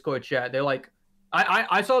my Discord chat. They're like,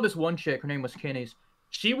 I saw this one chick. Her name was Kenny's.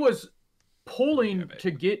 She was pulling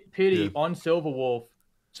to get pity on Silverwolf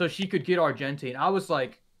so she could get Argentine. I was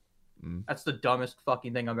like, that's the dumbest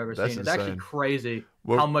fucking thing I've ever seen. It's insane. actually crazy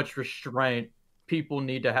how much restraint people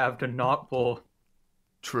need to have to not pull.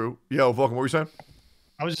 True. Yo, Vulcan, what were you saying?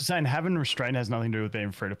 I was just saying having restraint has nothing to do with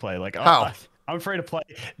being free to play. Like, how? I'm free to play.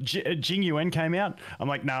 Jing Yuan came out. I'm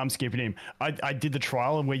like, nah, I'm skipping him. I did the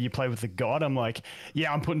trial where you play with the god. I'm like,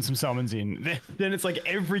 yeah, I'm putting some summons in. Then it's like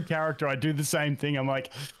every character I do the same thing. I'm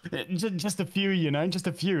like, just a few, you know, just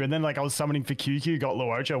a few. And then like I was summoning for QQ, got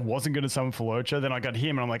Luocha, wasn't going to summon for Luocha. Then I got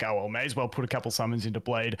him, and I'm like, oh well, may as well put a couple summons into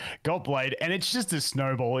Blade. Got Blade, and it's just a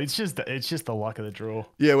snowball. It's just the luck of the draw.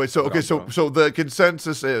 Yeah, wait. So okay, so the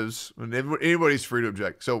consensus is, and anybody's free to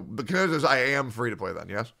object. So the consensus is I am free to play then.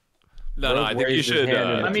 Yes. No, I think you should.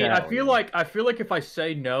 I mean, I feel like if I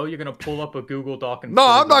say no, you're gonna pull up a Google Doc and. No,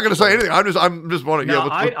 I'm not gonna say anything. I'm just wondering. No,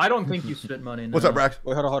 I don't think you spent money. What's up, Brax?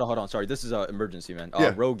 Wait, hold on. Sorry, this is an emergency, man.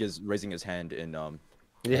 Rogue is raising his hand in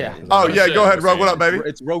Yeah. Oh yeah, go ahead, Rogue. What up, baby?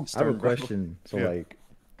 It's Rogue's turn. I have a question. So like,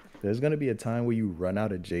 there's gonna be a time where you run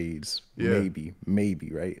out of Jades. Maybe,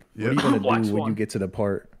 right? What are you gonna do when you get to the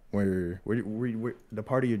part where the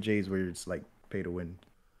part of your Jades where it's like pay to win?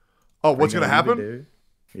 Oh, what's gonna happen?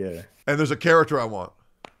 Yeah. And there's a character I want.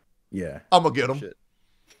 Yeah. I'm gonna get him.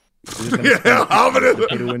 Yeah, I'm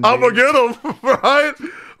gonna get him, right?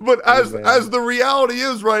 But as the reality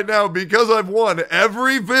is right now, because I've won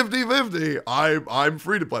every 50-50, I'm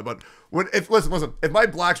free to play. But listen, if my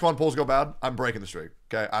Black Swan pulls go bad, I'm breaking the streak.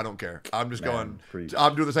 Okay, I don't care. I'm just I'm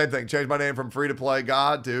doing the same thing. Change my name from free to play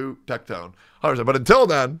God to Tectone. 100%. But until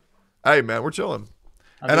then, hey man, we're chilling.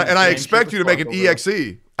 And I expect you to make an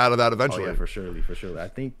EXE out of that eventually. Oh, yeah, for sure. I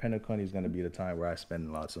think Penacony is going to be the time where I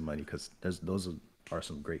spend lots of money because those are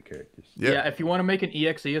some great characters. Yeah, if you want to make an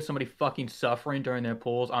EXE of somebody fucking suffering during their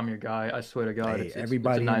pulls, I'm your guy. I swear to God. Hey,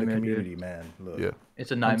 everybody in the community, man. Look,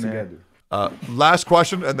 it's a nightmare. Last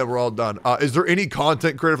question, and then we're all done. Is there any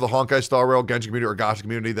content creator for the Honkai Star Rail, Genshin community, or Gacha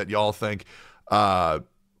community that y'all think I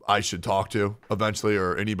should talk to eventually,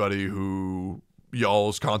 or anybody who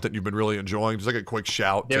y'all's content you've been really enjoying? Just like a quick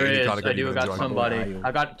shout. There to any is. Content I do got somebody.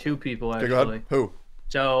 I got two people actually. Okay, go ahead. Who?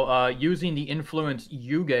 So using the influence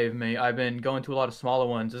you gave me, I've been going to a lot of smaller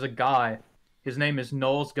ones. There's a guy. His name is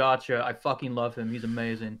Knowles Gacha. I fucking love him. He's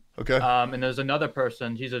amazing. Okay. And there's another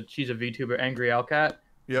person. She's a VTuber, Angry Owlcat.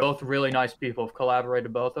 Yep. Both really nice people. I've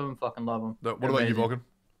collaborated both of them. Fucking love them. What about you, Vulcan?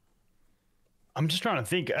 I'm just trying to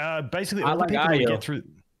think. Basically, all the people we get through.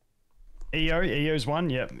 EO's one.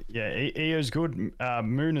 Yep. Yeah. EO's good.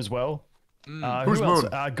 Moon as well. Who's who else?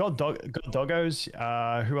 Moon? God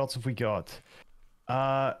Doggos. Who else have we got?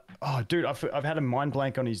 Oh, dude, I've had a mind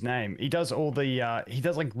blank on his name. He does all the. He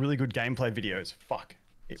does like really good gameplay videos. Fuck.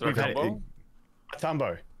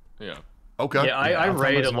 Thumbo. Yeah. Okay. Yeah, I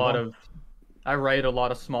raid a lot of. I raid a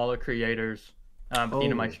lot of smaller creators. At the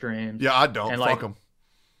end of my streams. Yeah, I don't. And, Fuck them.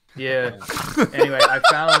 Yeah. Anyway, I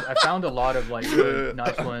found a lot of like really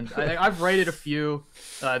nice ones. I've rated a few.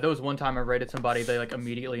 There was one time I rated somebody. They like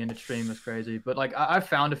immediately ended stream. It was crazy. But like I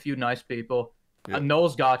found a few nice people.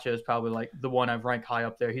 Knowles Gacha is probably like the one I've ranked high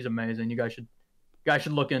up there. He's amazing. You guys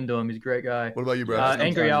should look into him. He's a great guy. What about you, bro?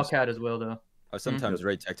 Angry Owlcat as well though. I sometimes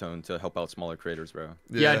raid Tectone to help out smaller creators, bro.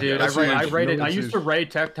 Yeah, dude. I used to raid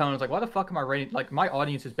Tectone. I was like, why the fuck am I raiding? Like, my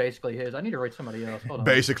audience is basically his. I need to raid somebody else. Hold on.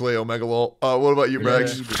 Basically, Omega Wall. What about you,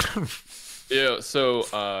 Brax? Yeah, so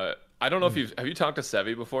I don't know if have you talked to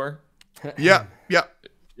Sevi before? Yeah. Yeah,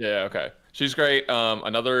 okay. She's great.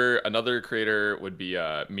 Another creator would be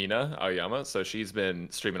Mina Aoyama. So she's been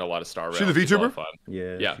streaming a lot of Star Rail. She's a VTuber?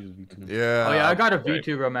 Yeah. Yeah. Oh yeah, I got a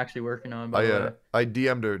VTuber I'm actually working on. By the way. I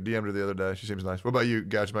DM'd her the other day. She seems nice. What about you,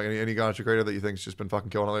 Gacha? Any Gacha creator that you think's just been fucking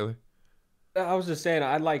killing it lately? I was just saying,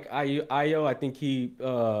 I like Io. I think he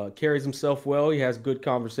carries himself well. He has good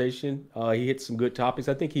conversation. He hits some good topics.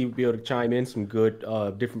 I think he would be able to chime in some good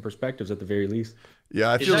different perspectives at the very least.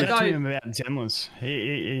 Yeah, I feel like him about Zenless.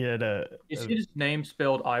 He had a. Is his name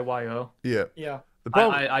spelled IYO? Yeah. Yeah. The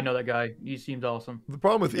problem, I know that guy. He seems awesome. The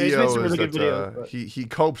problem with EO is that he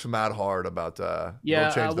copes mad hard about I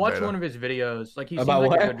watched one of his videos. Like he seems about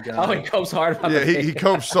like what? a good guy. Oh, he copes hard about he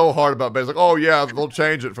copes so hard about beta. He's like, oh yeah, they'll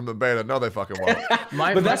change it from the beta. No, they fucking won't.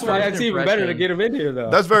 But that's why it's even better to get him in here,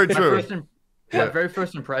 though. That's very true. My very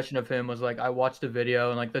first impression of him was like I watched a video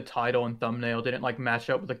and like the title and thumbnail didn't like match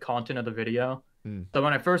up with the content of the video. So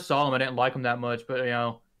when I first saw him, I didn't like him that much. But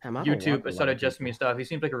YouTube started adjusting me stuff. He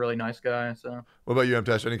seems like a really nice guy. So. What about you,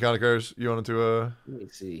 MTash? Any kind of characters you wanted to? Let me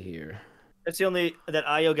see here. That's the only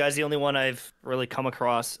IO guy's the only one I've really come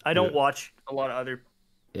across. I don't watch a lot of other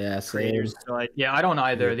creators. So I don't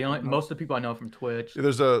either. Most of the people I know from Twitch.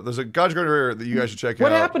 There's a Gacha here that you guys should check out.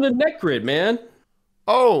 What happened to Netgrid, man?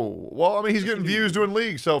 Oh, well, I mean, he's getting views doing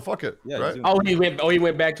league, so fuck it, right? He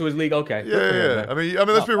went back to his league. Okay. Yeah. I mean,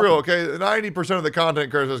 let's be real, okay? 90% of the content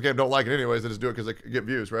creators of this game don't like it anyways. They just do it because they get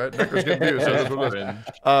views, right? Netgrid's getting views. So that's what it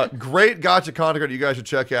is. Great Gacha content creator you guys should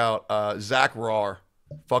check out. Zach Rar.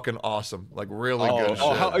 Fucking awesome, like really good.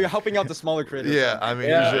 You're helping out the smaller creators. Yeah, I mean,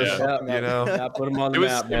 he's just you know, put him on the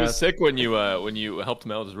map. It was sick when you helped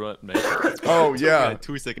him out his run. Oh yeah,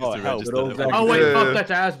 2 seconds to register. Oh wait, fuck,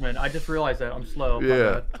 that's Asmon. I just realized that. I'm slow.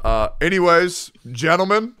 Yeah. Anyways,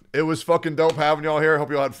 gentlemen, it was fucking dope having y'all here.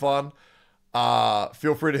 Hope y'all had fun.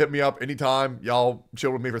 Feel free to hit me up anytime. Y'all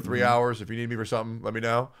chill with me for 3 hours. If you need me for something, let me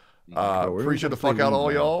know. Appreciate the fuck out of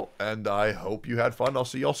all y'all, and I hope you had fun. I'll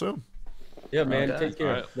see y'all soon. Yeah, man. Take care.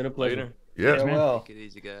 Right. Been a pleasure. Yeah. well. Take it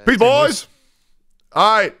easy, guys. Peace, boys.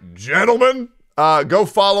 All right, gentlemen. Go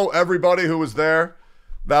follow everybody who was there.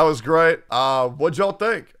 That was great. What'd y'all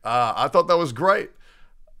think? I thought that was great.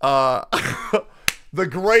 The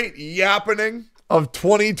great yappening of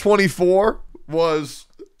 2024 was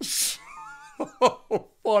so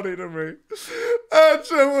funny to me. That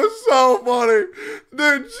shit was so funny.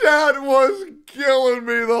 The chat was killing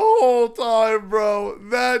me the whole time, bro.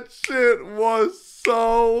 That shit was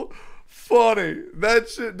so funny. That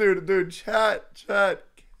shit, dude, chat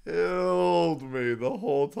killed me the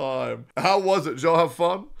whole time. How was it? Did y'all have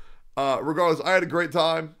fun? Regardless, I had a great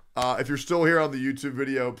time. If you're still here on the YouTube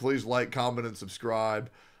video, please like, comment, and subscribe.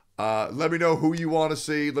 Let me know who you want to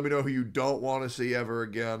see. Let me know who you don't want to see ever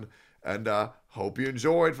again. And hope you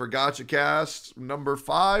enjoyed for Gacha Cast number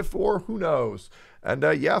 5 for who knows. And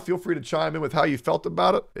yeah, feel free to chime in with how you felt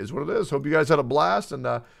about it. Is what it is. Hope you guys had a blast. And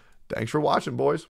thanks for watching, boys.